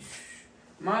 Yeah,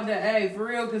 My dad, hey, for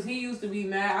real, because he used to be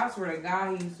mad. I swear to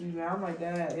God, he used to be mad. I'm like,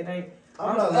 Dad, it ain't.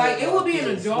 I'm not like, letting it would be my in a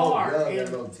kids smoke. jar. Y'all and-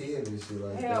 got no tea and shit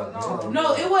like Hell that. no.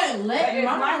 No, it wasn't letting.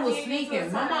 But My if my mom was kid sneaking. gets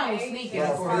to My a mom was certain sneaking. age,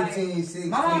 About for like- it. 15, 16,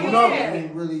 My mom you was know, scared. you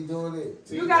really doing it.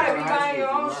 You gotta be High buying your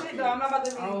school, own my shit kid. though. I'm not about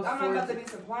to be. I was I'm not about to 40. be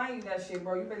supplying you that shit,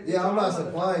 bro. You better. Yeah, I'm not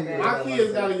supplying you. My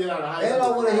kids gotta get out of high school. And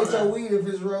I want to hit your weed if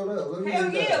it's rolled up. Let me Hell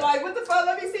get yeah! that. Like what the fuck?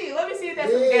 Let me see. Let me see if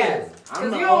that's some Yeah. gas. I'm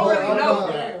Cause not- you don't I'm really know.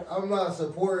 not- I'm not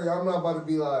supporting. I'm not about to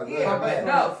be like, Yeah, but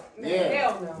no. Yeah.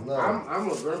 Hell no. No, I'm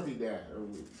a grumpy dad.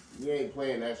 You ain't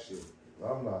playing that shit.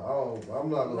 I'm not. I'm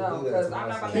not gonna No, do that. because to I'm not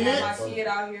my about son. to have my kid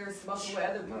out here smoking with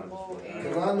other people. Cause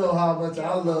And I know how much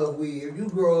I love weed. If you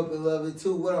grow up and love it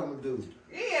too, what I'm gonna do?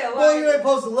 yeah, Boy, you ain't like,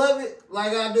 supposed to love it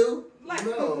like I do. Like-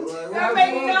 No, like that why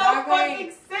makes the no fuck? fucking And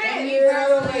me sense.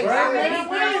 personally, Right.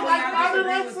 I Like,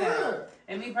 disagree with that.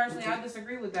 And me personally, I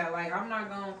disagree with that. Like, I'm not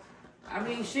gonna. I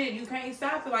mean, shit, you can't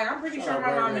stop it. Like, I'm pretty sure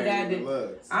my mom and dad did.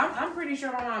 I'm pretty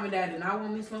sure my mom and dad did not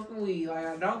want me smoking weed.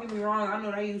 Like, don't get me wrong. I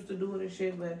know they used to do it and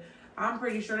shit, but I'm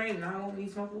pretty sure they did not want me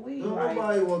smoking weed. Like,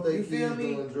 Nobody want their you kids feel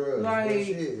me? doing drugs. Like, But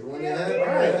shit, when yeah, it happens,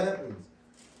 right. it happens.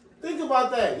 Think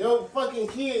about that. Your fucking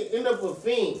kid end up a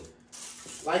fiend.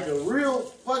 Like a real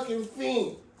fucking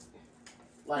fiend.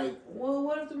 Like well,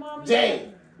 what if the mom? and Jay,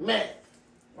 dad- Matt.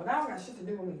 Well, that don't got shit to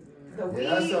do with me. The weed. Yeah,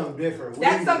 that's something different.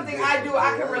 That's Weed something is I do. different.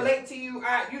 I can Yeah. relate to you.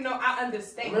 I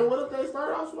understand. Man, what if they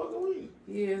start out smoking weed?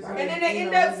 Yeah, it's like, And then they you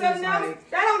end know, up it's something just else. like,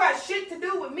 That don't got shit to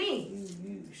do with me.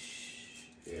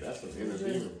 Yeah, that's some inner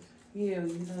demons. Yeah, you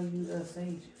know, you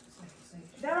sage. It's like a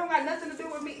sage. That don't got nothing to do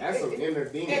with me. That's some inner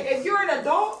If demons. you're an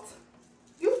adult,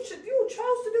 you chose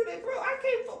to do that, bro. I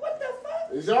can't. What the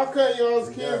fuck? Is y'all cutting y'all's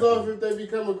kids off if they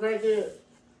become a crackhead?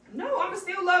 No, I'ma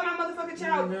still love my motherfucking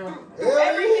child No. through Hell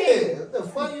everything. yeah. What the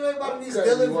fuck? You ain't about to be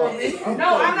Cutting stealing you from off. me.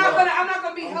 No, I'm not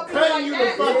gonna be helping you cutting like you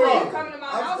that. the fuck You off. coming to my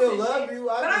I house still and love shit. you.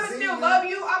 I But can I'ma see still you. love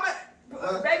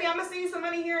you. Baby, I'ma send you some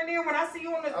money here and there. When I see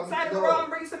you on the side of the no. road, I'm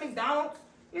bring you some McDonald's.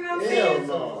 You know what I'm Hell saying?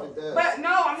 no. Like that. But no,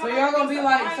 I'm not. So y'all gonna be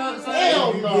like, so Hell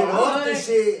If you no. get off So the they-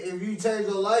 shit, if you change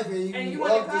your life and And you you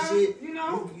want off to the come, shit, you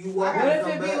know? you walk I What and if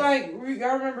come it be back. like,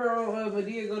 y'all remember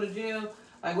Medea go to jail?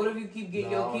 Like, what if you keep getting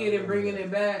your kid and bringing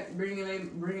them back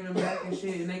and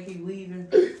shit, and they keep leaving?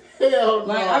 Hell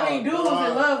Like, no, I mean, dudes in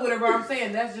love with her, but I'm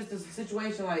saying that's just a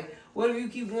situation. Like, what if you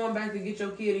keep going back to get your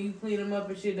kid and you clean them up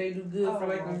and shit? They do good for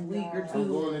like a week or two,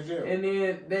 I'm going to jail. and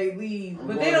then they leave.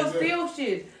 But they don't steal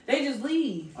shit. They just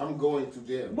leave. I'm going to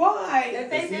jail. Why?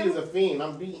 If he is a fiend,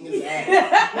 I'm beating his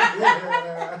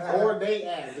ass. Or they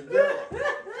ass.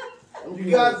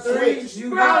 You got three.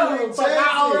 You got three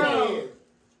chances.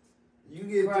 You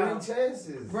get Bro. 3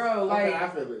 chances. Bro, like, okay, I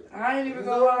feel it. I ain't even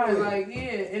gonna lie, like,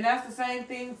 yeah, and that's the same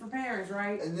thing for parents,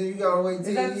 right? And then you gotta wait 10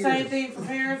 Is that the years. same thing for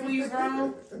parents when you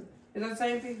grown? Is that the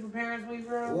same thing for parents when you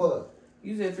grown? What?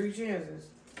 You said 3 chances.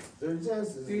 3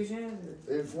 chances. 3 chances.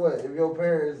 If what? If your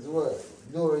parents what?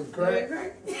 Doing crack?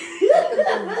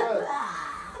 Yeah,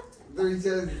 3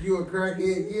 chances. You a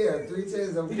crackhead? Yeah. 3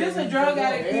 chances. I'm just a drug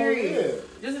addict, period.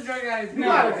 Yeah. Just a drug addict, period. You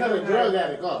gotta cut a drug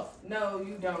addict off. No,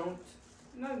 you don't.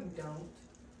 No, you don't.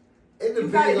 It You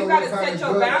depends on gotta what kind set of your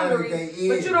drug addict boundaries, they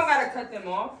but is. you don't gotta cut them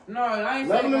off. No, I ain't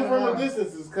Loving saying them from cut a them off.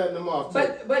 distance is cutting them off too.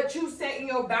 But you setting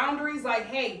your boundaries like,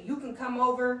 hey, you can come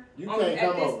over. You can't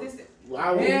come over.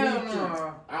 I will Hell meet no.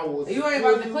 you. I will. You ain't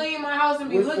about to clean my house and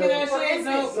be with looking the- at For shit.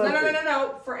 instance, No.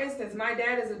 no. For instance, my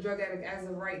dad is a drug addict as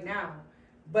of right now.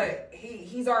 But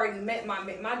he's already met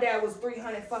my dad was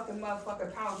 300 fucking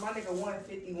motherfucking pounds. My nigga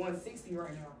 150, 160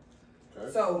 right now.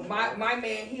 Okay. So my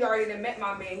man, he already done met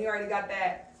my man. He already got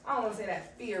that, I don't want to say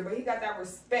that fear, but he got that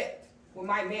respect with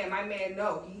my man. My man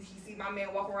know. He see my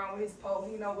man walk around with his pole.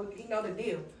 He know the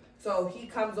deal. So he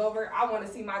comes over. I want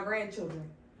to see my grandchildren.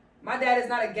 My dad is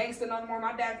not a gangster no more.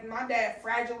 My dad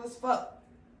fragile as fuck.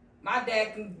 My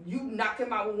dad you knock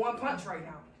him out with one punch right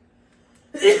now.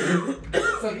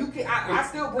 So you can, I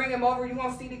still bring him over. You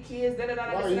want to see the kids? Da da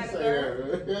da. Why you say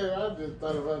that? Yeah, I just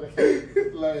thought about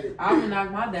it. Like, I'm gonna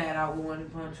knock my dad out with one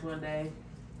punch one day.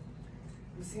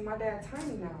 You see, my dad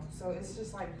tiny now, so it's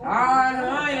just like. Boom,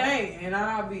 I ain't, and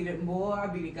I'll beat it, boy. I'll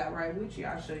beat it. Got right with you.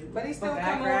 I'll show you. But he still Fuck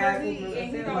come that over. He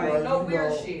feel don't like- do no you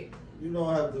weird know, shit. You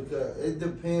don't have to cut. It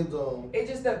depends on It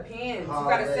just depends. You how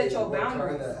gotta they, set your what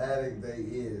boundaries. kind of addict they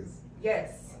is.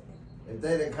 Yes. If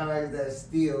they the kind that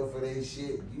steal for their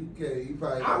shit, you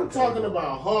probably. I'm gotta talking cut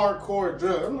about hardcore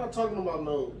drugs. I'm not talking about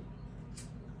nothing.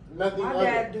 My other.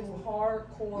 dad do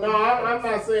hardcore. No, I'm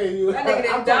not saying you. That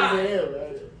nigga I'm done talking to died.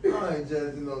 him, right? I ain't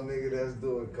judging no nigga that's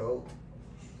doing coke.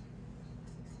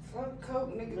 Fuck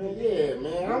coke, nigga. Man, yeah,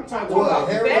 man. I'm I'm talking talking What, about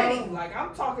heroin? betting. Like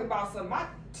I'm talking about some. My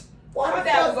Why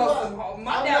dad the was fuck on not? some.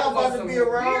 My I'm dad not was about on to some be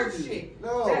around weird you. shit.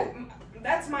 No.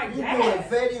 That's my You doing dad.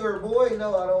 fatty or boy?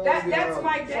 No, I don't want to be That's around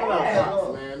my you. Shout out dad.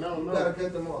 Pops, man. No, You no. gotta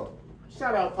cut them off.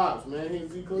 Shout out Pops, man.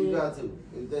 Is he clean? You got to.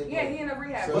 If they Yeah, go. he in a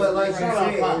rehab. So- But like you Shout out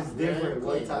said, Pops, it's man. different.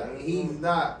 What type? He's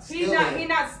not. He's stealing.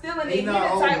 not stealing it. He He the not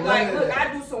type on like, none of look, that.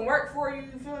 I do some work for you.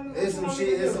 You feel me? It's What some you shit.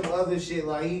 want me It's to some do? other shit.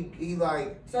 Like he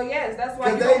like. So yes, that's why.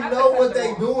 Cause you they don't have to know cut what them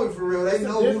they off. doing for real. They It's a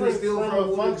know who to difference steal from from, a who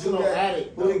to do functional that,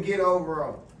 addict, who to though. get over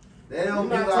on. They don't We're be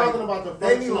not like. talking about the They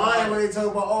be functional lying addict. when they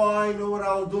talk about, oh, I ain't know what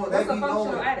I was doing. What's They a be functional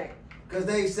knowing. addict? Cause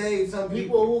they saved some People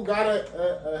people. who got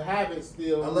a habit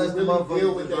still, Unless who the really motherfuckers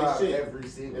deal with their drive shit every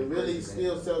single and really person.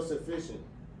 still self-sufficient.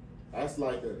 That's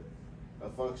like a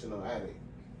functional addict.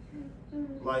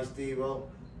 Like Steve-O.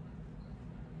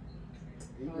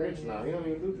 He's rich now. He don't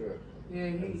even do drugs. Yeah,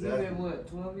 he Exactly. been what,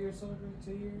 12 years sober?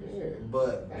 2 years? Yeah.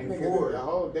 But That nigga did before a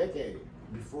whole decade.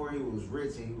 he was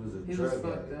rich and he was a He was drug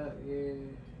fucked addict. up, yeah.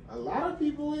 A lot of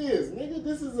people is. Nigga,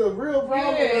 this is a real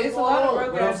problem. Yeah, that's it's a going lot of on.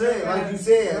 drug But I'm saying, like you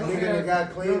said, a nigga that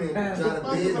got clean and There's trying to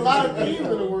There's business. a lot of fiends in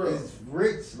the world. Is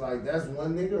rich. Like that's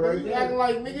one nigga right You acting there.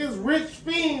 like niggas rich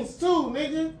fiends too,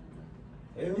 nigga.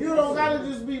 You don't gotta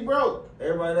just be broke.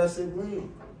 Everybody that's in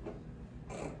lean.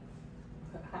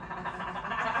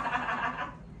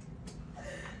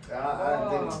 I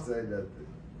didn't say nothing.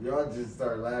 Y'all just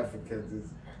start laughing because it's.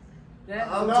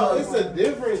 I'm No, talking- it's a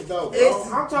difference though, bro. It's,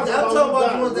 I'm talking about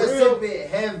about the ones that real. sip it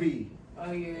heavy.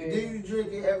 Oh, yeah. Do you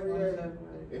drink it every day?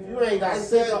 If you ain't got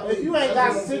sick, if you ain't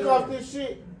got sick off this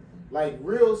shit, like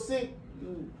real sick,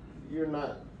 you're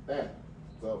not that.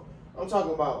 So I'm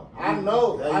talking about. I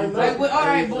know. Like, all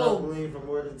right, you boom. lean for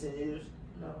more than 10 years?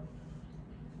 No.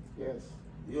 Yes.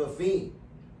 You're a fiend.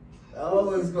 I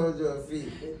always called you a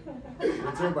fiend.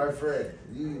 But you're my friend.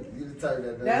 You the type that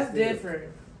doesn't That's steal. different.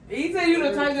 He said you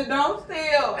the type that don't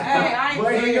steal. Hey, I ain't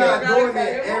But steal. he not Gotta doing cut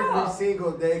it him every off.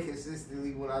 single day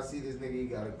consistently. When I see this nigga, he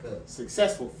got a cut.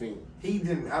 Successful fiend. He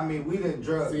didn't. I mean, we didn't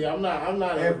drug See, I'm not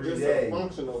Every just day. a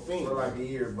functional fiend. for like a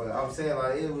year, but I'm saying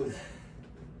like it was.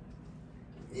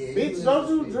 Yeah, he Bitch, was don't a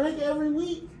you fiend. drink every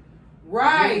week?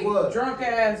 Right. Drink what? Drunk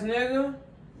ass nigga.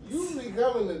 Usually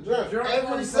coming to drink Drunk Every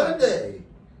motherfucker. Sunday.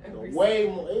 way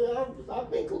more. I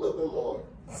think a little bit more.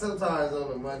 Sometimes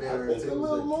on a Monday I or think Tuesday. a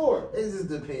little more. It just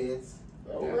depends.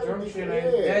 That drunk shit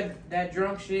ain't, that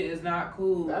drunk shit is not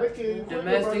cool. That'll kill you quicker,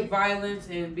 Domestic buddy. violence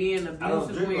and being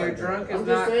abusive drink when you're like that. drunk is I'm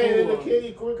not just saying cool. it'll kill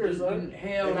you quicker, son.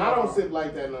 Hell and no. I don't sip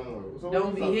like that no more. So what Don't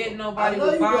you be talking hitting about? nobody I know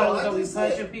with you don't. bottles. I Don't be just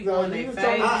punching said- people No, in you their was face.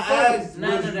 talking I asked,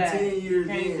 None was of you that. 10 years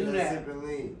Can't in do and that. sipping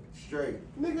lean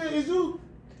straight? Nigga, is you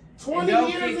And 20 don't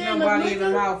years kick in nobody in the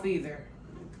liquor? mouth either.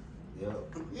 Yep.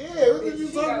 Yeah, what did you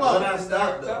She talking got- But I about?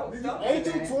 stopped though. Ain't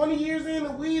you 20 years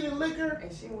into weed and liquor?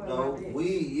 And she went No, my bitch.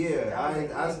 weed, yeah.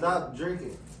 I stopped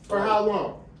drinking. For how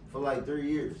long? For like 3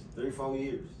 years. 3-4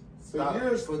 years. So Stop,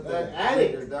 you're put an that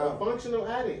addict, liquor a down. functional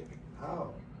addict. How?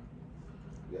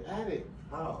 You're addict.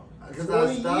 How? Because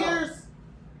 20 I stopped. years?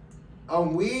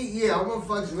 On weed, yeah, I'm a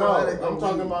functional No, addict. I'm on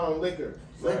talking weed. about on liquor.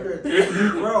 Liquor.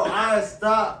 Bro, I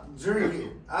stopped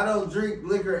drinking. I don't drink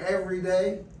liquor every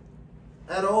day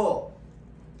at all.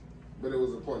 But it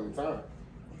was a point in time.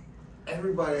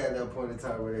 Everybody at that point in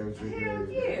time where they was drinking Hell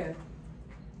every day.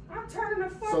 yeah. I'm turning the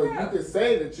fuck So you up. could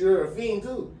say that you're a fiend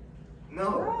too. No,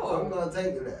 Bro. I'm not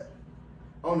taking that.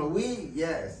 On the weed,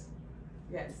 yes.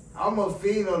 Yes. I'm a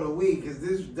fiend on the weed because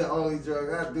this is the only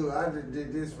drug I do. I just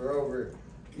did this for over,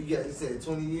 you said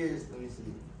 20 years? Let me see.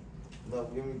 No,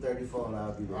 give me 34 and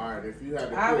I'll be there. Alright, if you had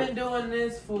to I've quit- been doing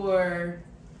this for.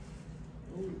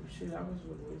 Ooh, shit, I was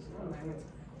with Oh, man.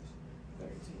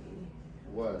 13.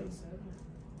 What?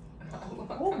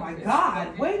 27. Oh my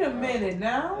God! Wait a minute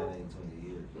now. That ain't 20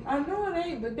 years. I know it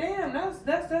ain't, but damn,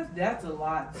 that's a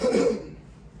lot.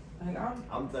 Like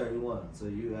I'm 31, so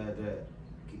you add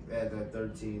that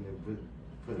 13 and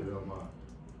put it on mine.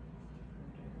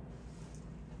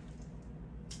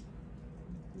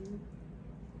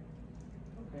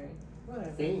 Okay,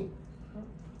 whatever. Fiend.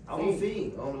 I'm a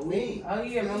fiend on the weed. Oh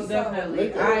yeah, most definitely.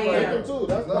 Liquor, I liquor am. too.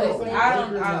 That's what No. I'm saying. I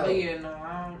don't. Liquor's I, out. yeah, no,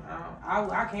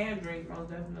 I can drink most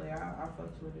definitely. I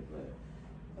fucks with it,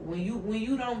 but when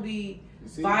you don't be You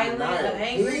see violent or denial.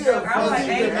 angry Yeah, drunk, I like fucking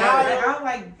angry. denial. I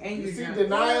like angry You see drunk.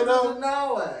 denial though?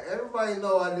 Now everybody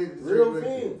know I did this. Real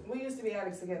fiend. We used to be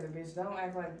addicts together, bitch. Don't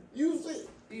act like You see,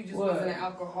 you just What? wasn't an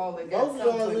alcoholic. both of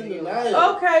y'all in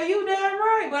denial. Okay, you damn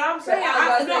right, but I'm saying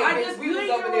I just we you was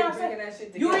ain't over hear there what I drinking said. that shit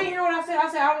You together. ain't hear what I said.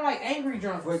 I said I don't like angry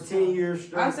drunk. For 10 years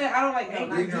straight. I said I don't like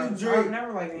angry Did you drunk. drink? I've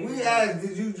never like angry. We drunk. asked,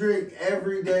 did you drink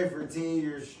every day for 10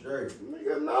 years straight?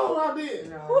 Nigga, no, I didn't.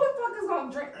 No. Who the fuck is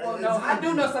gonna drink? Well, no, I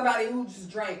do know somebody who just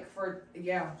drank for.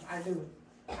 Yeah, I do.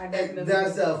 I definitely.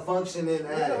 That's do. a functioning Nigga,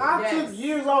 addict. I Yes. took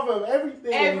years off of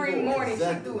everything. Every before. morning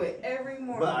Exactly. she do it. Every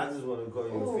morning. But I just want to call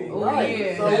you Ooh. a fiend. Oh Right.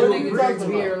 yeah, So that what nigga you drinks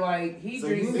talking beer about? like he So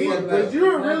drinks you See, beer fuck like but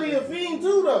you're nothing. really a fiend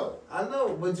too, though. I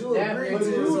know, but you That agreed But to makes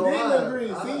it. you So didn't I-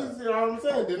 agree. I- See, you know what I'm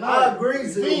saying? Denial. I agree to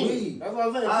the Fiend. weed. That's what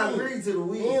I'm saying. I Fiend. agree to the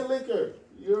weed. And liquor.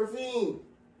 You're a fiend.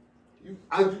 You,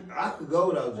 I could go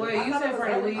without Wait, drinking. you said for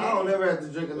the weed. I don't ever have to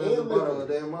drink another Yeah, bottle a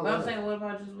day in my But I'm life. saying, what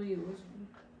about just weed?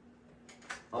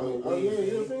 I'm a oh yeah,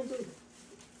 weed you're a fiend. fiend too.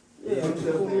 Yeah, Yeah, I'm just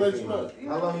to definitely let a you fiend. know.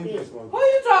 How long you been Who smoking?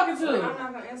 you talking I'm to? not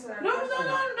gonna answer that. No,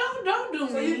 question. don't do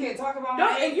So you me. can't talk about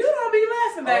Don't, my and you don't be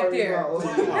laughing back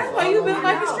there. That's why you been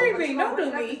like a street beat. Don't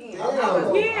do me. Yeah,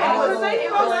 I'm gonna say you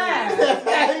gonna laugh.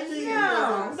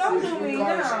 No, don't do me.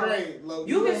 No.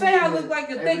 You can say I look like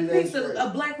a thick piece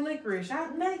of black licorice.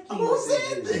 I'll make you. Who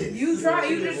said this? You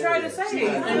just try to say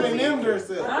it. Eminem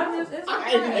herself. I'm just, it's I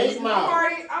ate okay. 8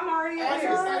 miles. I'm already I out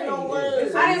didn't say here. no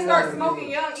words. I didn't start smoking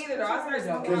young either though. I started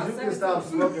smoking Because when I you was can stop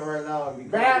 17. smoking right now and be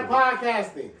Bad comfortable.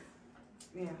 podcasting.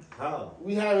 Yeah. How?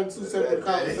 We having 2 separate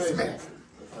conversations.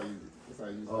 That's how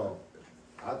you Oh,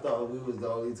 I thought we was the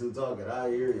only two talking. I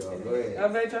hear y'all. Go ahead. I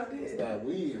bet y'all It's did. that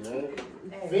weed, man.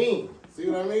 Hey. Fiend. See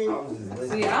what I I mean? was just See,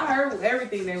 listening. I heard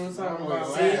everything they was talking about.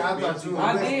 See, I thought you I was did. listening.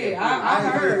 I didn't hear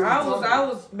heard. you I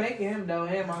talking. was making him though,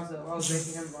 and myself. I was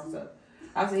making him myself.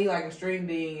 I said he like a string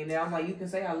bean, and then I'm like, you can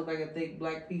say I look like a thick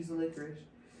black piece of licorice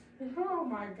Oh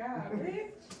my God, bitch.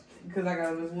 because I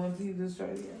got this one teeth just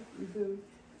straight here. You feel me?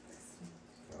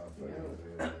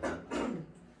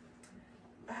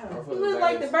 You look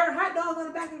like the burnt hot dog on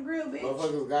the back of the grill, bitch.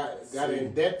 Motherfuckers got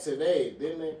in debt today,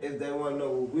 didn't they? If they want to know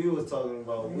what we was talking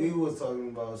about, we was talking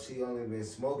about she only been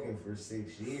smoking for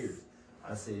 6 years.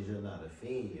 I said you're not a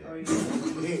fiend yet. Oh,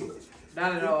 yeah.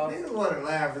 Not at all. Niggas want to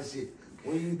laugh and shit.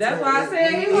 When you That's tell why I them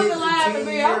said he you wasn't hit the laughing at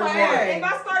me. I'm 10-year like, mark. hey. If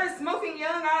I started smoking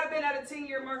young, I'd have been at a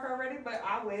 10-year mark already, but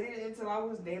I waited until I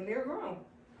was damn near grown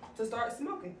to start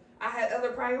smoking. I had other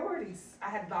priorities. I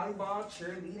had volleyball,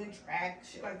 cheerleading, track,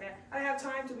 shit like that. I didn't have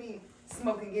time to be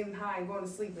smoking, getting high, and going to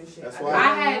sleep and shit. That's why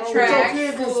I had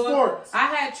track, school. I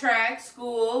had track,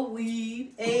 school,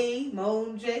 weed,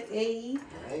 Moan Jet,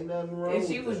 Ain't nothing wrong. And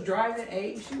she was driving,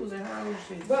 she was in her own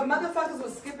shit. But motherfuckers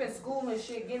was skipping school and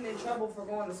shit, getting in trouble for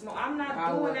going to smoke. I'm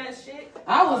not doing that shit.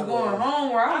 I was going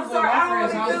home where I was with my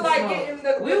friends. I was like getting the.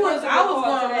 I was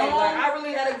going home. Like, I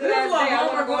really had a good ass day. I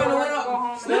was going to go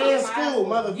home. Stay in school,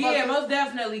 motherfucker. Yeah, most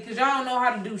definitely, because y'all don't know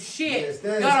how to do shit.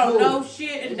 Y'all don't know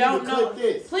shit and don't know.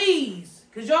 Please.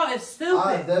 Cause y'all is stupid.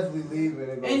 I definitely leave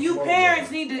it. And you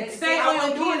parents need to stay on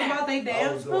your kids about their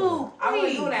damn school. I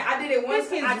wasn't doing that. I did it once.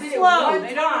 I did it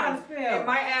one time. And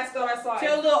my ass thought I saw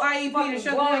Tell little IEP to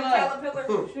shut the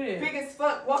caterpillar, big as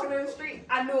fuck, walking in the street.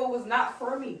 I knew it was not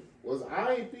for me. Was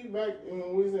IEP back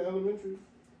when we was in elementary?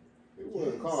 It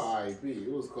wasn't called IEP.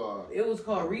 It was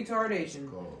called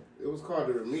retardation. It was called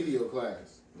the remedial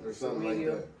class or something like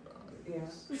that. Yeah.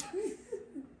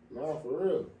 No, for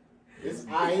real. It's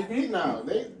IEP now.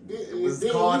 It was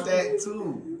called that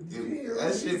too.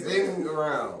 That shit been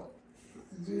around.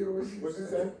 What you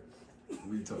say?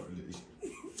 Retardation.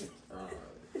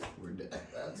 We're dead.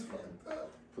 That's fucked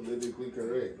up. Politically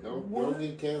correct. Don't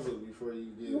get canceled before you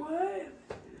get. What?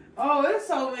 Oh, there's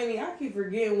so many. I keep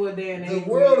forgetting what day and age. The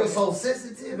world is so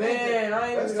sensitive. Man, I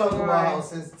ain't Let's gonna talk lie. about how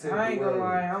sensitive. I ain't the gonna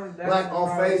world lie. is. Like on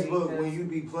Facebook, because when you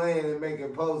be playing and making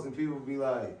posts, and people be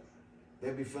like, they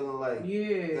be feeling like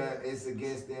that it's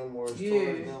against them or it's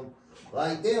towards them.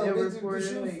 Like, damn, bitch, the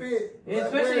shoe fit.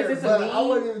 Especially if it's a meme. I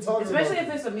wasn't even talking especially about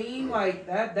if it's a meme, like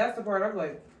that's the part I'm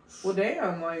like, well,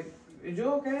 damn, like, is you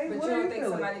okay? But what you are don't think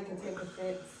feeling? somebody can take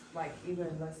offense, like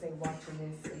even let's say watching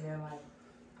this and they're like,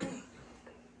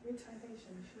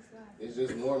 retardation, she's not. It's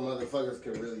just more motherfuckers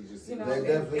can really just. You know, They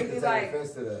definitely can take like,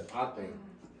 offense to that. I think.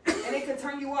 And it could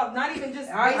turn you off, not even just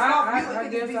based off you. I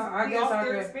guess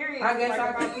their experience. I guess like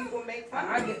I how could. people make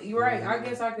fun. You're right. I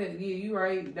guess I could. Yeah, you're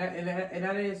right. That and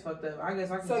that is fucked up. I guess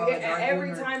I could. So yeah,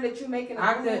 every time that you making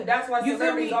a move, that's why you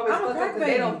celebrities always fuck up because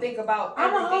they don't think about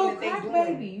everything that they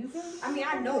doing. Baby. You feel me? I mean,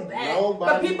 I know that,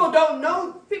 but people don't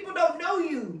know. People don't know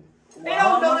you. They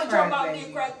don't know that you're about to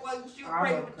get crack like she was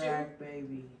pregnant with you. Crack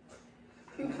baby.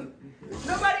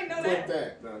 Nobody know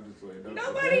that. No, I'm just playing.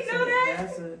 Nobody know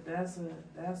that.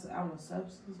 That's I'm a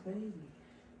substance baby.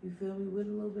 You feel me? With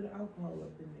a little bit of alcohol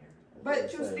up in there.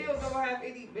 But you still don't have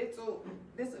any mental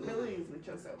disabilities with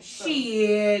yourself. So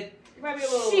Shit. You might be a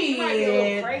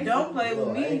little crazy. Don't play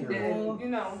with me, girl. You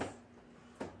know,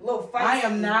 a little feisty. I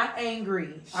am not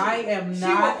angry. I am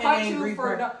not an angry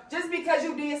person. Just because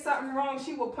you did something wrong,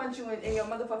 she will punch you in your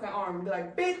motherfucking arm and be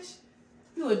like, bitch.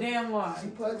 You a damn lie. She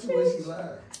punched you when she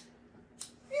lied.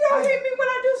 You don't hit me when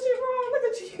I do shit wrong. Look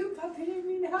at you. You about to hit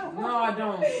me now. No, I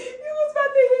don't. You was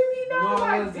about to hit me now, No, I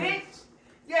like, wasn't. bitch.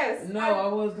 Yes. No, I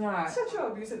was not. Shut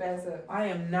your abusive ass up. I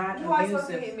am not you are supposed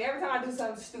to abusive. hit me every time I do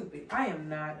something stupid. I am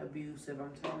not abusive.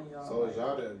 I'm telling y'all. So is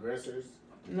y'all the aggressors?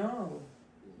 No.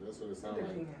 That's what it sounds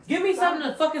like. Give me something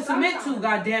to fucking submit to,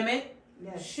 goddammit.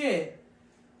 Yes. Shit.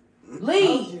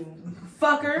 Leave.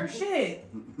 Fucker. Shit.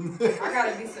 I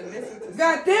gotta be submissive to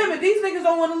God damn it, these niggas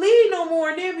don't want to lead no more.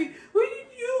 And they be,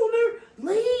 you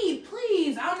lead,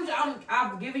 please.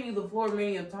 I've given you the floor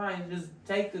many of times. Just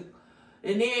take the,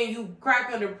 and then you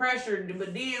crack under pressure.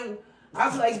 But then I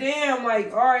was like, damn,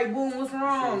 like, all right, boom, what's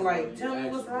wrong? Like, tell me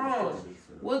what's wrong.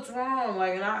 What's wrong?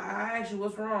 Like, and I ask you,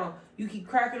 what's wrong? You keep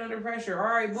cracking under pressure.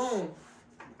 All right, boom.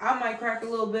 I might crack a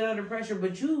little bit under pressure,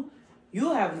 but you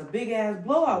having a big ass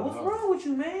blowout. What's wrong with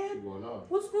you, man?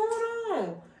 What's going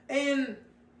on? And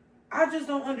I just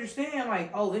don't understand.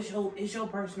 Like, oh, it's your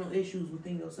personal issues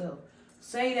within yourself.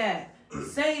 Say that.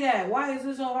 Say that. Why is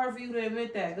it so hard for you to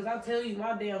admit that? Because I tell you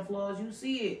my damn flaws. You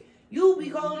see it. You be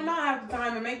calling them out half the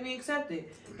time and make me accept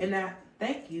it. And I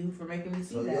thank you for making me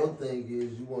see that. So your thing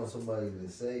is you want somebody to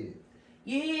say it.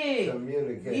 Yeah.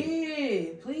 Communicate.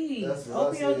 Yeah, please. That's what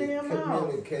Open your damn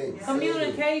mouth. Communicate.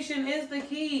 Communication is the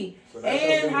key. So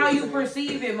and how you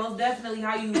perceive it, most definitely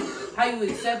how you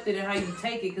accept it and how you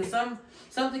take it. Because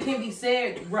something can be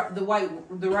said the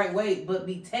right way, but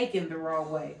be taken the wrong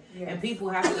way. Yes. And people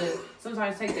have to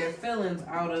sometimes take their feelings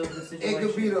out of the situation. It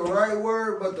could be the right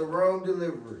word, but the wrong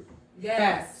delivery.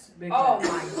 Yes. Oh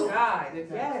my God.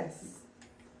 Yes.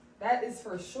 That is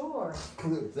for sure.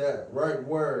 Clip that. Right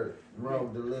word,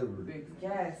 wrong delivery.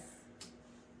 Yes.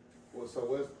 Well, so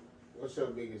what's your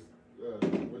biggest,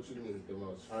 what you need the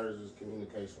most? Hers is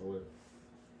communication with?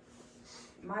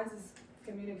 Mine is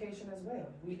communication as well.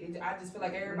 I just feel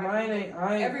like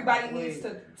everybody needs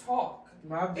to talk.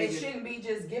 It shouldn't be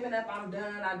just giving up, I'm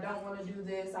done, I don't want to do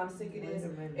this, I'm sick of this.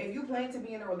 If you plan to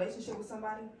be in a relationship with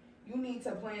somebody, you need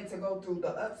to plan to go through the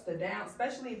ups, the downs,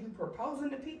 especially if you proposing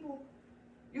to people.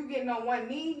 You getting on one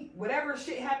knee, whatever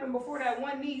shit happened before that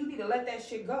one knee, you need to let that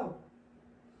shit go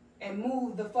and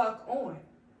move the fuck on.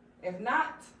 If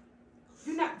not,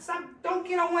 don't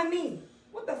get on one knee.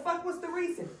 What the fuck was the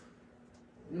reason?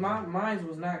 Mine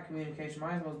was not communication.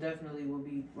 Mine most definitely will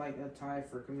be like a tie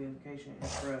for communication and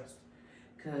trust.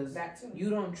 Cause you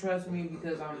don't trust me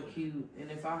because I'm cute, and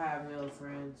if I have male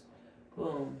friends,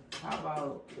 boom. How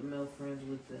about the male friends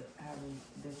with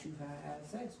that you've had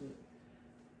sex with?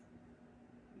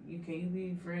 Can you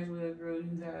be friends with a girl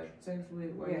you had sex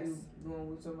with while you going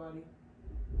with somebody?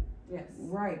 Yes.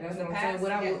 Right, that's what I'm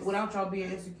saying. Without y'all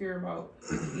being insecure about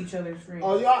each other's friends.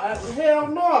 Oh, y'all, hell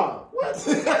no.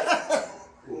 What?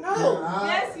 No.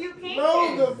 Yes, you can.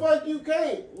 No, the fuck you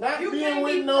can't. Not you being can't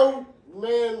with no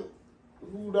man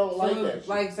who don't like that shit.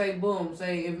 Like, say, boom,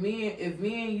 say, if me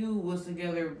and you was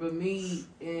together, but me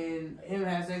and him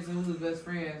had sex and we was best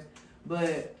friends,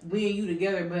 but me and you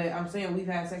together, but I'm saying we've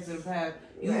had sex in the past,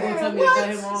 you gonna tell me to cut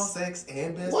him off? Sex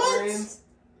and best friends?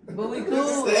 But we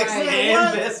cool. Sex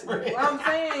and best friends. I'm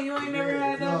saying, you ain't never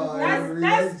had that before.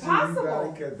 That's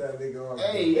possible. You cut that nigga off.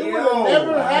 Hey, it would have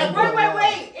never happened.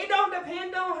 Wait. It don't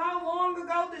depend on how long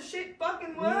ago the shit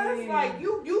fucking was. Yeah. Like,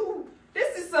 you,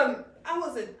 this is some, I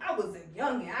was a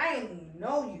youngin'. I didn't even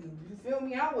know you. You feel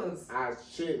me? I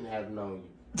shouldn't have known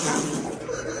you.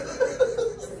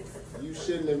 You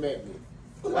shouldn't have met me.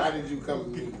 Why did you come to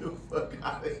me? Get the fuck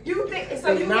out of here. You think,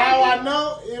 so you now I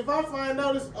know, if I find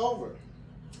out it's over.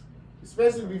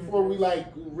 Especially before we like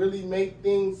really make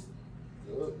things.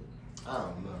 I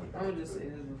don't know. I'm gonna just say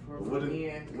this before. What if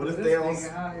they on?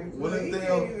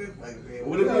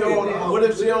 What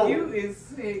if she on? You is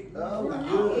sick. No,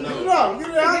 get it out. Get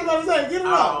it out. I was about to say, get it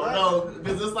out. No,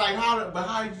 because it's like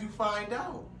how did you find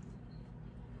out?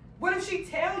 What if she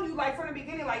tell you like from the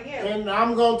beginning, like And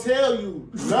I'm gonna tell you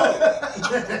no.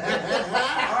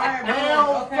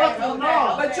 Hell, fucking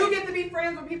no. But you get to be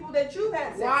friends with people that you've had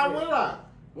sex with. Why would I?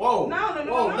 Whoa. No.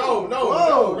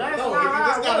 That's not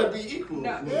how it's gotta be equal.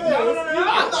 No. I'm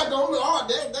not gonna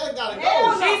that gotta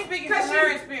Hell go. no. She's speaking from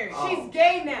her experience. She's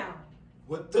gay now.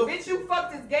 What The the bitch you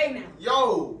fucked is gay now.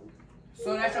 Yo.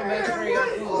 So that's your best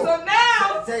friend. So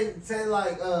now Say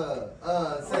like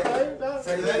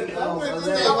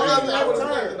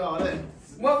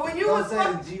well, when you don't was say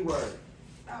the G word.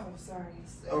 Oh, sorry.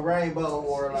 A rainbow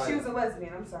or like She was a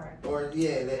lesbian. I'm sorry. Or the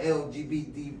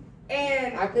LGBT.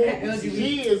 And I think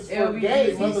G is for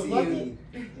gay, motherfucker.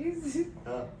 G is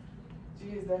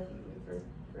definitely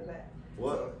for that.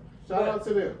 What? Shout out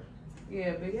to them.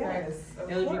 Yeah, big Yes, of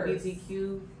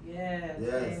LGBTQ.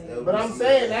 Yes. But I'm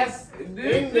saying that's in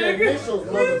the initials,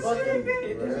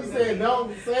 motherfucker. She said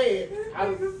don't say it.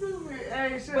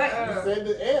 Hey, shut But- up. You said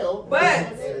the L.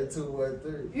 But 2, 1,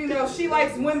 3. you know, she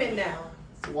likes women now.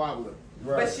 Wobbler.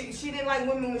 Right. But she didn't like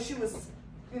women when she was,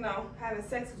 having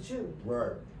sex with you.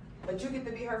 Right. But you get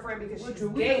to be her friend because she's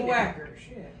We gay a now. whacker.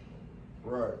 Shit.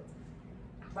 Right.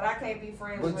 But I can't be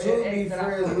friends But with you an be ex that I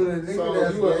friends fucked. with a nigga So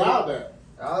that's you gay. allow that?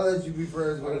 I'll let you be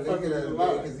friends with a Why the fuck nigga is that's you gay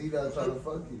allowed? because he not trying to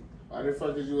fuck you. Why the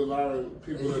fuck is you allowing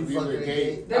people Is to you be fucking with a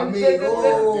gay? gay? I mean, Gay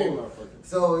oh. motherfuckers.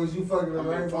 So is you fucking a I mean,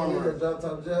 rainbow former- nigga drop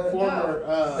top jazz? Former,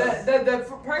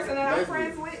 The person that I'm lesbian.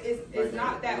 friends with is like,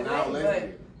 not that now way,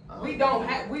 lesbian. but we don't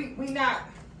have we not.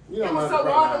 You It don't was know so the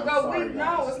long pronouns. ago. Sorry,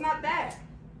 No, guys. it's not that.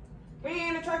 We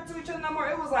ain't attracted to each other no more.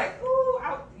 It was like, ooh,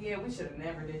 we should have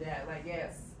never did that. Like,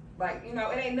 yes, like it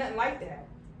ain't nothing like that.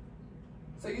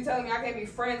 So you telling me I can't be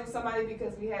friends with somebody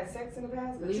because we had sex in the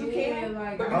past, but you can,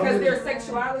 like, but how because many- their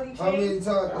sexuality How many changed.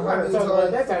 times? I'm not talking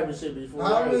about that type of shit before.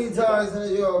 How many times have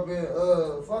y'all been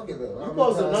fucking though? You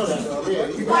supposed to know that. Yeah,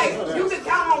 you Like supposed to know you that. can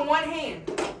count on one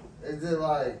hand. Is it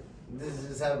like this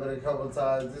just happened a couple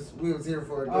times? We was here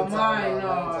for a good Oh, time. mine, a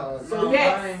long no. time. So No,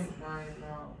 yes. mine, no.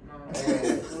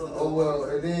 And, oh well,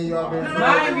 and then y'all been No,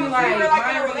 Mine we be were like- in a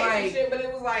mine be relationship, but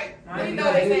it was like we Mine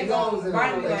know be this like- ain't going.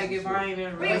 Mine be like if I ain't in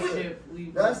a We- relationship,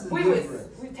 That's the We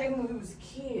difference. technically we was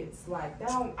kids. Like that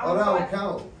don't. Oh, that don't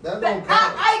count. That don't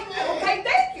count. Okay,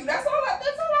 thank you. That's all I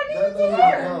That needed to don't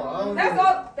hear. count. I don't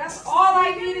That's all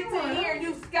I needed to hear.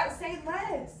 You got to say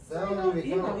less. That don't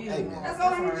even count. That's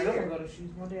all I need to I'm hear. gonna go to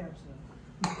shoot my damn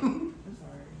self. I'm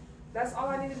sorry. That's all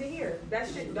I needed to hear. That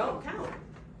shit don't count.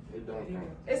 It don't count.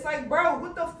 It's like, bro,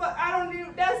 what the fuck? I don't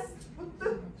even. That's what the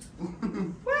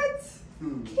what?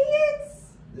 Kids.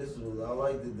 I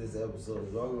liked this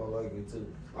episode. Y'all gonna like it too.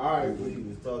 All right. We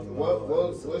was talking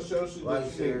What's your shit like,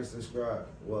 that you share, need? subscribe.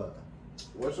 What?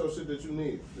 What's your shit that you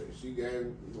need? She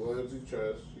gave loyalty,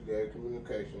 trust. She gave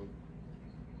communication.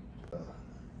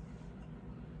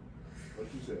 What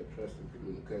you said? Trust and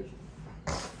communication.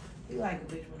 You like a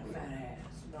bitch with a fat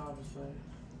ass. No, I'm just playing.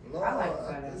 No, I like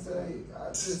I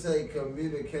just say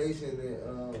communication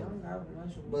and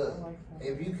but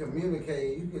if you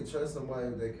communicate, you can trust somebody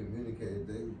if they communicate.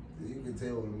 You can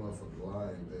tell when the motherfucker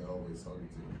lying. They always talking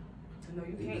to you. No,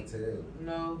 you can't can't. tell.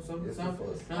 No, some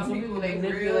Some people they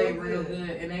manipulate real good.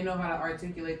 good, and they know how to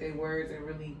articulate their words and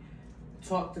really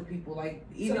talk to people. Like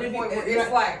even if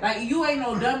it's like you ain't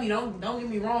no dummy. Don't get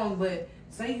me wrong, but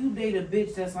say you date a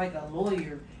bitch that's like a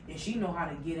lawyer and she know how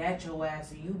to get at your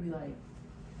ass, and you be like,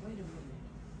 wait a minute.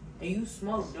 And you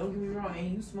smoke, don't get me wrong,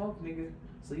 and you smoke, nigga,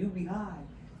 so you be high.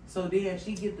 So then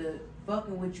she get the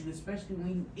fucking with you, especially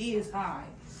when you is high,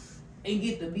 and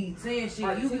get the beat saying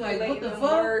shit. You be like, what the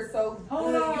fuck? So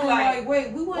hold on, you like,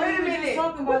 wait, we wasn't even just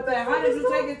talking about that. How did you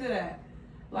take it to that?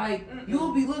 Like,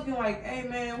 you'll be looking like, hey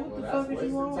man, what the fuck is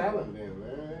you on? Talent then,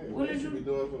 man. What did you be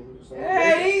doing something?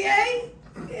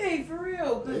 Hey, for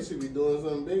real. They should be doing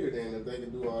something bigger than if they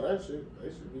can do all that shit. They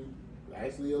should be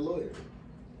actually a lawyer.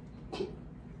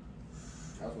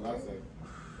 That's what I say.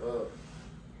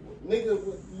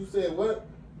 Nigga, you said what?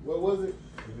 What was it?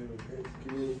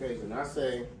 Communication. I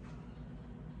say,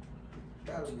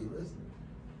 Gotta be listening.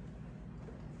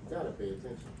 you gotta pay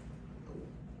attention.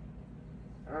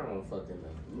 I don't fucking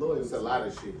know. It's a lot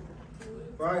of shit.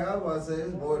 Right, I was about to say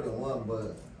it's more than one,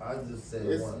 but I just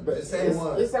said one. But Just say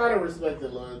one. It's out of respect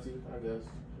and loyalty, I guess.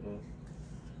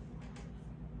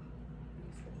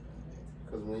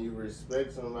 Because when you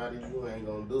respect somebody, you ain't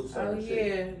gonna do certain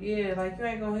shit. Yeah. Like you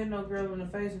ain't gonna hit no girl in the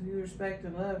face if you respect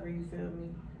and love her. You feel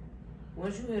me?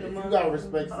 Once you hit a If you got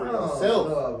respect for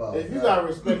yourself, if you got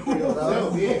respect for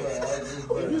yourself,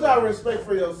 if you got respect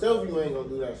for yourself, you ain't gonna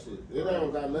do that shit. It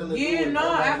ain't got nothing to do with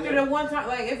after the one time,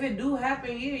 like if it do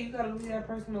happen, you gotta leave that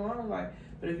person alone. Like,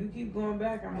 but if you keep going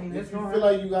back, I mean, if you feel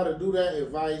like you gotta do that,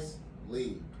 advice,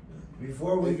 leave.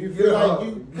 Before if you feel like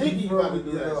you think you gotta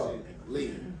do that shit,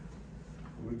 leave.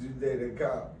 Would you date a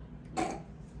cop?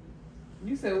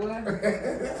 You said what?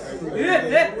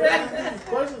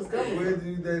 Questions coming. Would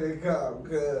you date a cop?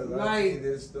 Because I see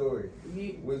this story.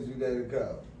 Would you date a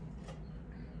cop?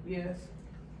 Yes.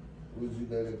 Would you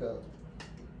date a cop?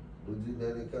 Would you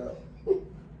date a cop?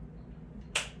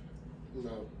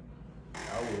 No.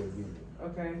 I wouldn't either.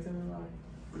 Okay, tell me why.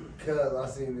 Because I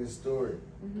seen this story.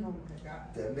 Mm-hmm. oh my god.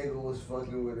 That nigga was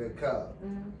fucking with a cop.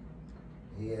 Mm-hmm.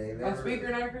 He ain't Like never... speaker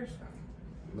knockers?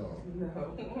 No. No,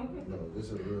 this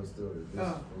is a real story. This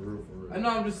is for real. I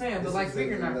know, I'm just saying, but like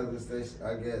speaker knockers. Another station,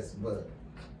 I guess, but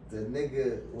the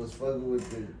nigga was fucking with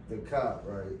the cop,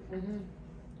 right? Mm-hmm.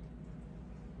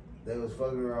 They was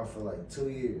fucking around for like 2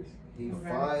 years. He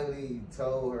finally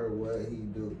told her what he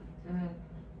do. Mm-hmm.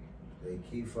 They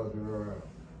keep fucking around.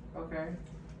 Okay.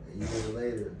 A year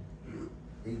later,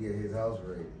 he get his house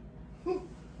raided.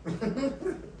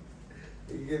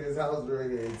 He get his house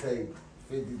raided and take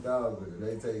 50,000.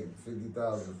 They take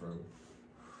 50,000 from him.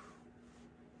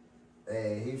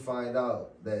 And he find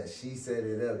out that she set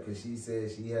it up because she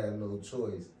said she had no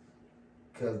choice.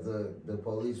 Because the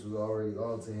police was already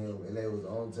on to him and they was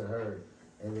on to her.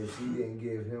 And if she didn't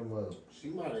give him up, she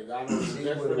might have got him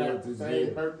just for that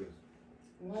same purpose.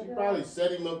 She probably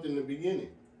set him up in the beginning.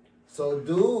 So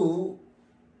dude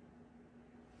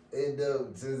ended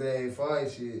up, since they ain't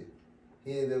find shit,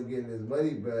 he ended up getting his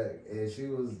money back, and she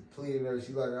was pleading her.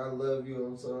 She like, I love you.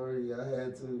 I'm sorry. I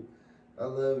had to. I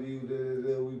love you.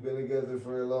 We've been together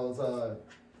for a long time.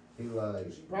 He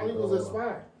like. She probably was a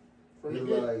spy. He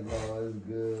like, no, it's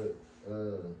good.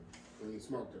 When he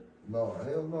smoked her. No,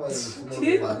 hell no, he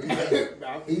didn't smoke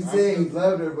her. He said he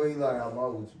loved her, but he like, I'm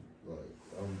out with you. Like,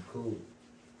 I'm cool.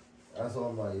 That's why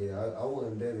I'm like, yeah, I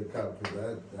wouldn't date a cop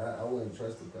because I wouldn't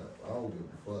trust a cop. I don't give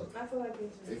a fuck. I feel like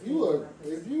it's just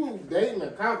if you dating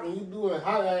a cop and you doing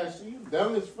hot ass shit, you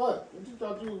dumb as fuck. What you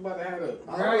thought you was about to have a?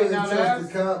 I wouldn't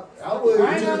trust the cop. I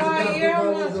wouldn't trust the cop if I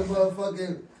was a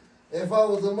motherfucking. If I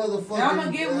was a motherfucking. I'm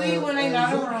gonna get weed when they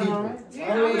not around.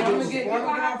 Yeah, I'm gonna get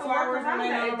flowers when they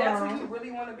not around. That's who you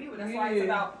really want to be with. That's why it's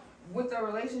about. With the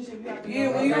relationship, you have to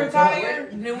when you retire,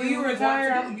 then when you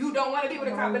retire, you don't want to be with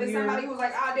a cop. But it's somebody who's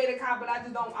like, I'll date a cop, but I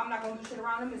just don't. I'm not gonna do shit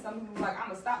around him. And some people like, I'm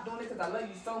gonna stop doing it because I love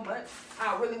you so much.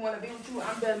 I really want to be with you.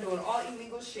 I'm done doing all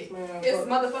illegal shit. Man, it's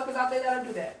motherfuckers out there that'll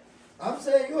do that. I'm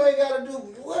saying you ain't gotta do.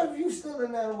 What if you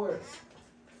stealing at work?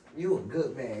 You a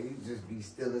good man. You just be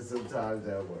stealing sometimes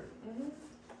at work,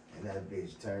 and that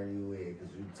bitch turn you in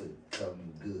because you took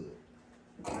something good.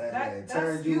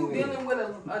 That's you dealing with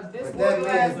a disloyal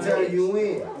ass man turn you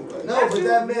in. No, but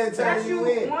that man turn you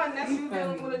in. That's you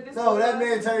dealing with a disloyal. No, that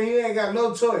man turn you in. Ain't got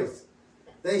no choice.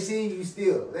 They see you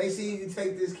steal. They see you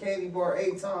take this candy bar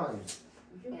 8 times.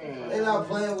 They not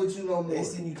playing with you no more. They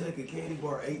seen you take a candy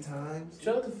bar 8 times.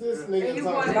 Shut this nigga you talking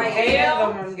wanted Like about. 8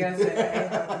 of them, I'm guessing.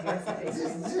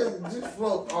 Just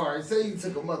float. All right, say you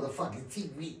took a motherfucking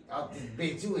TV out this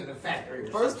bitch. You in the factory.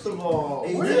 First of all,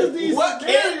 And Where's these what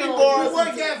candy cereals? bars? you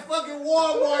work at fucking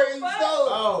Walmart and you stole.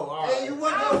 Oh, all And you right.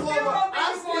 work I at still Walmart. don't think I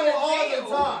you're steal going to all jail.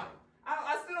 the time.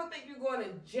 I still don't think you're going to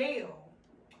jail.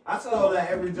 I stole that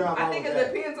every job I I think was it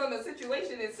at. depends on the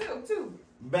situation itself too.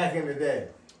 Back in the day.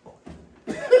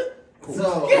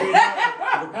 So,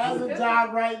 Has a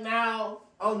job right now.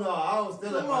 oh no, I don't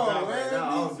steal at Come my on, job right man. now.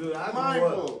 I don't do it. I grew up.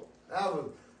 Mindful.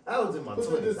 That was in my Put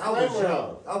the 20s. I was disclaimer young.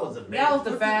 out. I was a baby. That was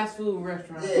the fast food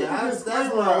restaurant. Yeah, that's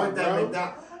when I went to McDonald's.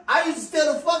 I used to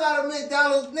steal the fuck out of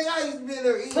McDonald's. Nigga, I used to be in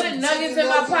there eating Put nuggets chicken in my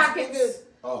nuggets, pockets. nigga.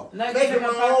 Oh, Nuggets Making in my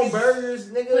my own pockets. burgers,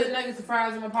 Put nigga. nuggets and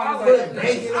fries in my I pockets. was Put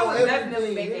bacon I on was everything.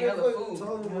 definitely making nigga. hella What you food.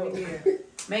 talking Oh, about? yeah.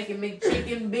 Making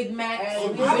McChicken, Big Macs. Hey,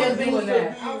 We've I been was doing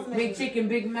that. I was making- McChicken,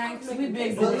 Big Macs. We've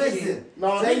been But doing shit. listen,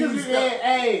 No, say niggas you be stop- saying,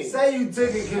 hey. say you took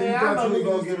it because you Man, I thought know you was niggas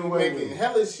gonna be get away with making it.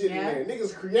 hella shit Yeah. in there.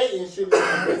 Niggas creating shit in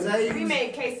there. Say We you,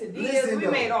 made quesadillas. Listen, We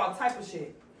though. made all type of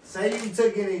shit. say you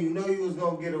took it and you know you was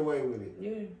gonna get away with it,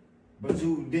 Yeah, but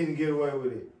you didn't get away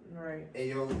with it, right. and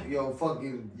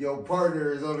your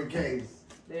partner is on the case,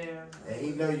 Yeah. and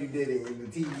he know you did it, and the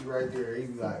TV right there, he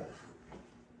be like,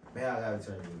 man, I gotta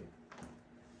turn with it.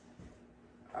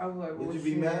 I was like, Would well, you be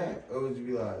shit. mad, or would you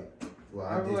be like, well,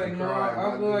 I'd I be like, did the no,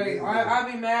 crime.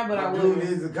 I'd be mad, but I My dude wouldn't.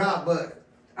 is a cop, but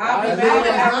I'd That be mad, but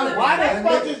nigga I not- wouldn't. Why the That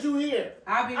fuck nigga- is you here?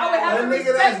 I'd be I would have a mad. to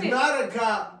nigga that's respect it. not a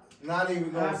cop, not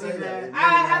even gonna I'd be say that. mad. That I nigga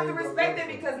have not to even gonna respect go it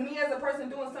for because me as a person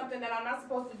doing something that I'm not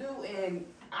supposed to do and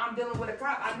I'm dealing with a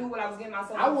cop, I knew what I was getting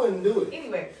myself I wouldn't do it.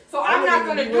 Anyway, so I I'm not wouldn't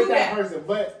gonna even be do with that. person.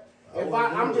 But I if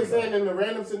wouldn't I'm do just that. saying in a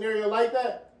random scenario like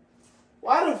that,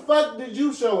 why the fuck did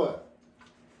you show up?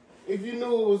 If you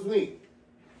knew it was me.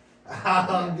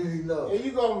 How did he know? And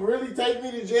you gonna really take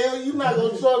me to jail? You not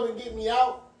gonna show up and get me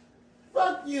out?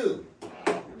 Fuck you. You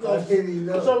How gonna did he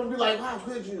know? show up and be like, how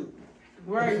could you?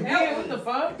 Right. Yeah, what the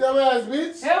fuck? Dumbass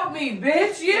bitch. Help me,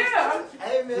 bitch. Yeah.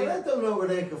 Hey man, let them know where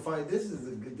they can find. This was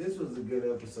a good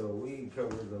episode. We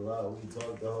covered a lot. We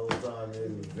talked the whole time.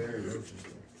 It was very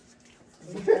interesting.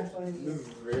 This is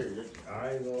very good.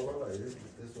 I ain't gonna lie, this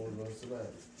one's gonna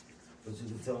select. But you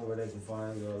can tell them where they can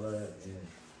find all that, and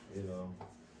you know.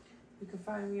 You can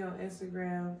find me on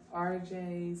Instagram,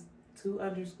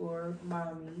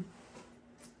 RJ's2_mommy.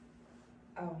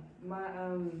 Oh, my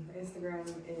Instagram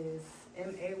is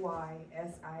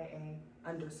MAYSIA_,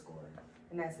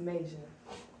 and that's Major.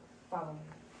 Follow me.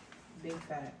 Big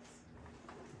facts.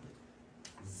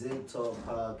 Zip Talk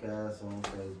Podcast on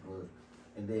Facebook.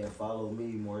 And then follow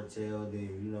me, Mortel.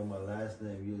 Then you know my last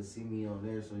name. You'll see me on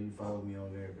there, so you follow me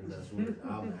on there because that's where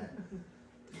I'm at.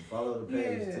 Follow the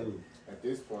page Yeah. too. At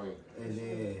this point, And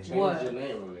then change What? your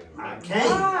name on there. I can't.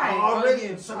 Why? I already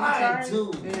Oh, yeah. tried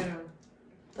to Yeah.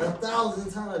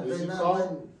 1,000 times. Did They you not call?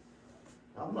 letting.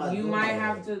 I'm not. You doing might all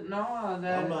have that. to, no, I'm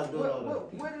that not doing all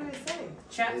that. What did it say?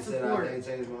 chat They said I support. can't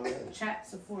change my name. Chat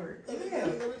support. Yeah,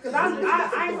 because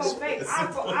I ain't gonna fake. I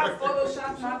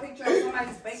photoshopped my picture of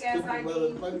somebody's fake ass ID on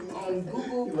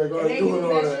Google. You like, And they doing use all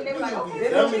that that. shit. They were like, okay. They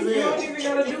That don't, was you it. don't even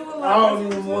gotta do a lot. I don't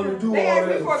even want to do They all asked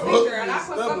me that. for a picture, and I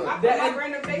put some. I put my That,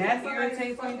 random face. that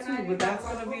irritates me too, but that's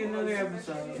gonna be another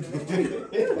episode.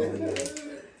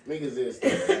 Niggas is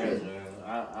man.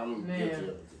 I'm Man. guilty of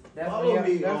it. That's Follow where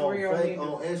me y'all, that's where y'all on, need to.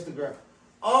 on Instagram.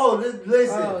 Oh,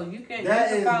 listen. Oh, you can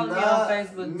That is follow me on not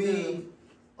Facebook me. too.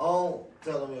 Oh,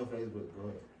 tell me on Facebook. Go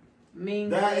ahead. Ming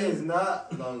That Lee. is not.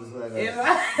 No, I'm just like If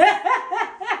that.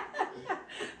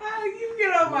 How you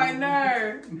get on my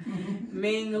nerve?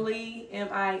 Ming Lee,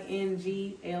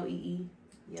 MINGLEE.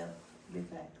 Yep, big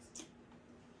facts.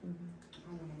 I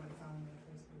don't know nobody following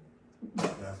me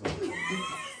That's what it is. on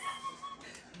Facebook.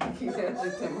 Keep that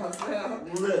shit to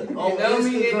myself. Look, You on know me,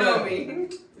 you know Instagram,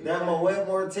 me. that Moet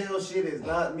Mortel shit is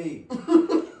not me. I'm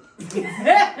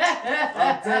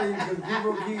telling you, because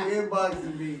people keep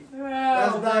inboxing me.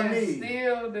 That's not me.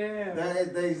 Still there.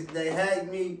 They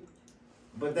hacked me,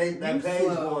 but that You page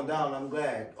slow. going down. I'm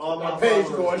glad. All my My page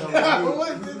followers going come to down. me.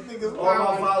 What is this nigga's All my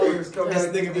power? followers come This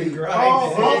back nigga to been me. grinding. Oh,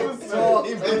 Zip officer. Talk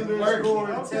underscore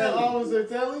Okay, Telly. officer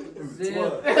Telly. Zip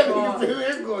What? That Talk, nigga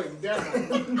been going down.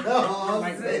 No, I'm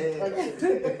Like saying.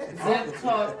 Zip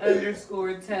Talk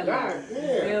underscore Telly. God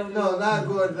damn. Feel me? No, not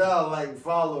going down, like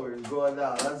followers going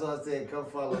down. That's what I said. Come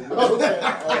follow me. Okay.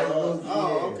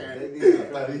 Oh, okay. They need to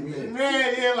come to me.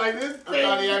 Man, yeah, like this I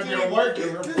thought he had been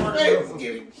working. This reporting face is them.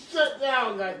 getting shut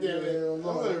down, goddammit. Yeah, I'm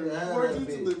gonna report you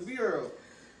to the bureau.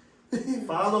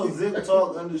 Follow Zip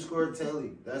Talk underscore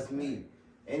Telly. That's me.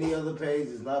 Any other page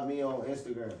is not me on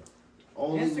Instagram.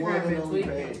 Only Instagram one been and only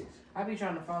tweaking. page. I be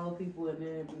trying to follow people and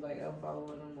then be like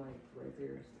unfollowing them like right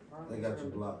there. They got you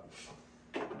blocked.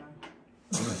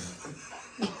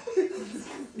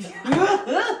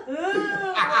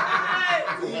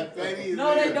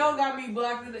 No, they don't got me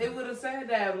blocked. It would have said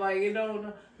that. Like, it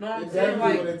don't. No, I'm saying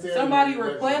like somebody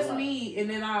requests me and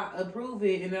then I approve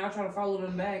it and then I try to follow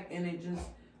them back and it just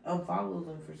unfollows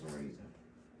them for some reason.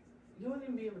 You wouldn't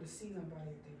even be able to see nobody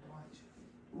if they block you.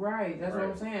 Right, that's what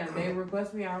I'm saying. They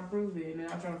request me, I approve it, and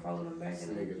then I try to follow them back.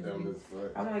 And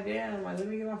I'm like, damn, like, let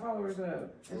me get my followers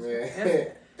up.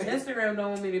 Instagram don't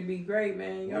want me to be great,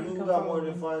 man. Y'all you got more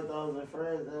than 5,000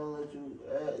 friends, they don't let you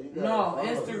add. No,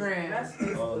 Instagram. That's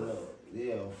Facebook. Oh, no.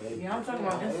 Yeah, Facebook. Yeah, I'm talking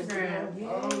about Instagram. Yeah.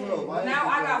 I don't know. Now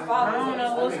I got followers. I don't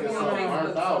know what's going on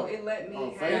Facebook, so it let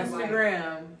me have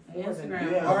Instagram.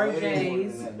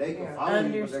 RJ's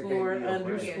underscore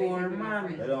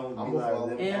mommy. They don't be like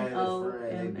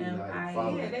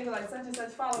MOMMI. Yeah, they be like such and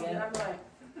such follow me. I'm like,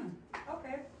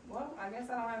 okay, well, I guess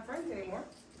I don't have friends anymore.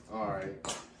 All right.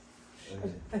 On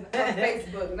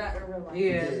Facebook, not in real life.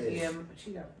 Yeah,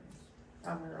 she got friends.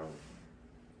 I'm her own.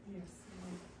 Yes.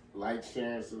 Like,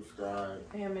 share, and subscribe.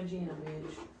 Pam and Gina,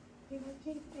 bitch. We got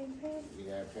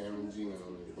Pam and Gina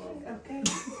on this one. Okay.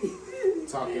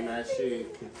 Talking that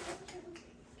shit.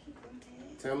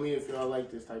 Tell me if y'all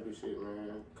like this type of shit,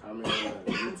 man. Comment on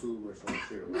YouTube or some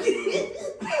shit. Right?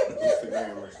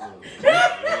 Instagram or something.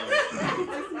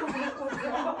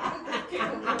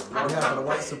 What happened to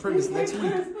white supremacists next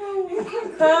week?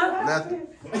 Huh? Nothing.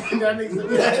 That nigga.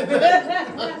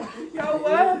 Yo,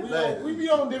 what? We be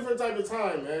on different type of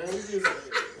time, man. We just,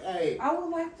 hey. I would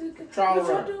like to. Trial What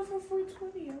y'all run. doing for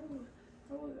 420?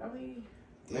 I mean.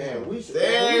 Man, we should.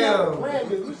 Damn. We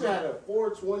should have a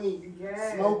 420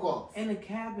 smoke off. In a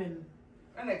cabin.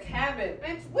 In a cabin.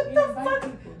 Bitch, what You the invite fuck?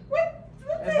 people. What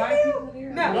the Invite hell? people there.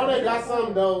 No. No, they got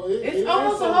some though. It's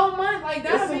almost a whole month. Like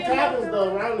There's that'll some be cabins enough.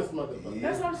 though around this motherfucker.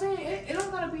 That's what I'm saying. It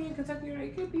don't gotta be in Kentucky.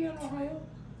 It could be in Ohio.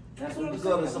 That's what You I'm can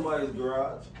go to saying. somebody's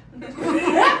garage.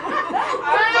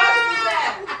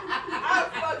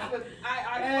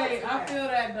 Hey, I feel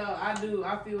that though. I do.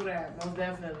 I feel that most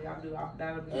definitely. I do.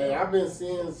 That'll be. Hey, I've been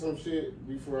seeing some shit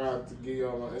before I to get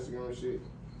y'all on Instagram and shit.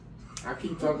 I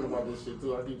keep talking about this shit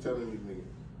too. I keep telling these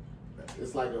niggas.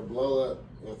 It's like a blow up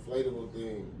inflatable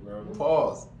thing, bro.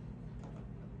 Pause.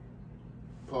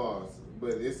 But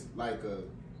it's like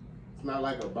it's not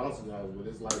like a bouncy house, but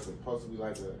it's like supposed to be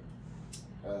like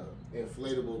a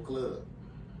inflatable club.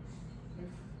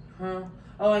 Huh?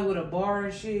 Oh, like with a bar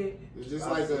and shit. It's just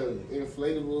like a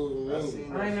inflatable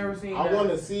ring. I ain't never seen I that. want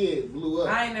to see it blew up.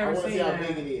 I ain't never wanna seen see how that.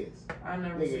 big it is. I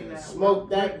never seen Nigga, that. smoke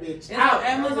that bitch It's out. on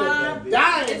Amazon.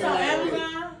 Dying It's for on that bitch.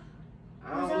 Amazon.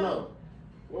 I don't know.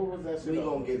 What was that shit? We on?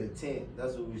 gonna get a tent.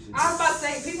 That's what we should do. I was about to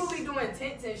say, people be doing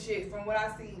tents and shit from what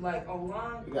I see, like,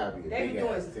 online. You gotta be a They be big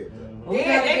doing ass tit, though.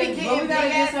 Yeah, they be but getting we gotta big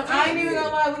get ass some. I ain't tents. even gonna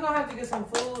lie. We gonna have to get some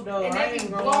food though. And I they ain't be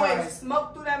gonna blowing lie.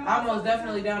 smoke through that I'm motherfucker. most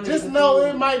definitely down there. Just know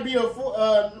it might be a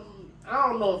I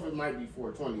don't know if it might be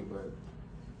 420, but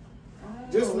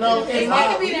just know It it's might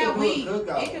hot. be that We week. can do a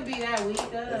cookout. It could be that week.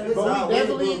 If it's But we hot,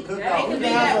 definitely- can do a It cookout. could We be can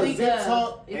that have a week. zip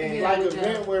talk It could be like that week.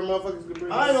 event where motherfuckers can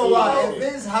bring I ain't gonna lie. If shit.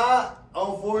 it's hot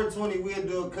on 420, we'll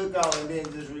do a cookout and then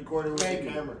just record it with Maybe.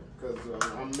 the camera. Cause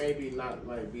I'm maybe not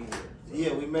might be here.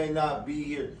 Yeah, we may not be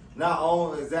here. Not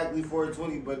on exactly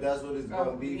 420, but that's what it's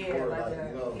gonna be Yeah, for. like Like, that.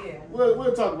 you know. Yeah.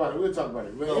 We'll talk about it. But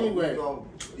So, anyway, we gonna-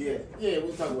 yeah. yeah,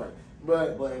 we'll talk about it.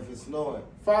 But But if it's snowing,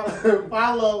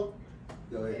 follow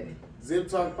go ahead. Zip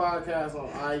Talk Podcast on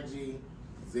IG.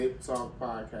 Zip Talk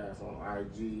Podcast on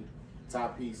IG.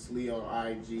 Top Piece Lee on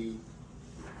IG.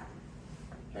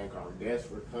 Thank our guests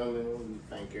for coming. We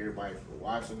thank everybody for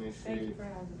watching this Thank you shit. for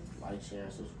having me. Like, share,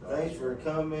 and subscribe. Thanks for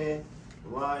coming.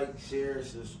 Like, share,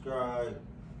 subscribe,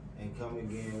 and come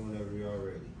again whenever you're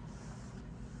ready.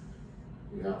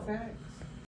 Yeah. Facts.